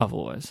Android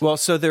otherwise. Well,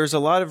 so there's a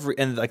lot of,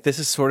 and like this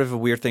is sort of a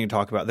weird thing to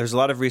talk about. There's a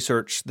lot of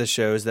research that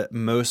shows that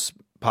most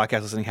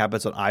podcast listening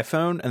happens on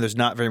iPhone, and there's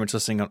not very much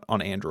listening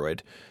on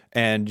Android.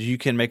 And you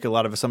can make a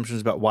lot of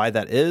assumptions about why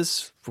that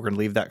is. We're going to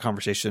leave that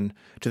conversation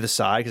to the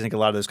side, because I think a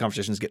lot of those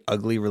conversations get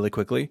ugly really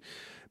quickly.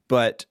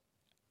 But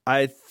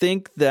I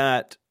think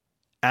that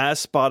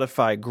as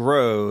Spotify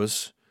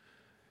grows,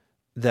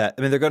 they're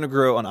going to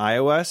grow on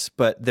iOS,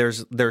 but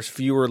there's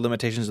fewer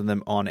limitations on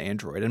them on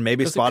Android, and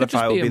maybe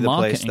Spotify will be the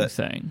place that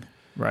thing,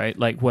 right?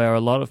 Like, where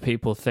a lot of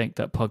people think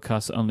that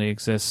podcasts only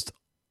exist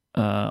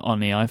on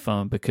the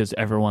iPhone because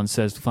everyone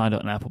says to find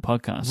out an Apple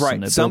Podcast.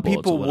 Right. Some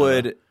people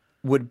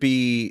would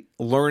be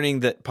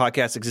learning that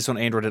podcasts exist on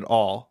Android at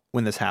all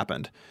when this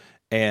happened,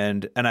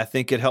 and I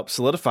think it helped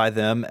solidify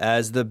them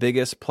as the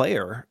biggest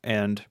player.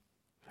 And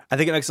I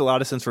think it makes a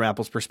lot of sense from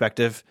Apple's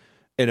perspective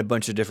in a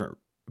bunch of different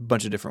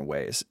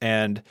ways.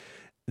 And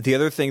The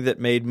other thing that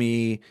made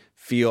me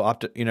feel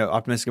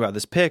optimistic about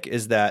this pick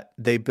is that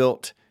they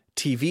built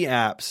TV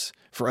apps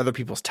for other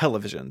people's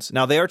televisions.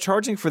 Now, they are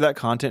charging for that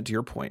content, to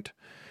your point,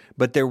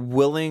 but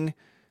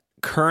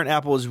current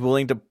Apple is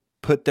willing to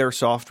put their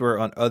software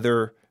on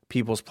other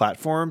people's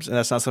platforms, and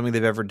that's not something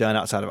they've ever done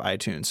outside of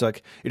iTunes. So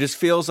it just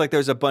feels like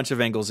there's a bunch of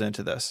angles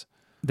into this.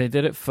 They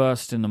did it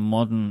first in the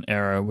modern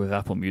era with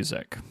Apple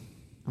Music.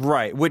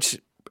 Right,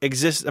 which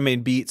exists. I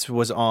mean, Beats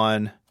was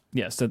on...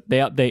 Yes, so they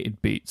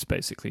updated Beats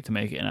basically to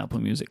make it an Apple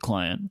Music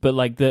client. But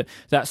like that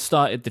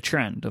started the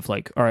trend of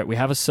like, all right, we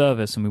have a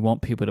service and we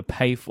want people to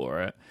pay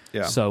for it.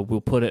 Yeah. So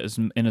we'll put it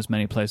in as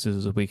many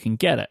places as we can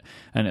get it.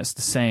 And it's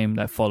the same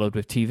that followed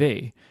with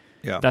TV.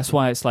 Yeah. That's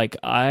why it's like,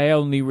 I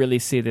only really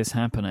see this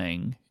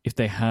happening if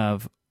they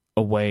have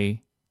a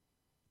way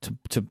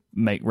to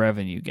make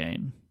revenue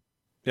gain.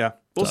 Yeah.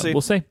 We'll see.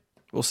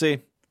 We'll see.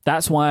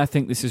 That's why I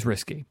think this is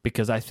risky,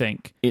 because I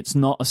think it's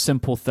not a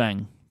simple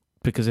thing.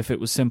 Because if it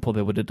was simple,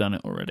 they would have done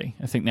it already.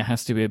 I think there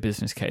has to be a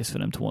business case for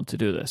them to want to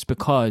do this,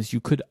 because you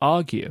could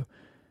argue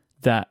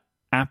that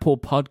Apple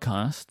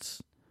Podcasts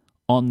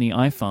on the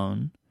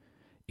iPhone,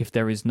 if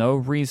there is no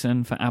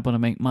reason for Apple to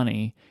make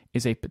money,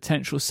 is a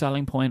potential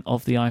selling point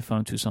of the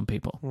iPhone to some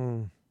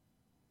people.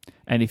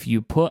 And if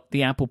you put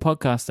the Apple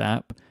Podcast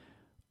app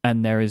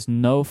and there is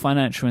no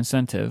financial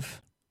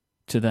incentive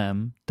to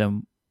them,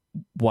 then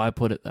why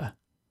put it there?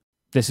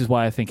 This is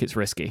why I think it's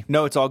risky.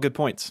 No, it's all good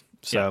points.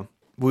 So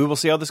we will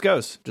see how this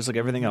goes, just like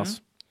everything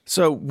else.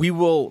 So we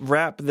will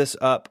wrap this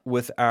up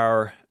with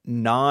our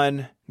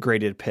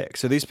non-graded picks.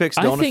 So these picks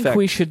don't affect... I think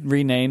we should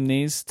rename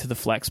these to the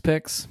Flex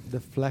Picks.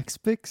 The Flex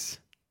Picks?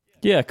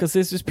 Yeah, because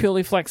this is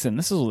purely flexing.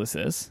 This is all this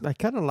is. I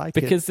kind of like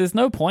it. Because there's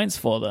no points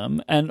for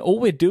them, and all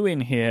we're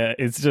doing here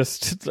is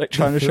just like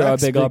trying to show how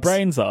big our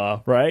brains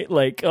are, right?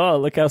 Like, oh,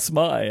 look how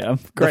smart I am.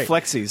 Great. The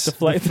Flexies. The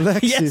Flexies.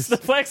 Yes, the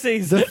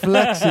Flexies. The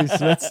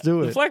Flexies. Let's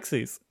do it. The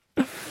Flexies.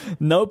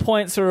 No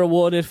points are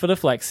awarded for the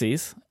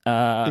Flexies,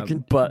 but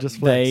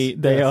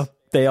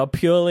they are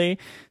purely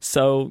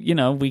so,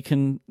 we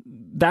can...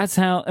 That's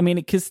how,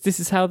 because this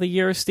is how the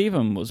year of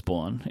Stephen was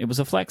born. It was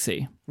a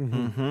Flexi.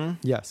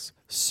 Yes.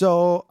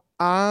 So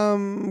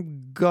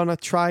I'm gonna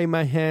try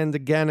my hand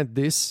again at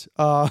this.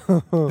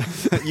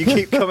 You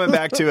keep coming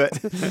back to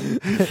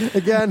it.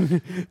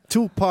 Again,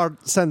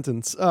 two-part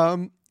sentence.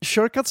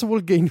 Shortcuts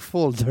will gain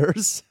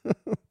folders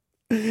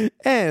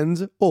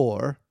and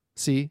or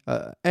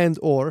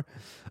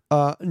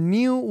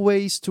new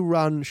ways to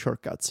run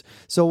shortcuts.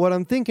 So what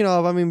I'm thinking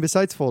of,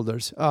 besides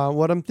folders,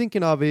 what I'm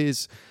thinking of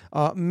is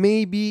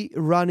maybe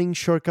running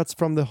shortcuts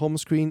from the home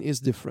screen is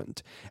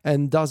different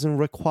and doesn't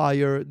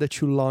require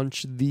that you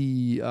launch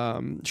the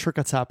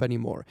Shortcuts app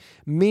anymore.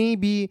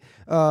 Maybe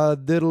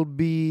there'll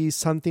be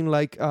something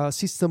like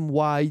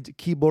system-wide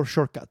keyboard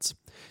shortcuts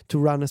to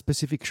run a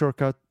specific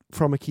shortcut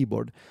from a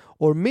keyboard.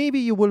 Or maybe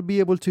you will be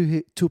able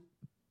to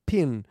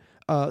pin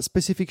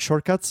specific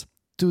shortcuts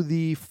to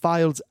the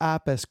Files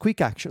app as quick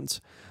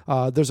actions.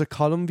 There's a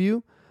column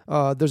view.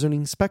 There's an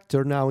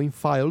inspector now in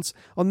Files.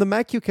 On the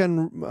Mac, you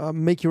can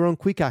make your own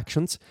quick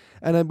actions,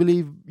 and I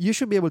believe you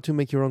should be able to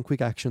make your own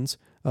quick actions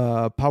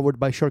powered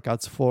by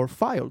shortcuts for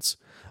Files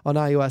on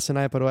iOS and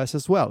iPadOS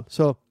as well.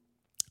 So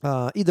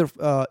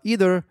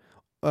ideally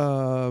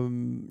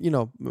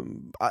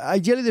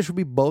there should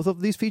be both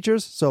of these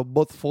features, so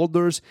both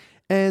folders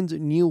and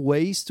new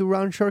ways to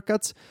run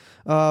shortcuts.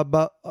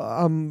 But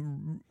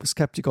I'm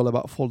skeptical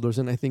about folders,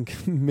 and I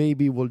think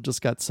maybe we'll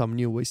just get some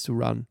new ways to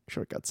run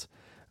shortcuts.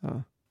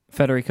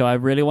 Federico, I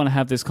really want to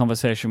have this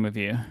conversation with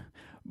you,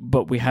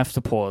 but we have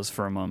to pause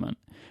for a moment,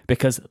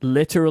 because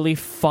literally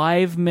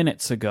 5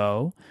 minutes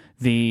ago,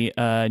 the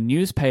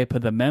newspaper,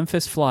 the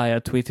Memphis Flyer,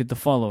 tweeted the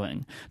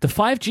following: the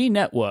 5G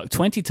network,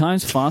 20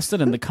 times faster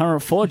than the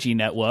current 4G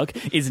network,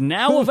 is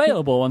now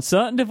available on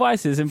certain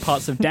devices in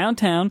parts of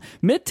downtown,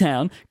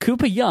 Midtown,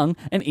 Cooper Young,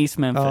 and East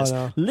Memphis.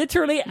 Oh, no.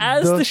 Literally,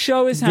 as the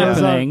show is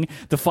happening,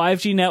 the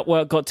 5G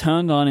network got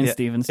turned on in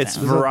Stephenstown. It's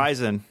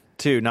Verizon,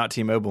 too, not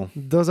T-Mobile.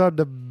 Those are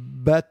the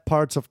bad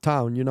parts of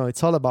town.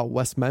 It's all about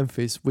West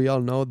Memphis. We all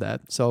know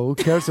that. So who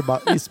cares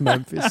about East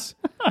Memphis?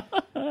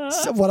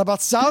 So what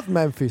about South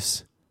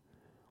Memphis?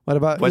 What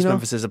about West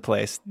Memphis is a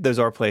place. Those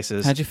are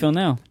places. How'd you feel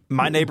now?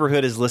 My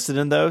neighborhood is listed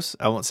in those.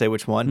 I won't say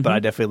which one, but I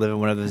definitely live in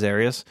one of those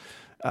areas.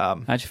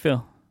 How'd you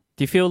feel?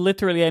 Do you feel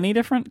literally any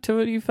different to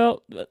what you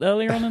felt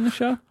earlier on in the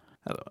show?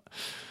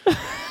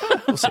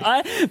 We'll see.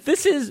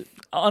 This is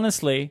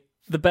honestly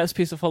the best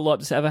piece of follow-up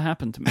that's ever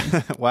happened to me.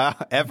 Wow,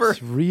 ever?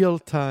 It's real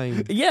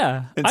time.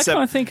 Yeah. I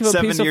can't think of a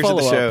piece of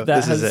follow-up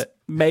that has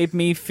made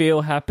me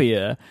feel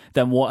happier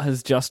than what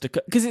has just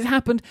occurred. Because it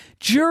happened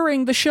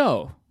during the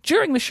show.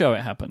 During the show,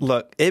 it happened.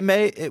 Look,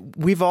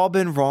 we've all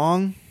been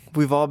wrong.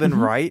 We've all been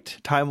right.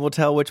 Time will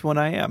tell which one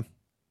I am.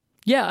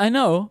 Yeah, I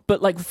know.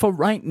 But like for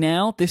right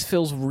now, this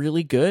feels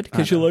really good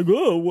because you're like,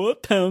 oh,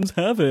 what towns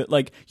have it?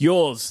 Like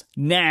yours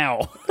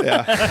now.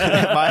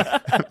 Yeah.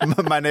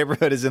 My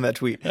neighborhood is in that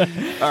tweet.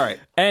 All right.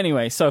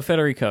 Anyway, so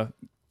Federico,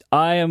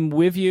 I am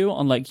with you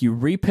on like you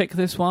repick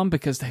this one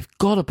because they've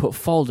got to put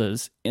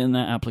folders in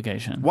that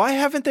application. Why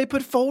haven't they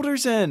put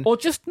folders in? Or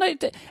just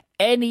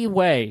any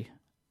way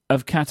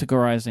of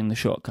categorizing the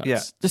shortcuts.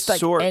 Yeah. Just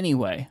like any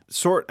way.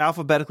 Sort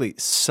alphabetically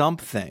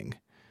something.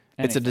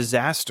 It's a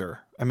disaster.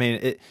 I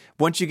mean,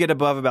 once you get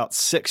above about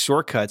 6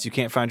 shortcuts, you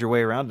can't find your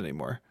way around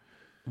anymore.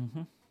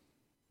 Mm-hmm.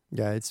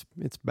 Yeah, it's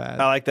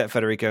bad. I like that,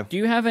 Federico. Do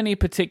you have any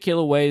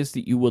particular ways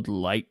that you would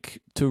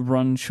like to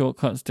run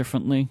shortcuts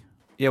differently?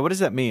 Yeah, what does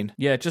that mean?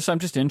 Yeah, I'm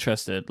just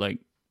interested, like,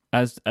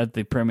 as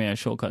the Premiere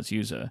Shortcuts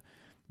user,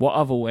 what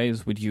other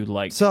ways would you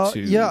like to...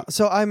 Yeah,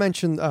 so I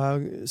mentioned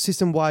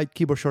system-wide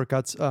keyboard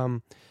shortcuts,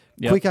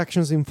 quick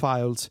actions in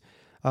files,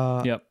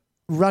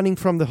 running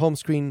from the home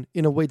screen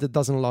in a way that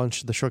doesn't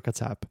launch the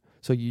Shortcuts app.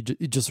 So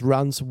it just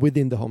runs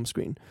within the home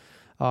screen.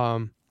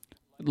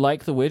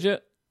 Like the widget?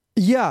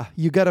 Yeah,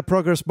 you get a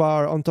progress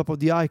bar on top of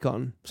the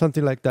icon,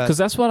 something like that. Because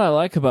that's what I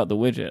like about the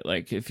widget.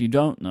 Like, if you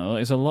don't know,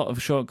 there's a lot of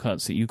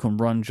shortcuts that you can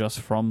run just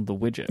from the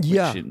widget.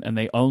 And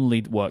they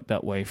only work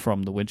that way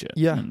from the widget.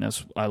 Yeah. And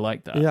I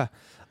like that. Yeah.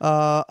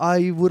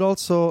 I would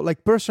also,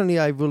 like, personally,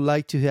 I would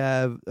like to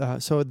have,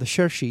 so the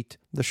share sheet,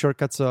 the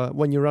shortcuts,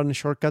 when you run a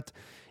shortcut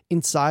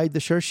inside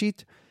the share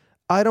sheet,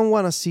 I don't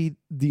want to see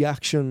the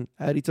action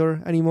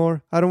editor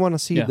anymore. I don't want to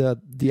see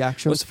the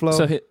actions flow.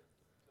 So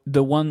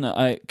the one that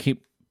I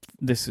keep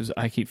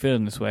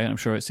feeling this way, and I'm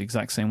sure it's the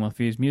exact same one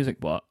for you, is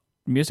MusicBot.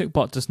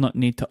 MusicBot does not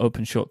need to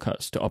open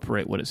shortcuts to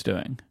operate what it's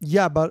doing.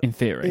 Yeah, but... in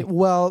theory.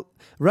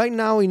 Right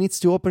now it needs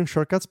to open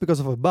shortcuts because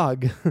of a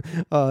bug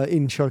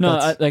in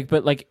shortcuts.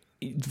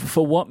 No,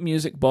 for what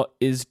MusicBot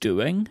is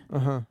doing,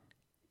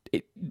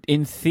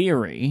 in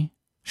theory,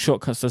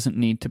 shortcuts doesn't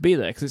need to be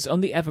there because it's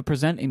only ever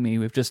presenting me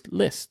with just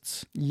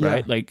lists,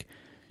 right? Like...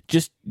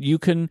 just you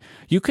could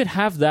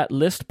have that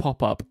list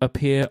pop-up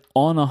appear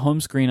on a home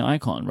screen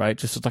icon, right?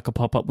 Just as like a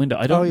pop-up window.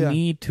 I don't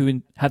need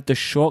to have the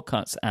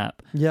Shortcuts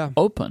app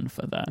open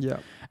for that. Yeah.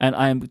 And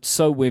I'm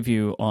so with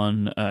you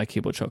on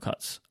keyboard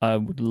shortcuts. I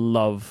would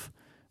love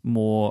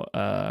more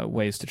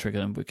ways to trigger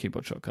them with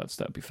keyboard shortcuts.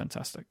 That would be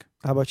fantastic.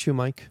 How about you,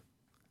 Mike?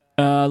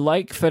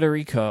 Like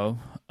Federico,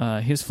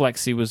 his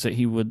flexi was that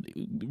he would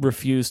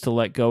refuse to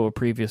let go a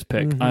previous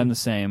pick. Mm-hmm. I'm the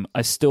same.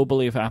 I still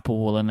believe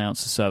Apple will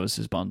announce a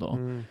services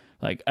bundle.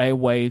 Like a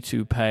way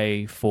to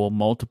pay for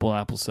multiple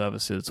Apple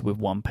services with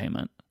one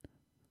payment.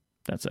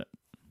 That's it.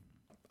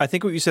 I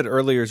think what you said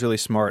earlier is really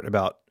smart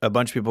about a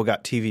bunch of people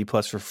got TV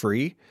Plus for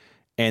free,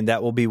 and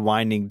that will be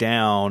winding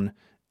down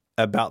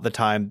about the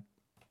time,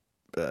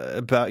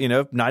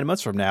 9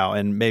 months from now,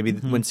 and maybe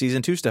when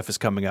season 2 stuff is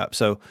coming up.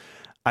 So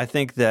I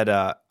think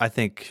that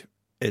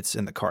it's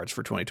in the cards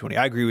for 2020.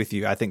 I agree with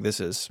you. I think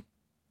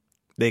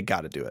they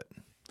got to do it.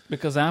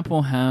 Because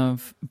Apple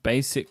have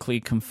basically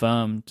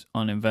confirmed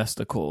on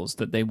investor calls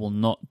that they will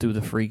not do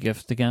the free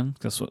gift again.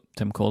 That's what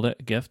Tim called it,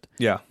 a gift.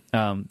 Yeah.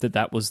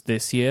 That was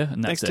this year,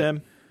 and that's Thanks,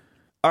 Tim.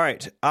 All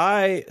right.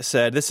 I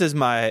said this is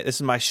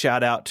my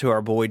shout out to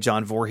our boy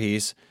John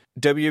Voorhees.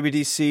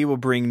 WWDC will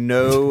bring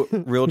no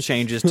real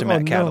changes to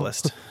Mac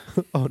Catalyst.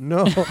 Oh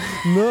no,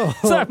 no!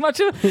 So how much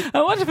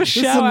of a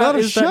shout out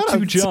is that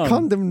to John? It's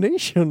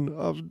condemnation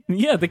of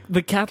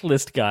the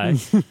Catalyst guy.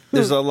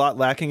 There's a lot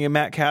lacking in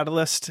Mac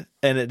Catalyst,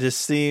 and it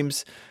just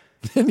seems.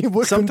 And it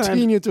will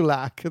continue to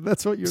lack.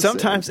 That's what you're saying.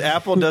 Sometimes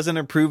Apple doesn't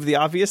improve the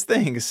obvious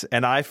things,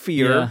 and I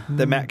fear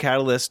that Mac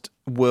Catalyst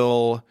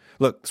will.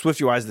 Look,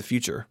 SwiftUI is the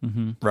future,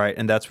 right?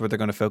 And that's what they're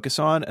going to focus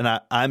on.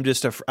 And I'm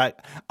just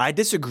I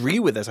disagree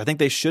with this. I think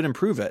they should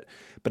improve it,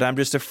 but I'm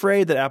just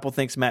afraid that Apple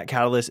thinks Mac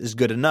Catalyst is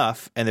good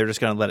enough, and they're just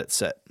going to let it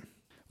sit.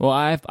 Well,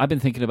 I've been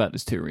thinking about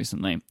this too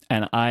recently,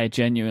 and I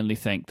genuinely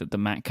think that the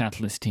Mac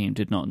Catalyst team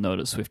did not know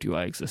that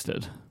SwiftUI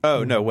existed.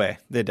 Oh, no way.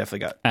 They definitely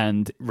got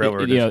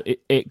railroaded.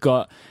 It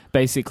got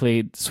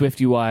basically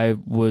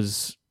SwiftUI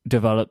was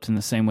developed in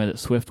the same way that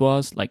Swift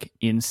was, like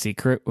in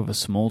secret with a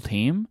small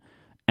team.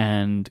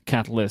 And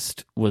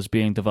Catalyst was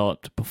being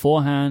developed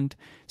beforehand.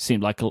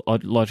 Seemed like a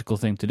logical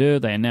thing to do.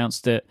 They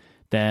announced it.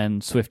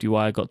 Then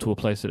SwiftUI got to a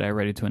place that they were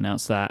ready to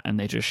announce that, and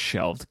they just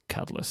shelved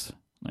Catalyst.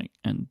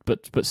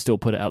 But still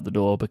put it out the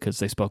door because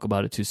they spoke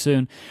about it too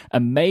soon.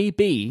 And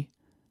maybe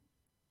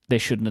they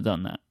shouldn't have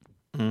done that.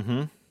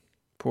 Mm-hmm.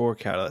 Poor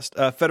Catalyst.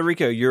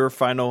 Federico, your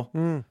final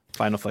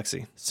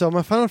flexi. So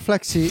my final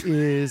flexi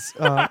is,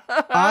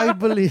 I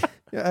believe,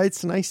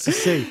 it's nice to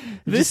say.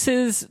 This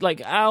is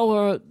like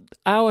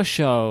our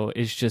show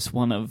is just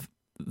one of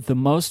the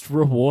most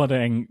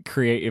rewarding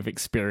creative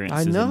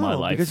experiences in my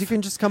life. Because you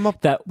can just come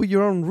up with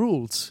your own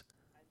rules.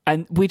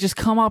 And we just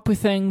come up with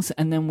things,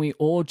 and then we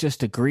all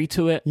just agree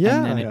to it,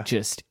 and then it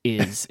just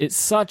is. It's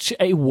such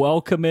a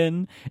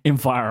welcoming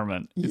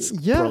environment. It's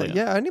brilliant.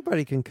 Yeah,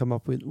 anybody can come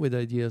up with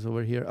ideas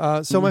over here.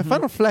 So my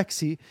final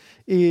flexi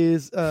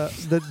is that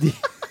the...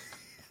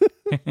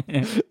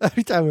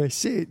 Every time I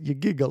say it, you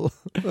giggle.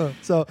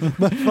 So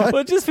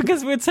well, just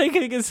because we're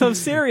taking it so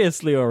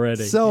seriously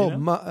already. So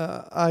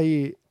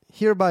I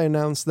hereby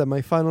announce that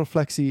my final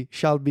flexi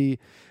shall be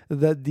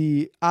that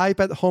the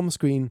iPad home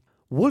screen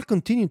will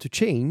continue to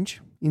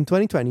change in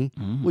 2020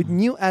 with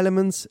new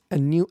elements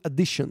and new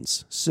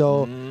additions.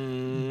 So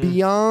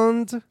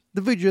beyond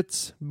the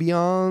widgets,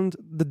 beyond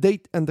the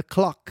date and the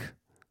clock,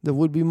 there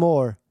will be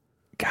more.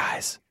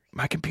 Guys,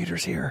 my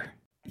computer's here.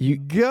 You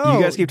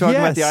guys keep talking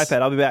about the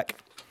iPad. I'll be back.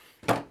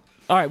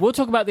 All right, we'll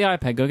talk about the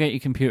iPad. Go get your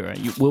computer.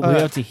 We'll be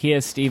able to hear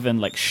Stephen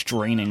like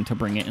straining to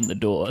bring it in the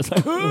door. It's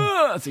like,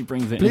 as he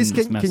brings it Please, in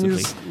can you massively.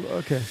 just...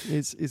 Okay,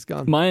 it's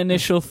gone. My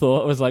initial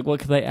thought was like, what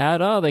could they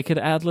add? Oh, they could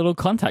add little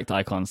contact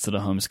icons to the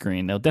home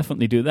screen. They'll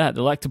definitely do that.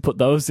 They like to put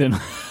those in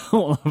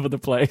all over the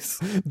place.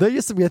 There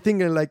used to be a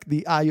thing in like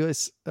the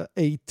iOS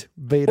 8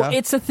 beta. Well,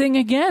 it's a thing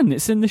again.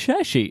 It's in the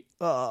share sheet.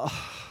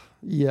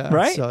 Yeah,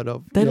 right? sort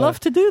of. They yeah. love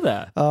to do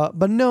that.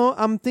 But no,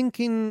 I'm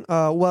thinking,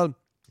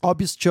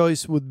 obvious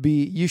choice would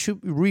be you should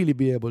really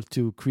be able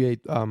to create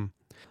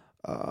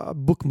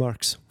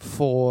bookmarks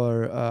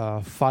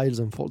for files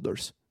and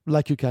folders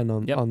like you can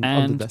on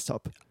the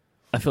desktop.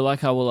 I feel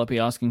like I will be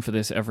asking for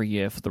this every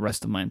year for the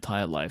rest of my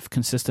entire life.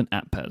 Consistent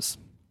app pairs.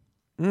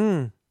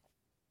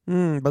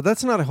 But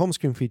that's not a home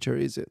screen feature,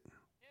 is it?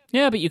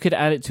 Yeah, but you could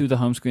add it to the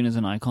home screen as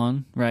an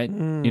icon, right?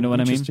 You know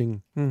what I mean?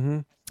 Interesting. Mm-hmm.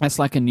 That's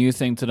like a new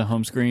thing to the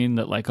home screen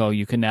that like, oh,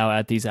 you can now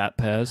add these app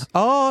pairs.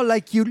 Oh,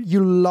 like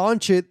you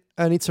launch it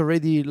and it's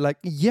already like,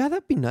 yeah,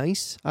 that'd be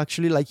nice.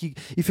 Actually, like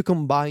if you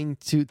combine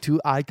two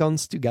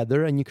icons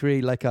together and you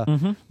create like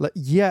a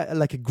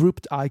like a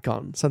grouped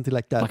icon, something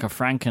like that. Like a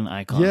Franken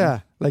icon.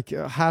 Yeah, like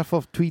half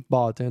of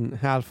Tweetbot and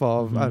half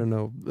of I don't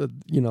know,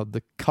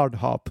 the Card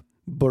Hop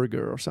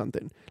burger or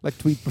something. Like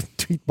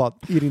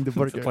Tweetbot eating the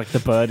burger. Like the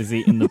bird is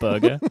eating the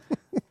burger.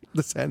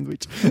 The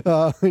sandwich.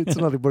 It's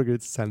not a burger,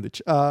 it's a sandwich.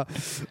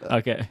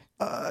 Okay.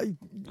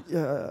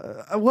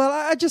 Well,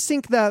 I just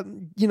think that,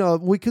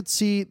 we could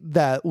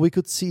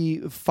see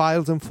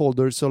files and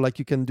folders, so like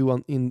you can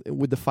do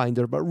with the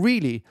Finder. But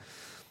really,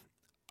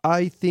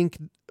 I think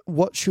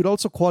what should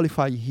also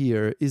qualify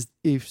here is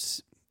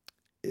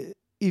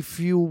if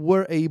you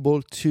were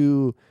able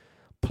to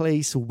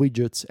place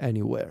widgets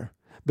anywhere.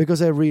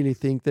 Because I really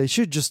think they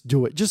should just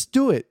do it. Just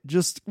do it.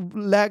 Just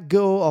let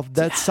go of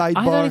that sidebar.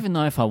 I don't even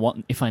know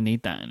if I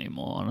need that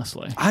anymore,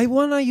 honestly. I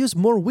want to use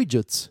more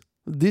widgets.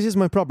 This is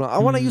my problem. I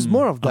want to use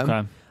more of them.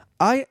 Okay.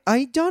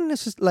 I don't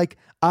necessarily...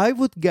 I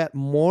would get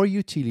more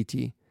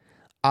utility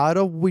out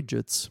of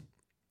widgets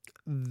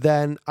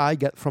than I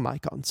get from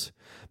icons.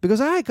 Because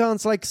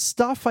icons, like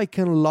stuff I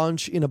can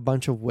launch in a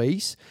bunch of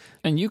ways.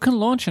 And you can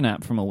launch an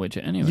app from a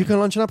widget anyway. You can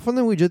launch an app from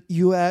the widget.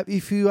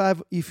 If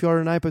you're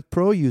an iPad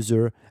Pro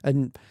user,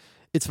 and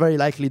it's very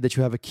likely that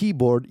you have a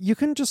keyboard, you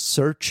can just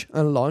search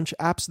and launch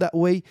apps that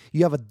way.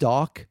 You have a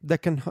dock that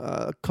can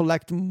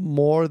collect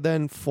more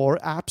than 4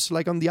 apps,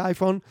 like on the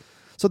iPhone.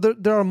 So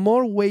there are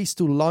more ways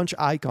to launch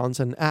icons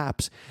and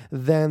apps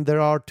than there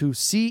are to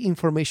see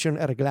information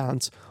at a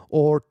glance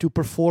or to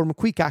perform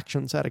quick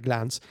actions at a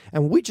glance.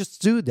 And we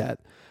just do that.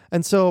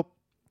 And so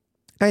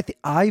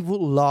I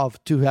would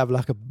love to have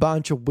like a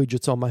bunch of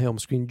widgets on my home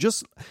screen.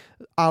 Just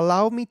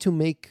allow me to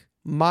make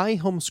my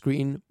home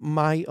screen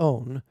my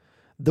own,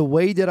 the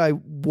way that I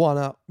want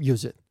to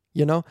use it.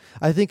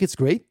 I think it's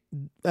great.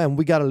 And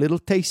we got a little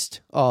taste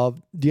of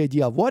the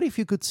idea of what if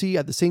you could see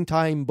at the same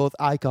time both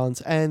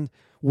icons and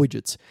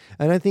widgets.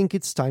 And I think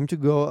it's time to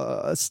go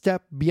a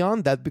step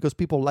beyond that because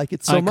people like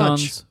it so icons,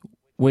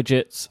 much.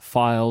 Widgets,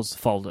 files,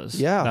 folders.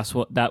 Yeah.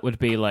 That would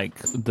be like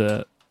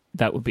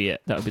that would be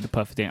it. That would be the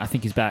perfect thing. I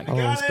think he's back.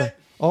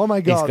 Oh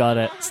my God. He's got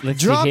it.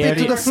 Let's Drop hear it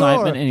to the the floor.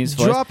 excitement in his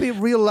voice. Drop it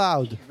real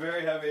loud.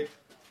 Very heavy.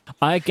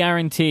 I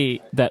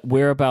guarantee that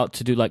we're about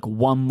to do like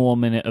 1 more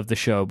minute of the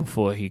show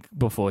before he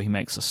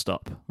makes a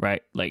stop,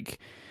 right? Like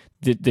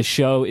the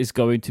show is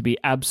going to be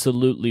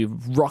absolutely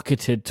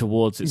rocketed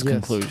towards its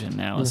conclusion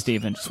now. And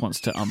Stephen just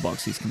wants to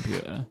unbox his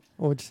computer.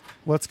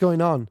 What's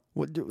going on?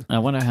 I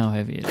wonder how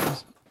heavy it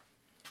is.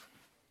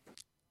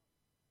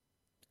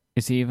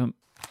 Is he even...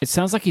 It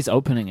sounds like he's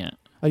opening it.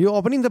 Are you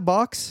opening the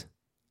box?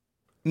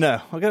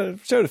 No, I got a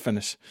show to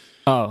finish.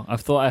 Oh, I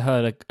thought I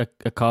heard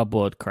a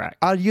cardboard crack.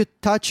 Are you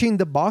touching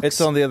the box? It's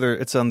on the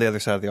other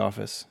side of the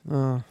office.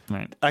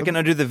 Right. I can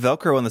undo the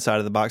Velcro on the side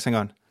of the box. Hang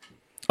on.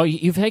 Oh,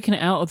 you've taken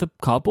it out of the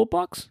cardboard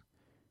box?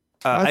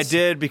 I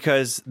did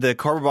because the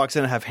cardboard box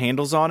didn't have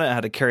handles on it. I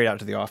had to carry it out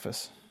to the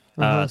office.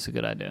 That's a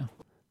good idea.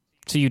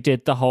 So you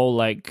did the whole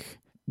like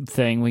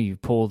thing where you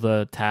pull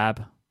the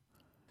tab?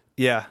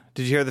 Yeah.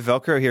 Did you hear the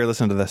Velcro? Here,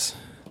 listen to this.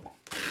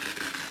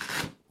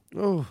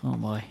 Oh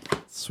boy.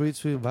 Sweet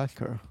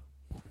Velcro.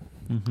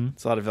 Mm-hmm.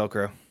 It's a lot of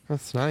Velcro.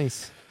 That's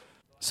nice.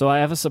 So I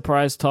have a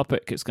surprise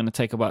topic. It's going to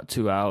take about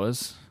 2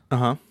 hours.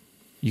 Uh-huh.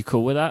 You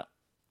cool with that?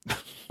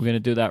 We're going to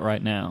do that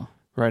right now.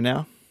 Right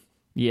now?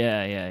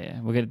 Yeah.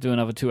 We're going to do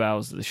another 2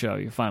 hours of the show.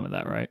 You're fine with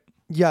that, right?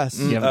 Yes.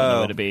 You haven't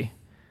nowhere to be.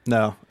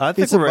 No. I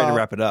think we're ready to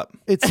wrap it up.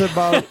 It's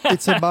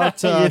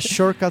about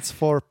shortcuts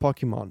for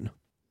Pokemon.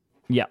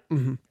 Yeah.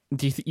 Mm-hmm.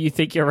 Do you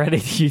think you're ready?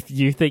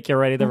 You think you're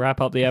ready to wrap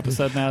up the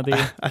episode now, do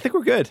you? I think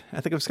we're good. I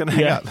think I'm just going to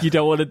hang up. You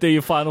don't want to do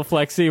your final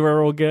flexi.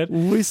 We're all good.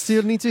 We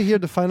still need to hear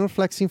the final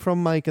flexing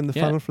from Mike and the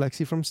final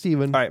flexing from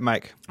Steven. All right,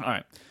 Mike. All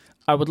right.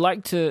 I would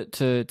like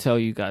to tell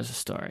you guys a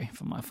story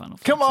for my final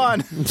flexi. Come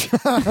on.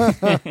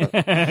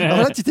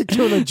 I'll let you take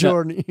you on a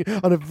journey,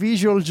 on a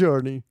visual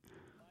journey.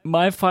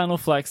 My final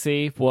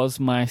flexi was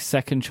my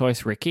second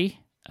choice Ricky.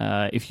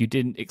 If you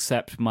didn't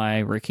accept my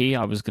Ricky,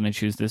 I was going to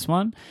choose this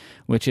one,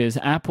 which is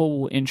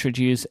Apple will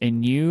introduce a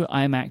new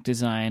iMac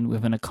design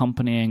with an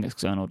accompanying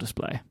external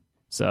display.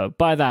 So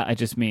by that, I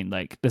just mean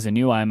like there's a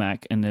new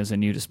iMac and there's a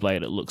new display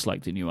that looks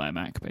like the new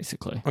iMac,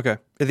 basically. Okay.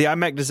 The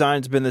iMac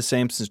design's been the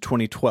same since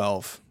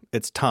 2012.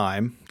 It's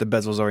time. The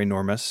bezels are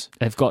enormous.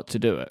 They've got to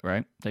do it,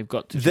 right? They've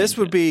got to. This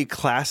would it. be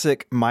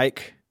classic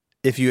Mike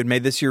if you had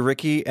made this your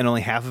Ricky and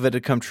only half of it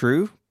had come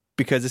true,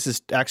 because this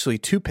is actually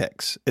 2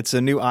 picks. It's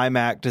a new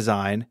iMac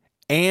design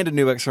and a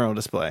new external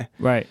display.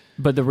 Right.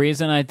 But the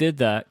reason I did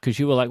that, because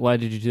you were like, why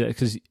did you do that?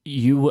 Because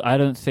I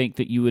don't think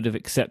that you would have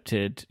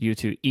accepted you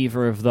two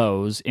either of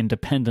those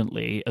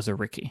independently as a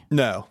Ricky.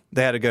 No,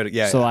 they had to go to,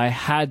 yeah. So I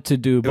had to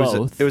do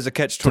both. It was a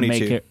catch-22. To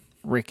make it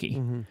Ricky.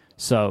 Mm-hmm.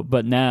 So,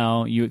 but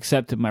now you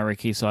accepted my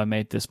Ricky, so I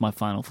made this my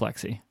final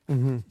flexi.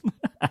 Mm-hmm.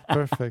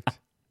 Perfect.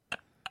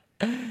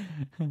 The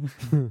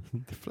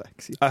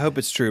flexi. I hope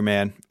it's true,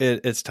 man.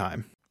 It's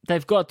time.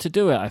 They've got to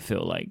do it. I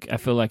feel like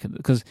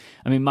because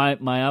I mean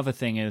my other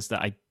thing is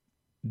that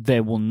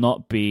there will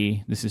not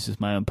be, this is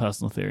just my own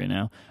personal theory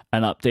now,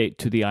 an update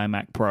to the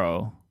iMac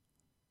Pro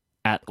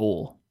at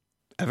all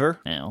ever,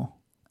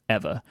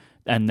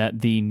 and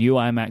that the new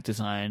iMac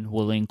design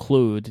will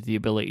include the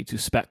ability to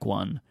spec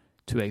one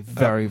to a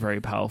very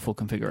very powerful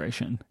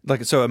configuration.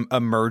 Like so, a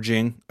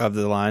merging of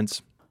the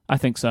lines. I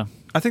think so.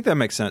 I think that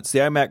makes sense. The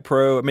iMac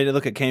Pro, I mean,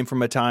 it came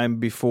from a time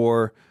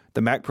before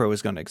the Mac Pro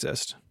was going to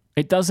exist.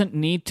 It doesn't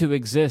need to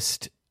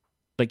exist.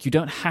 Like, you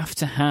don't have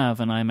to have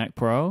an iMac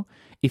Pro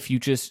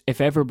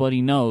if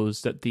everybody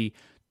knows that the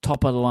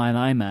top of the line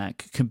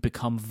iMac can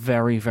become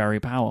very, very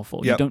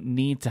powerful. Yep. You don't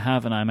need to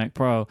have an iMac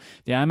Pro.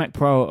 The iMac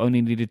Pro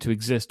only needed to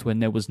exist when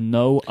there was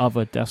no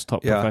other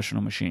desktop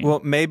professional machine.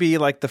 Well, maybe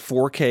like the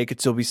 4K could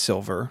still be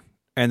silver,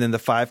 and then the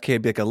 5K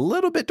would be like a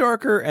little bit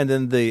darker, and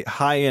then the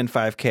high-end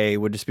 5K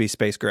would just be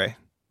space gray.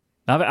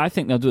 I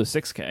think they'll do a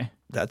 6K.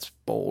 That's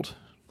bold.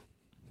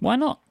 Why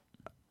not?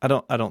 I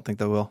don't think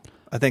they will.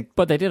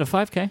 But they did a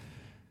 5K.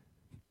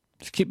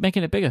 Just keep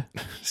making it bigger.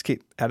 Just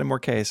keep adding more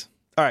Ks.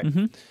 All right.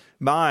 Mm-hmm.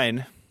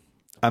 Mine,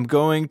 I'm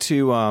going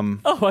to...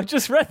 Oh, I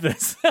just read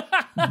this.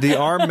 The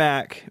ARM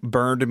Mac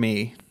burned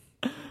me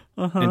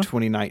in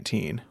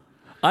 2019.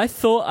 I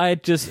thought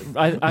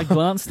I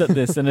glanced at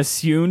this and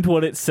assumed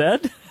what it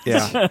said.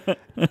 Yeah.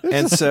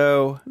 And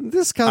so...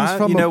 This comes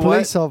from a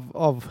place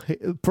of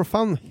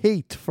profound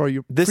hate for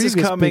your This is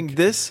coming... pick.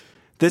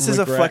 This is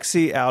a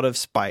flexi out of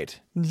spite.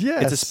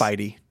 Yes. It's a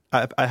Spidey.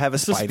 I have a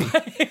Spidey.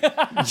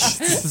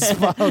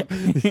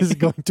 This is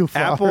going too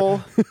far.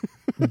 Apple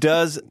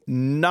does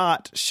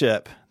not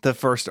ship the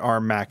first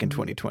ARM Mac in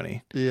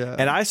 2020. Yeah.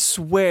 And I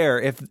swear,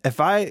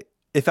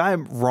 if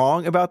I'm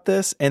wrong about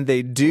this and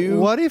they do...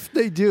 What if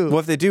they do? Well,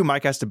 if they do,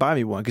 Mike has to buy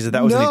me one because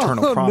that was an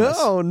eternal promise.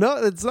 No,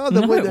 it's not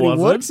the way that it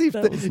works.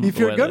 If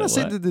you're going to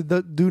say worked. that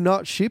they do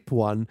not ship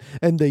one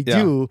and they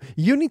do,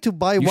 you need to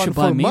buy one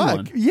for Mike.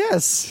 One.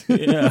 Yes.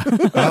 Yeah.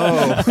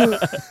 Oh.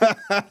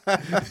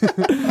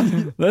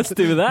 Let's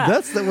do that.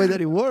 That's the way that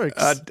it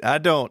works. I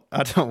don't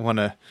want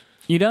to...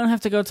 You don't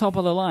have to go top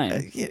of the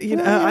line.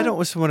 I don't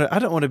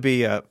want to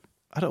be... I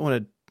don't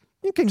want to...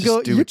 You can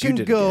Just go. You can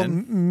go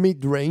again.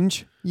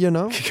 mid-range. You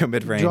know, Go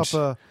mid-range.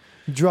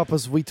 Drop a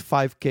sweet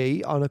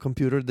 5K on a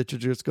computer that you're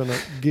just gonna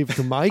give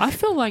to Mike. I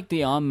feel like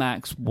the ARM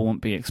Macs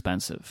won't be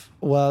expensive.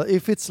 Well,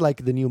 if it's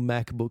like the new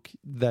MacBook,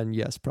 then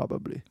yes,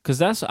 probably.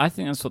 Because I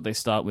think that's what they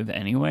start with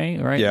anyway,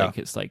 right? Yeah. Like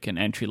it's like an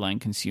entry-line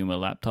consumer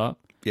laptop.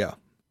 Yeah.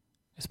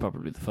 It's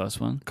probably the first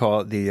one.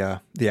 Call it the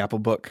Apple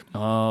Book.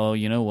 Oh,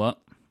 you know what?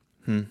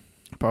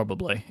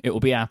 Probably. It will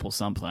be Apple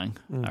something,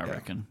 I Yeah.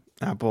 reckon.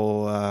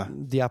 Apple,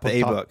 The Apple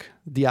the top. A-Book.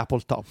 The Apple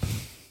top.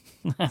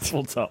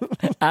 Apple top.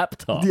 App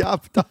top. The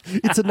app top.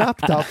 It's an app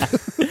top.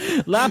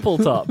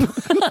 Lapple top.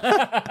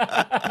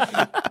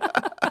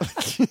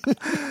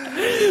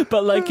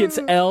 But like it's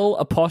L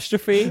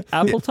apostrophe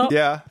Apple top.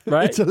 Yeah.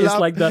 Right? It's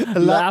like the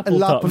Lapple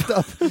top.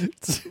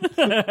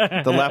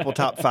 The Lapple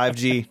Top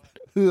 5G.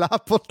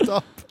 Lapple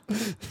top.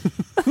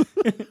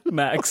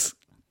 Max.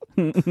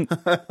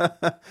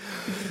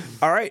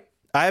 All right.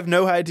 I have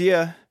no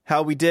idea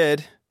how we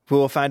did. We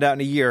will find out in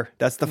a year.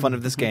 That's the fun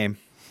of this game.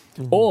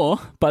 Or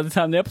by the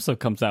time the episode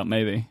comes out,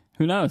 maybe.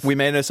 Who knows? We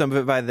may know some of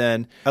it by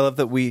then. I love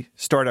that we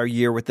start our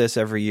year with this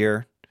every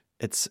year.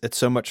 It's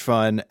so much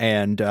fun,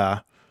 and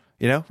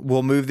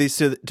we'll move these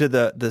to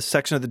the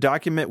section of the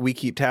document. We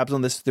keep tabs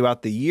on this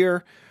throughout the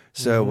year.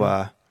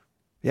 So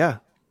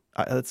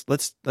let's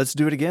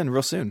do it again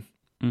real soon.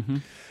 Mm-hmm.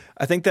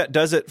 I think that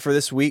does it for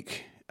this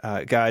week,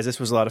 guys. This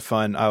was a lot of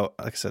fun. Like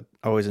I said,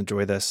 I always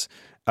enjoy this.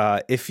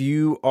 If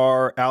you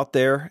are out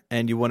there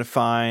and you want to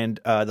find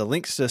the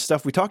links to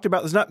stuff we talked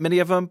about, there's not many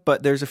of them,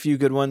 but there's a few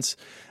good ones.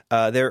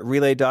 They're at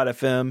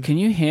relay.fm. Can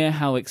you hear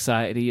how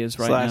excited he is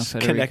right now,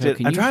 Federico? Connected.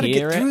 Can I'm you trying to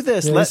hear get through it?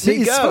 this. Let me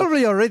He's go.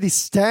 probably already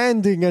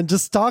standing and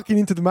just talking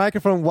into the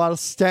microphone while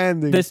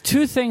standing. There's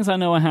two things I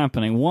know are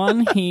happening.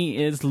 One,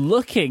 he is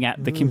looking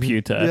at the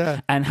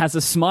computer and has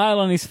a smile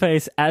on his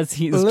face as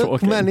he's Look,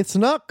 talking. man, it's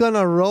not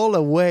gonna roll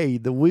away.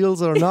 The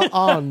wheels are not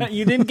on.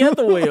 You didn't get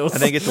the wheels. I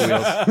didn't get the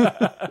wheels.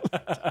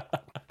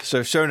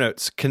 So show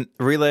notes,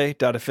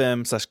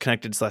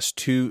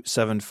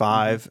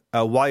 relay.fm/connected/275.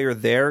 While you're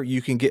there,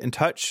 you can get in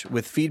touch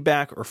with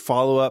feedback or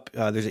follow up.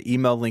 There's an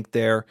email link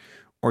there,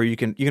 or you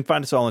can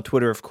find us all on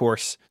Twitter, of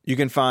course. You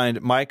can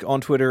find Mike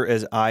on Twitter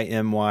as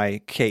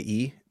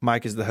IMYKE.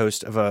 Mike is the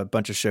host of a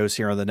bunch of shows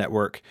here on the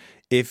network.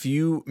 If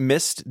you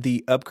missed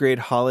the Upgrade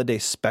Holiday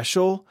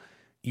Special,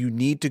 you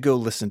need to go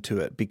listen to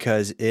it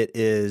because it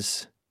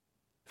is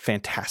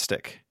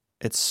fantastic.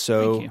 It's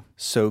so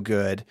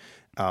good.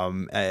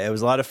 It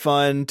was a lot of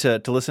fun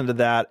to listen to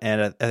that,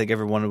 and I think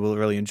everyone will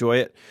really enjoy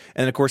it.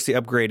 And of course, the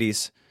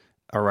Upgradies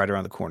are right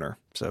around the corner,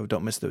 so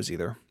don't miss those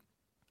either.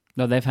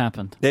 No, they've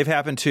happened. They've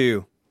happened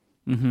too.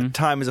 Mm-hmm.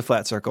 Time is a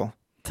flat circle.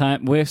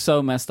 Time. We're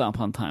so messed up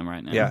on time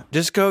right now. Yeah,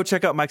 just go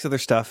check out Mike's other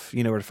stuff.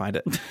 You know where to find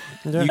it.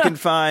 You can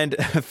find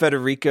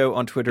Federico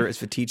on Twitter as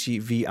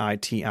Viticci,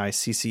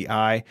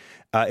 Viticci.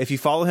 If you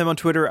follow him on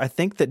Twitter, I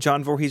think that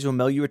John Voorhees will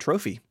mail you a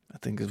trophy. I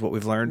think is what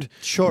we've learned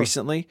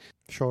recently.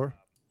 Sure.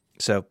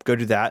 So go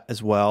do that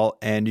as well.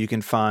 And you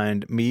can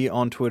find me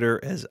on Twitter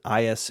as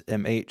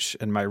ISMH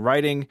and my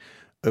writing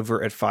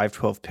over at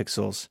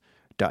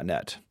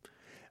 512pixels.net.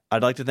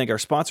 I'd like to thank our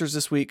sponsors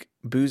this week,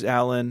 Booz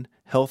Allen,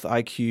 Health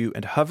IQ,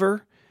 and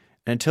Hover.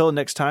 And until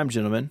next time,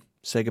 gentlemen,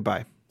 say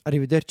goodbye.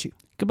 Arrivederci.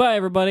 Goodbye,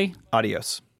 everybody. Adios.